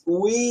forests,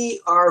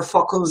 we are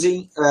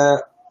focusing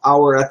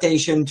our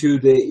attention to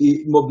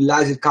the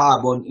immobilized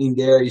carbon in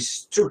their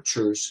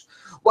structures.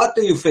 What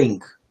do you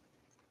think?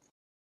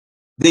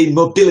 The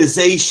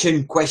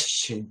mobilization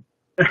question.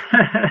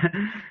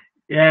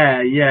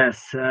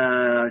 Yes,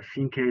 I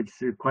think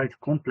it's quite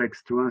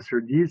complex to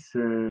answer this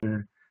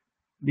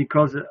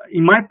because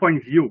in my point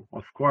of view,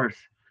 of course,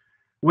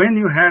 when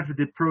you have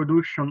the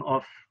production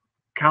of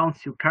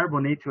calcium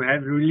carbonate, you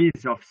have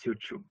release of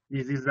CO2.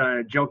 This is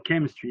a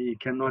geochemistry, you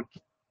cannot,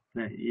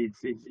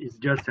 it's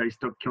just a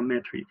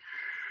stoichiometry.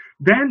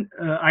 Then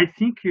I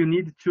think you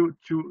need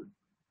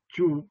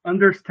to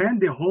understand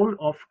the whole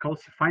of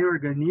calcifying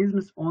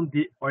organisms on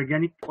the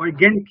organic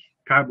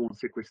carbon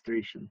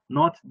sequestration,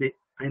 not the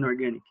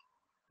inorganic,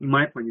 in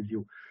my point of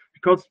view.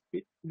 Because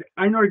the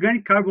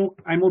inorganic carbon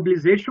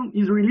immobilization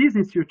is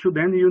releasing CO2,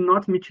 then you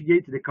not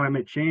mitigate the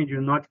climate change,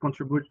 you not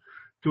contribute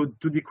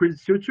to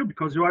decrease CO2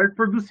 because you are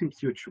producing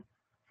CO2.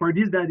 For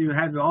this, that you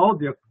have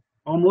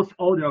almost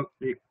all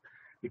the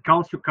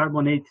calcium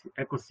carbonate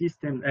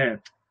ecosystem,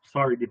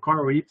 the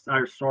coral reefs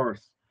are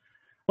source.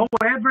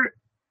 However,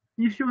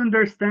 if you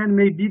understand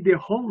maybe the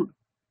whole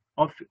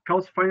of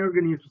calcifying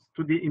organisms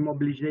to the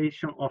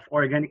immobilization of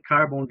organic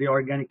carbon, the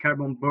organic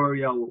carbon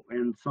burial,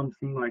 and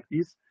something like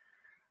this,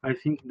 I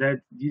think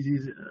that this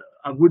is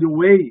a good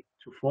way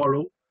to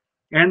follow,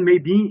 and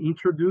maybe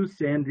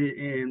introduce and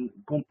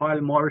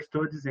compile more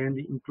studies and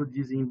include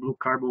this in blue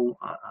carbon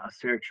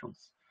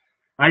assertions.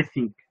 I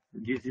think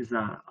this is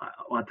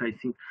what I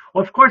think.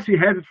 Of course, we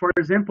have, for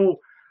example,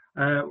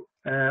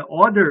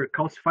 other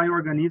calcifying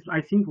organisms.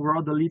 I think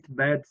rhodolite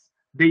beds,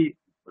 they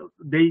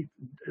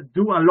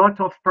do a lot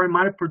of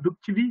primary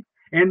productivity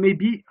and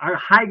maybe are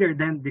higher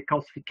than the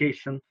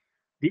calcification.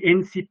 The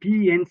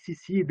NCP,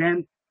 NCC,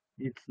 then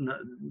it's not,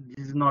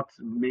 this is not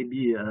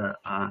maybe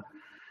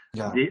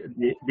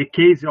the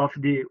case of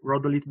the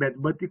rhodolite bed,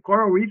 but the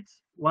coral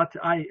reefs, what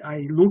I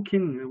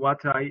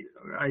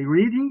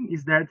reading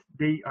is that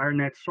they are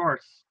net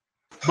source.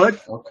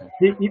 But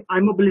the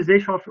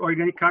immobilization of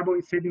organic carbon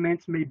in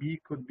sediments maybe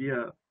could be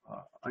an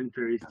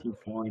interesting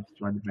point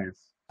to advance.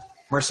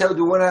 Marcelo, do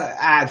you want to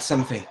add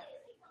something?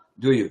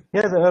 Do you?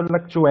 Yes, I'd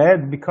like to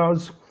add,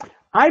 because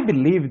I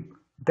believe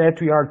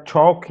that we are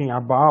talking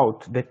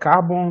about the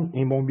carbon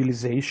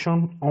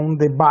immobilization on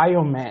the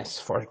biomass,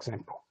 for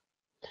example.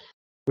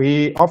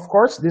 Of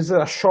course, this is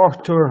a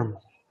short-term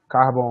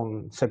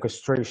carbon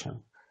sequestration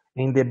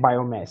in the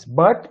biomass,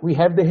 but we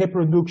have the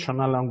reproduction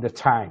along the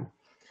time.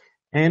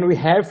 And we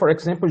have, for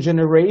example,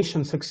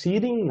 generations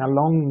succeeding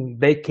along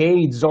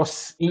decades or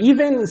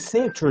even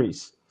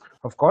centuries,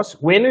 of course,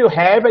 when you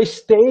have a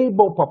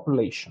stable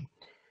population.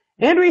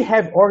 And we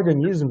have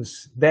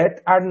organisms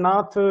that are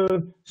not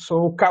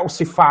so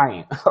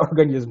calcifying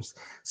organisms,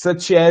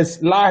 such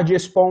as large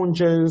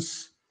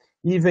sponges,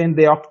 even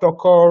the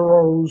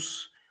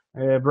octocorals,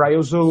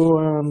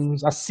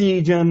 bryozoans,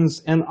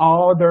 ascidians, and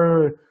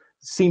other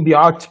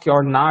symbiotic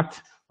or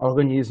not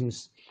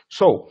organisms.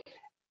 So,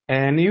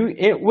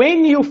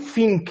 when you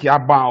think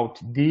about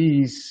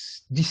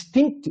these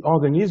distinct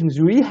organisms,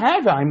 we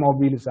have a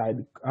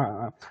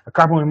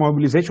carbon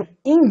immobilization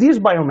in this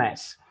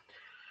biomass.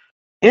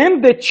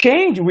 And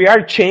we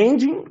are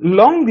changing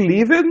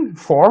long-lived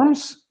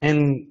forms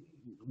and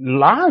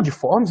large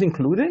forms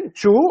included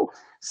to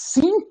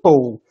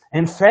simple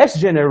and fast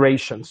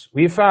generations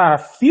with a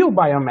few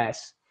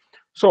biomass.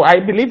 So I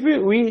believe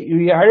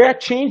we are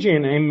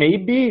changing, and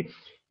maybe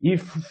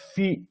if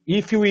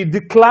we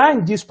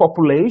decline this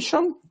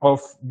population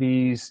of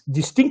these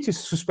distinct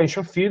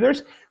suspension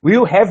feeders, we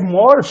will have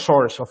more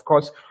source, of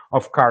course,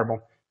 of carbon.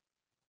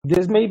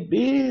 This may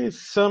be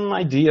some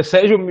idea.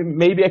 Sergio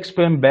maybe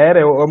explain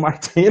better, or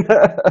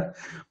Martina,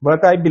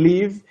 but I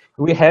believe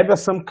we have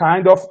some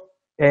kind of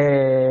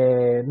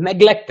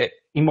neglected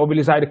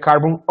immobilized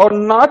carbon or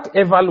not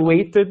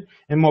evaluated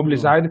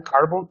immobilized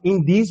carbon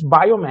in this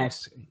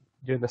biomass.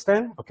 Do you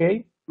understand?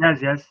 Okay?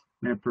 Yes.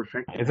 Yeah,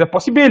 perfect. It's a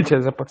possibility.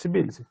 It's a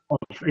possibility.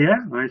 Yeah,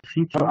 I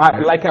think so.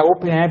 Like an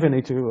open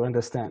avenue to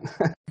understand.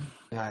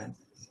 Yeah,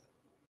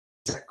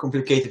 it's a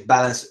complicated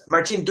balance.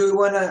 Martin, do you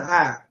want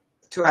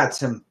to add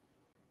some?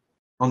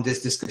 on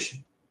this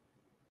discussion?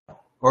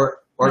 Or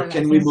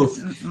can we move?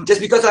 Just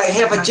because I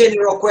have a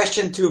general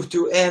question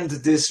to end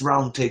this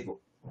roundtable.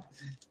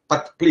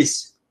 But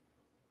please.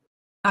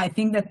 I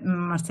think that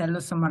Marcelo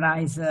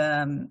summarized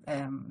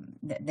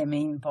the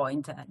main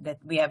point that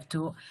we have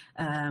to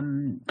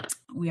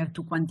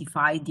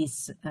quantify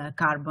this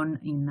carbon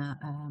in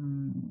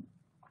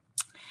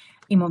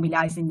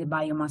immobilizing the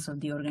biomass of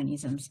the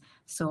organisms.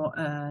 So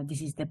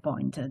this is the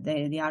point.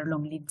 They are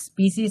long-lived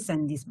species,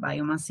 and this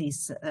biomass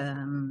is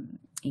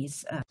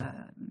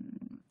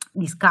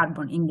this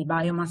carbon in the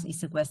biomass is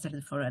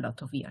sequestered for a lot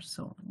of years.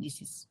 So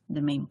this is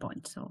the main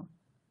point. So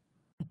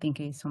I think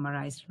he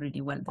summarized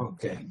really well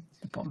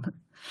the point.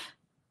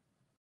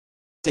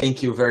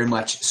 Thank you very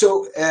much.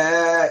 So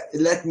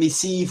let me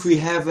see if we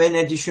have any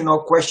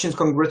additional questions.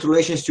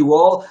 Congratulations to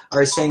all.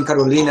 Are saying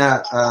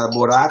Carolina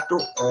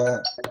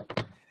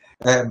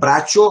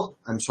Braccio,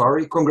 I'm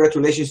sorry.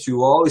 Congratulations to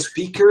all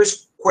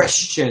speakers.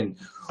 Question: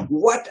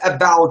 what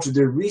about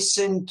the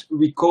recent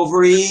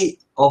recovery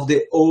of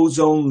the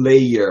ozone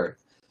layer?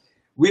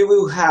 We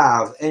will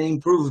have an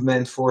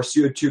improvement for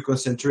CO2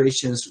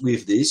 concentrations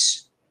with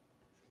this.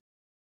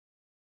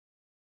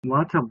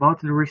 What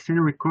about the recent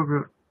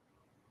recovery?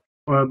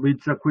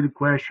 It's a good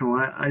question.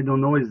 I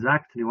don't know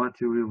exactly what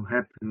will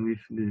happen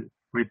with the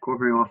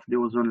recovery of the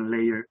ozone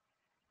layer.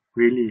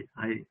 Really,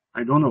 I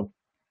don't know.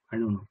 I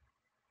don't know.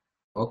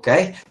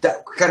 Okay,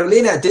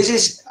 Carolina, this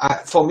is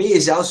for me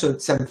is also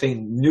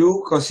something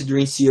new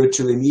considering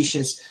CO2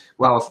 emissions.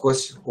 Well, of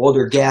course,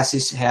 other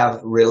gases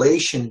have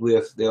relation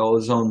with the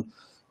ozone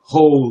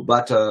hole,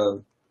 but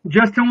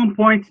just one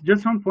point.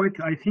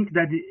 I think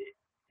that the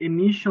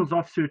emissions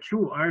of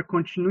CO2 are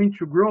continuing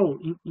to grow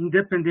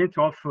independent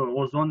of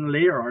ozone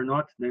layer or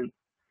not. Then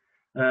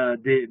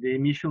the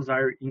emissions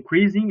are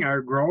increasing,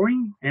 are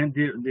growing, and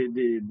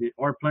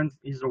our planet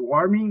is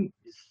warming,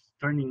 is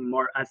turning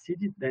more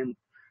acidic. Then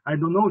I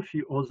don't know if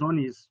ozone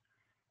is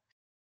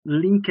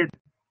linked,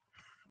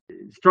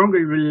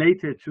 strongly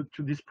related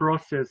to this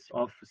process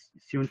of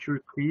CO2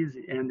 increase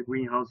and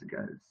greenhouse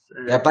gas.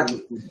 Yeah, but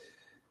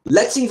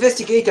let's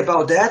investigate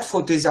about that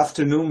for this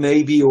afternoon,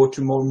 maybe, or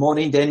tomorrow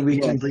morning. Then we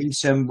can bring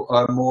some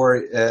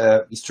more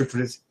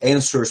structured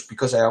answers,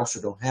 because I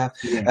also don't have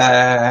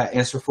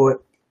answer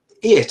for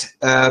it.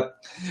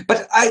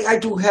 But I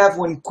do have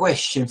one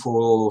question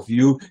for all of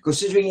you.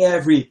 Considering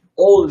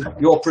all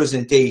your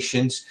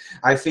presentations,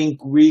 I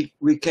think we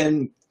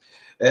can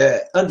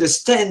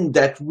understand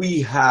that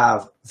we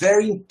have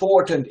very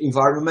important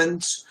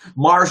environments,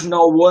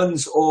 marginal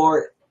ones,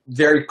 or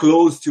very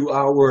close to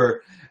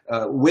our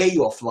way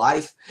of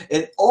life,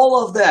 and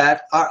all of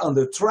that are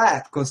under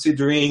threat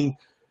considering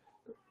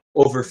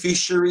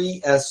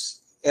overfishery,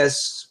 as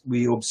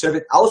we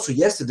observed also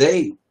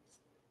yesterday,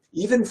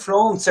 even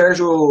from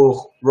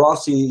Sergio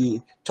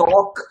Rossi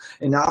talk,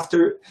 and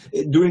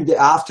during the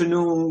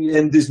afternoon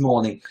and this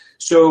morning.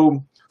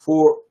 So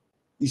for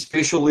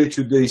especially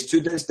to the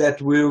students that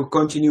will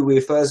continue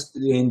with us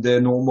in the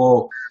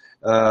normal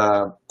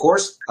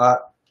course,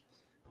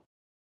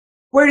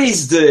 where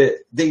is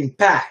the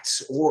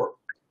impacts, or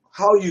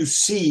how you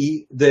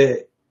see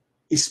the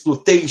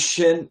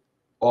exploitation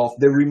of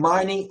the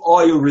remaining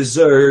oil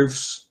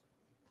reserves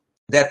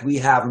that we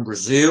have in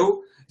Brazil,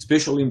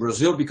 especially in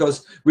Brazil,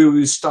 because we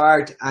will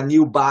start a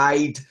new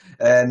bid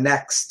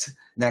next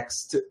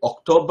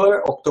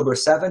October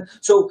 7th.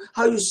 So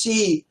how you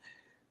see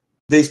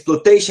the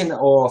exploitation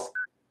of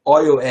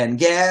oil and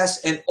gas,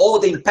 and all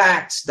the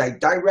impacts, the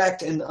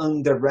direct and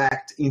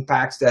indirect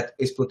impacts that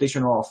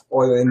exploitation of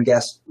oil and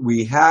gas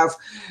we have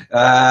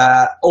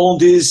on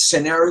this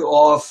scenario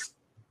of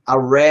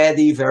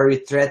already very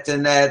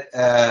threatened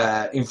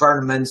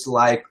environments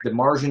like the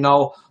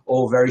marginal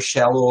or very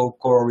shallow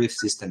coral reef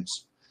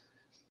systems.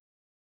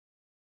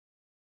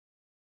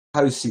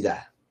 How you see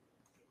that?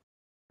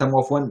 Some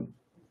of one.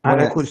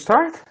 I could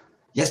start?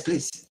 Yes,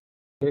 please.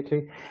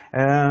 Okay.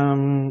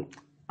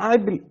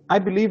 I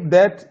believe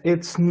that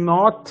it's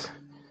not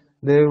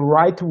the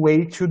right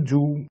way to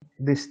do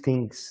these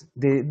things.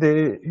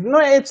 No,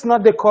 it's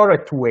not the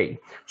correct way.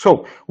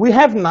 So we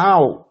have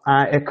now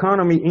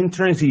economy in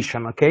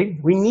transition, okay?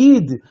 We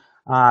need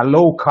a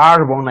low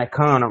carbon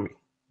economy.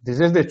 This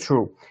is the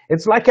truth.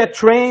 It's like a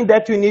train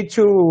that you need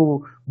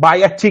to buy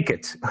a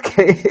ticket,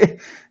 okay?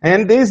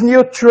 And this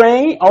new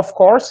train, of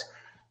course,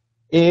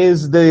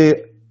 is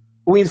the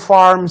wind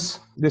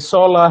farms, the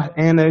solar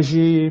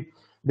energy,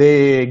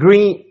 the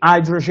green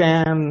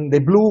hydrogen, the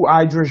blue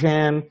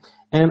hydrogen,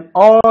 and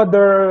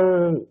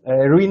other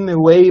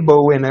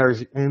renewable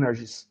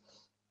energies.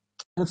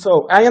 And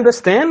so I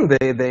understand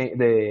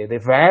the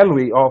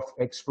value of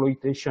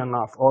exploitation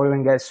of oil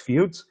and gas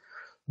fields,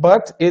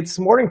 but it's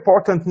more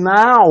important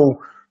now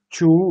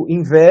to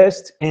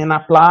invest and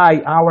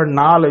apply our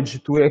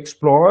knowledge to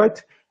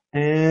exploit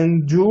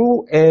and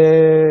do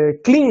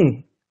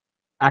clean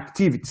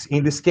activities.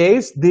 In this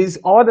case, these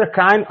other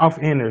kind of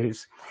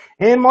energies.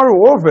 And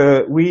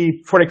moreover,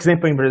 for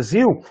example, in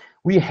Brazil,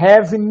 we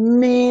have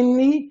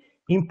many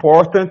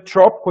important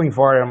tropical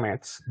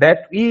environments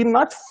that we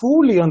not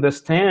fully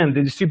understand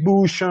the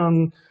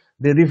distribution,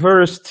 the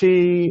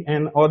diversity,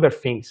 and other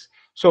things.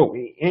 So,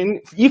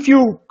 if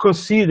you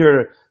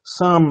consider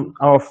some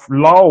of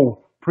law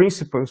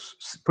principles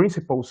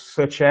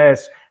such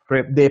as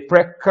the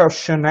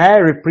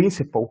precautionary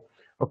principle,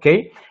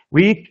 okay,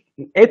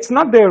 it's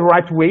not the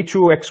right way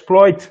to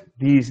exploit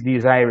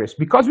these areas,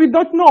 because we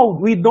don't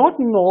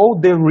know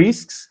the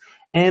risks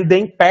and the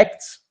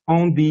impacts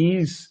on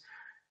these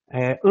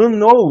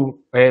unknown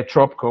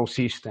tropical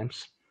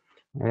systems.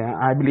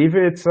 I believe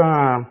it's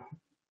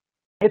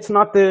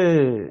not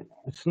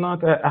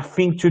a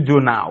thing to do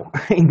now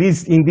in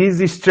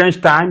these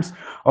strange times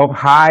of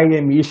high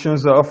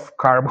emissions of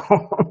carbon.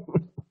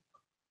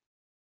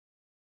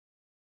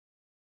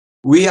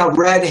 We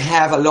already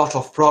have a lot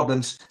of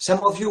problems. Some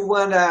of you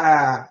want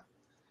to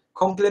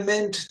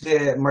complement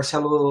the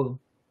Marcelo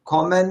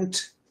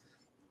comment?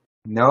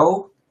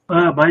 No?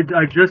 But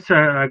I just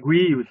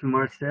agree with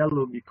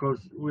Marcelo, because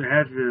we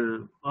have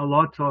a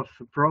lot of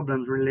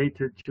problems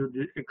related to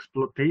the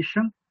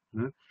exploitation,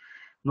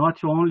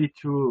 not only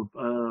to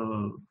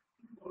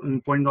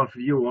in point of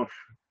view of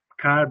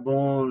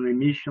carbon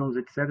emissions,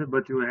 etc.,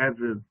 but we have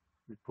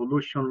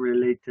pollution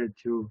related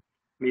to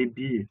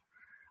maybe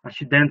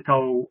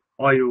accidental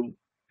oil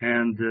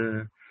and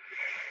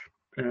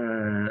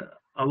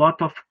a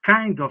lot of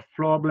kind of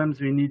problems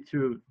we need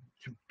to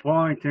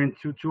point and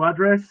to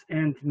address.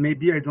 And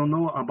maybe I don't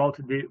know about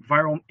the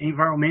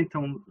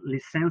environmental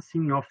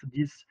licensing of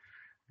these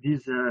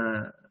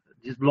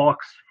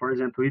blocks, for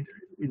example.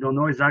 We don't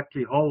know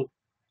exactly how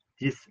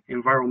this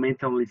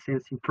environmental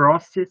licensing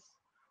process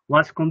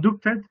was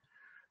conducted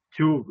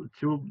to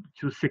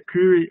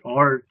secure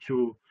or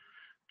to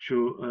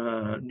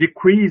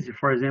decrease,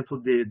 for example,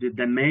 the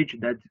damage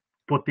that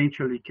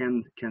potentially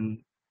can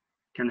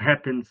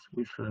happen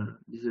with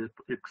this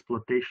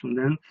exploitation.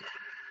 Then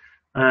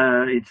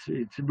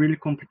it's really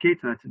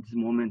complicated at this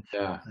moment.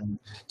 Yeah.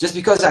 Just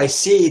because I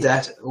see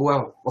that,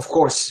 well, of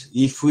course,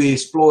 if we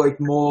exploit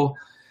more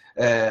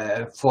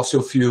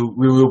fossil fuel,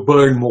 we will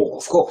burn more,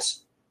 of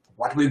course.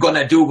 What we're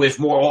gonna do with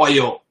more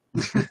oil?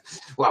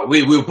 Well,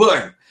 we will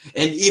burn.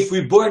 And if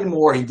we burn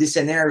more in this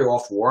scenario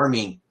of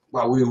warming,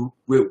 well,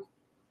 we'll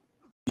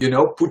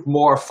put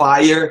more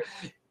fire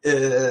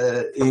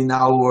in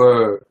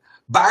our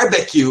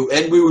barbecue,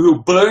 and we will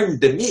burn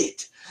the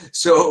meat.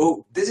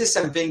 So this is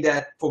something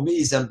that for me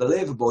is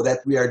unbelievable,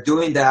 that we are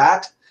doing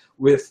that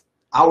with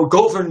our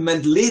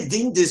government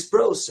leading this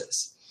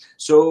process.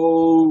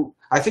 So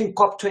I think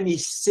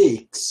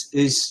COP26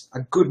 is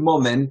a good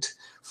moment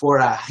for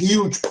a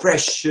huge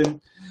pressure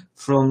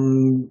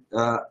from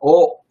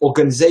all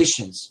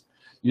organizations,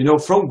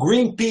 from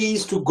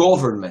Greenpeace to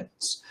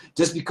governments,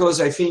 just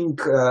because I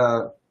think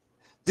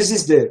this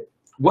is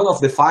one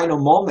of the final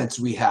moments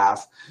we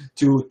have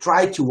to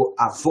try to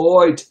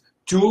avoid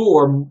 2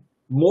 or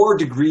more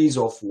degrees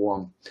of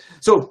warming.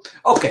 So,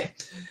 okay,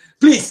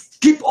 please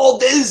keep all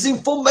this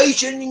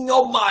information in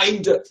your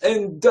mind,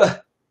 and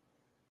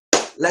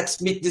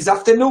let's meet this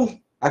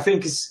afternoon. I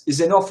think is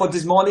enough for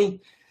this morning.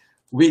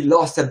 We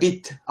lost a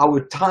bit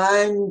our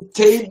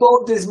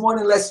timetable this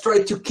morning. Let's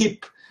try to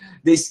keep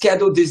the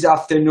schedule this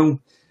afternoon.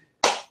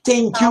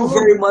 Thank you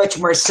very much,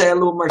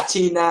 Marcelo,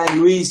 Martina,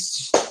 and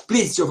Luis.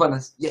 Please, Giovanna.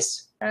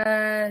 Yes.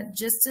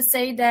 Just to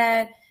say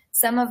that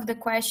some of the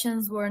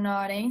questions were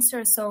not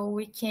answered, so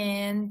we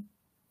can,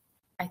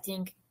 I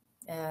think,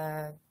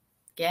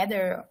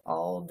 gather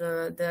all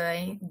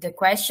the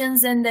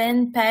questions and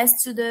then pass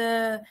to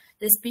the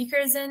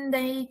speakers, and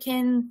they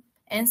can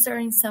answer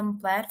in some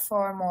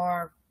platform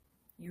or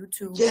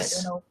YouTube. Yes.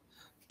 I don't know.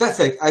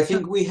 Perfect. I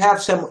think we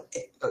have some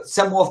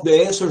of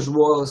the answers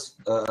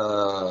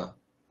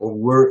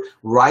were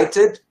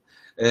written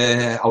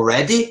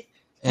already,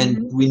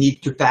 and we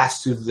need to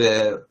pass to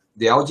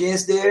the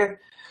audience there.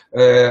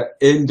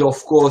 And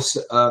of course,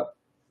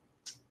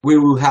 we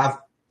will have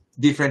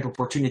different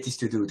opportunities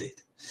to do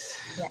that.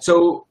 Yeah.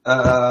 So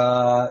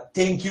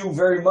thank you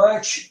very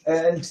much,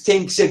 and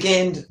thanks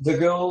again the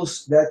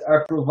girls that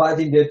are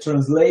providing the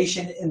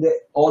translation in the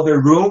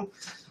other room.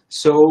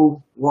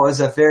 So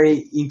was a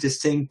very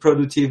interesting,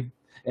 productive,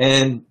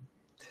 and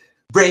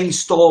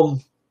brainstorm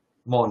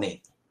morning.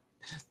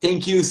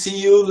 Thank you. See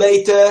you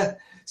later.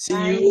 See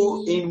Bye.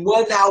 you in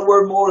 1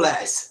 hour more or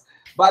less.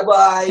 Bye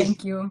bye.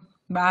 Thank you.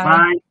 Bye.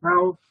 Bye.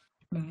 Ciao.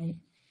 Bye.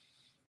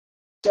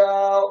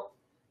 Ciao.